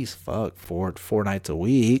want to at least fuck 4 nights a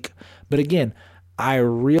week. But again, I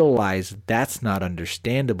realize that's not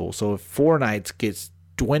understandable. So if 4 nights gets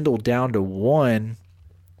dwindled down to 1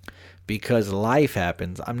 because life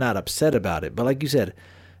happens, I'm not upset about it. But like you said,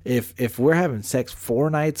 if we're having sex 4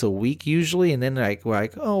 nights a week usually, and then we're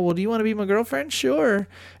like, oh, well, do you want to be my girlfriend? Sure.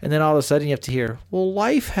 And then all of a sudden you have to hear, well,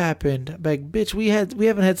 life happened. Like, bitch, we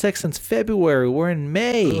haven't had sex since February. We're in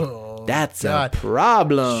May. Oh, that's God. A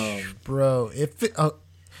problem, bro.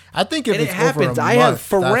 I think if it's happens, over a I month, have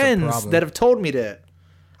friends that have told me that.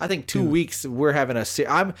 I think 2 weeks we're having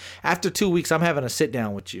after 2 weeks I'm having a sit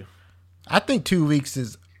down with you. I think 2 weeks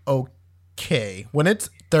is okay. When it's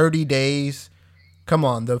 30 days, come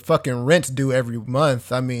on, the fucking rent's due every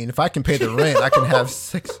month. I mean, if I can pay the rent, I can have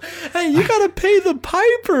sex. Hey, you gotta pay the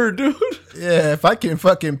piper, dude. Yeah, if I can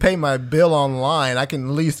fucking pay my bill online, I can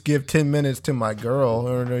at least give 10 minutes to my girl,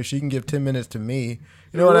 or she can give 10 minutes to me.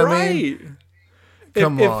 You know what I mean?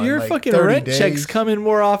 If your fucking rent checks come in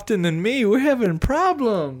more often than me, we're having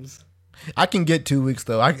problems. I can get 2 weeks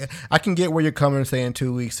though. I can get where you're coming saying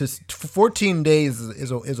 2 weeks. It's 14 days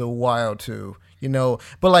is a while too, you know.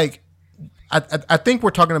 But like, I think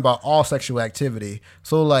we're talking about all sexual activity.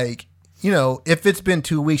 So like, you know, if it's been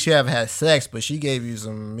 2 weeks, you haven't had sex, but she gave you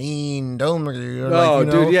some mean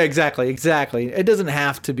dude, yeah, exactly. It doesn't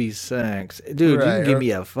have to be sex, dude. Right, you can give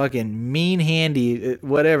me a fucking mean handy,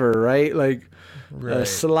 whatever, right? Like. Right. A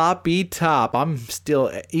sloppy top. I'm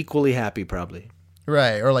still equally happy, probably.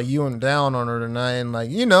 Right, or like you went down on her tonight, and like,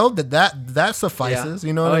 you know, that suffices. Yeah.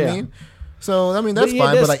 You know what I mean? So I mean that's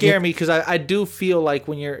fine. It does but scare me because I do feel like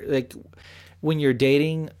when you're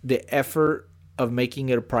dating, the effort of making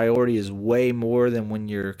it a priority is way more than when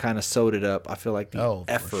you're kind of sewed it up. I feel like the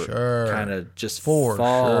effort kind of just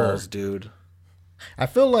falls, dude. I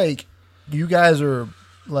feel like you guys are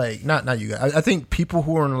like not you guys. I think people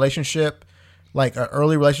who are in a relationship, like an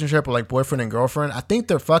early relationship or like boyfriend and girlfriend, I think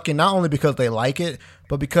they're fucking not only because they like it,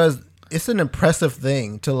 but because it's an impressive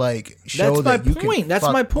thing to like show that you can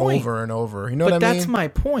fuck over and over. You know what I mean? But that's my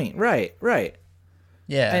point. Right.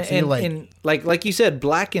 Yeah. And like you said,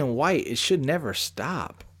 black and white, it should never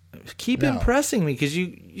stop. Keep impressing me because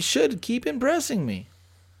you should keep impressing me.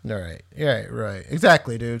 All right. Yeah, right.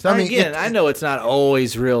 Exactly, dude. I mean, again, I know it's not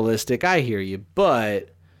always realistic. I hear you,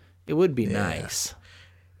 but it would be nice.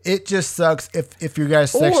 It just sucks if you guys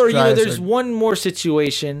sex or, drives. There's one more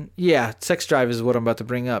situation. Yeah, sex drive is what I'm about to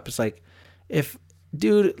bring up. It's like,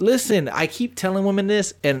 dude, listen, I keep telling women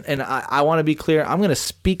this, and I want to be clear. I'm going to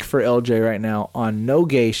speak for LJ right now on no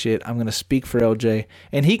gay shit. I'm going to speak for LJ,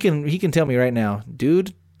 and he can tell me right now,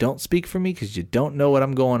 dude, don't speak for me because you don't know what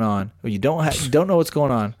I'm going on, or you don't know what's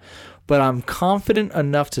going on. But I'm confident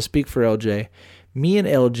enough to speak for LJ. Me and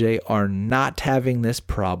LJ are not having this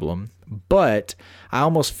problem. But I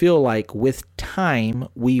almost feel like with time,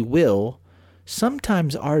 we will.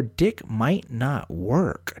 Sometimes our dick might not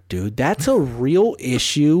work, dude. That's a real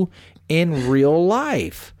issue in real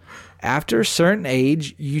life. After a certain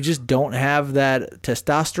age, you just don't have that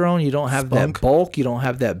testosterone. You don't have that bulk. You don't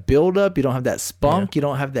have that buildup. You don't have that spunk. Yeah. You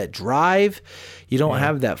don't have that drive. You don't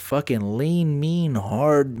have that fucking lean, mean,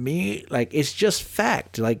 hard meat. Like, it's just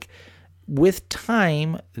fact. Like, with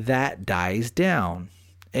time, that dies down.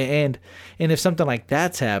 And if something like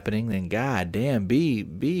that's happening, then goddamn,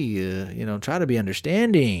 try to be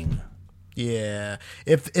understanding. Yeah.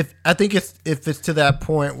 If I think if it's to that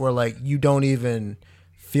point where like you don't even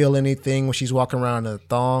feel anything when she's walking around in a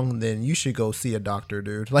thong, then you should go see a doctor,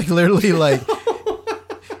 dude. Like literally, like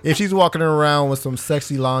if she's walking around with some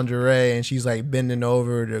sexy lingerie and she's like bending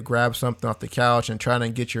over to grab something off the couch and trying to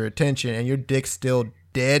get your attention, and your dick's still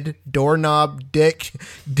dead, doorknob dick.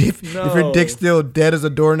 If your dick's still dead as a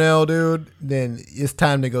doornail, dude, then it's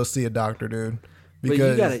time to go see a doctor, dude.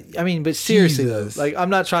 Because but you gotta, but seriously Jesus. though, like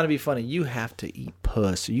I'm not trying to be funny. You have to eat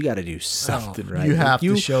puss. So you got to do something, right? You have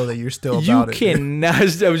to show that you're still about it. You cannot.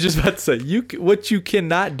 I was just about to say, what you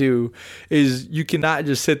cannot do is you cannot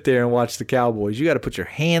just sit there and watch the Cowboys. You got to put your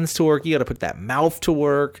hands to work. You got to put that mouth to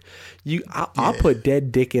work. I'll put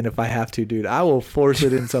dead dick in if I have to, dude. I will force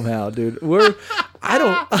it in somehow, dude.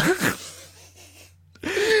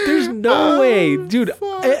 There's no way, dude.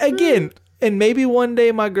 Again. And maybe one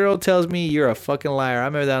day my girl tells me you're a fucking liar. I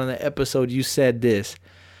remember that on the episode you said this.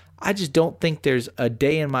 I just don't think there's a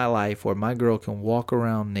day in my life where my girl can walk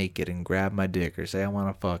around naked and grab my dick or say I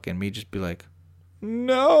want to fuck and me just be like,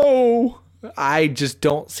 no. I just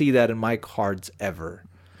don't see that in my cards ever.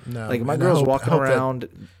 No, like my girl's walking around.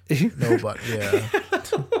 Nobody, yeah.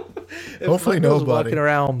 Hopefully nobody walking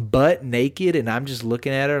around butt naked and I'm just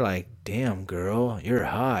looking at her like, damn girl, you're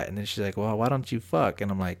hot. And then she's like, well, why don't you fuck? And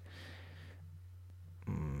I'm like,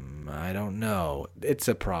 I don't know. It's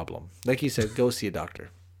a problem. Like you said, go see a doctor.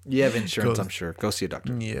 You have insurance, I'm sure. Go see a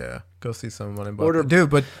doctor. Yeah, go see someone.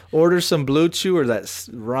 Order some Blue Chew or that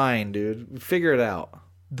Rhine, dude. Figure it out.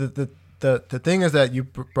 The thing is that you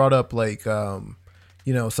brought up like,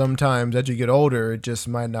 sometimes as you get older, it just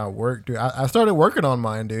might not work, dude. I started working on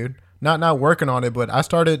mine, dude. Not working on it, but I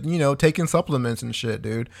started, taking supplements and shit,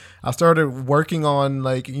 dude. I started working on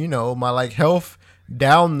like, my like health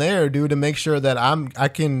down there, dude, to make sure that I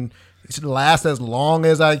can last as long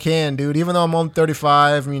as I can, dude. Even though I'm on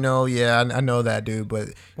 35, I know that, dude. But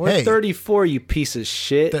we're 34, you piece of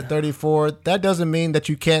shit. 34. That doesn't mean that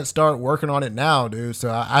you can't start working on it now, dude. So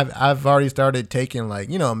I've already started taking like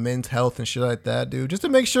men's health and shit like that, dude, just to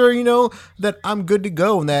make sure that I'm good to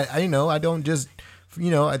go and that I don't just.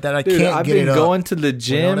 That I dude, can't I've get it up. I've been going to the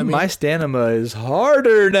gym. You know what I mean? My stamina is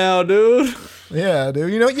harder now, dude. Yeah,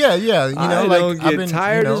 dude. I don't get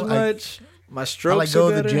tired as much. My strokes I like go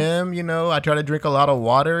to the gym. I try to drink a lot of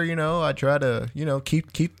water. I try to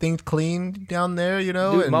keep things clean down there. Dude,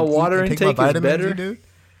 and my water take intake my vitamins, is better. Dude.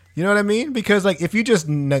 You know what I mean? Because like if you just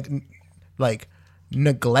neglect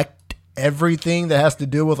everything that has to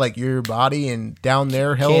do with like your body and down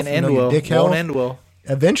there health, your dick health, won't end well.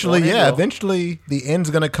 Eventually the end's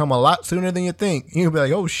going to come a lot sooner than you think. You'll be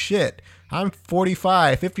like, oh shit, I'm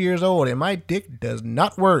 45, 50 years old and my dick does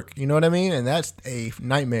not work. You know what I mean? And that's a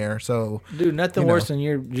nightmare. So, dude, nothing worse than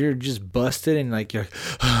you're just busted and like you're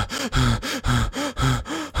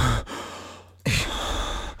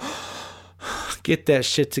get that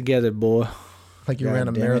shit together, boy. Like you ran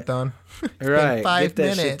a marathon. Right. 5 Get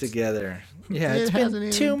minutes. that shit together. Yeah, it's been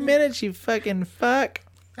 2 minutes, you fucking fuck.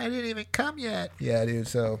 I didn't even come yet. Yeah, dude.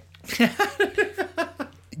 So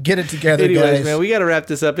get it together, anyways, guys. Man, we got to wrap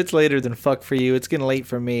this up. It's later than fuck for you. It's getting late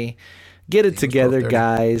for me. Get it together,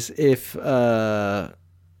 guys. If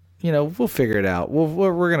we'll figure it out.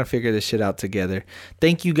 We're gonna figure this shit out together.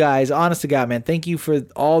 Thank you guys. Honest to God, man. Thank you for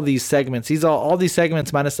all these segments. All these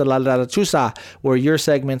segments minus the La La La Chusa were your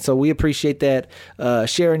segments. So we appreciate that.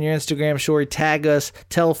 Share on your Instagram story. Tag us.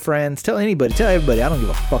 Tell friends. Tell anybody. Tell everybody. I don't give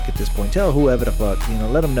a fuck at this point. Tell whoever the fuck.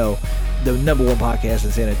 Let them know. The #1 podcast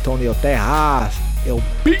in San Antonio, Texas. El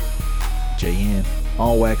JN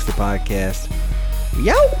on Wax the Podcast.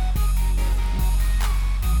 Yo.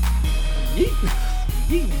 Yee.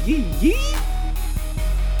 Yee, yee, yee.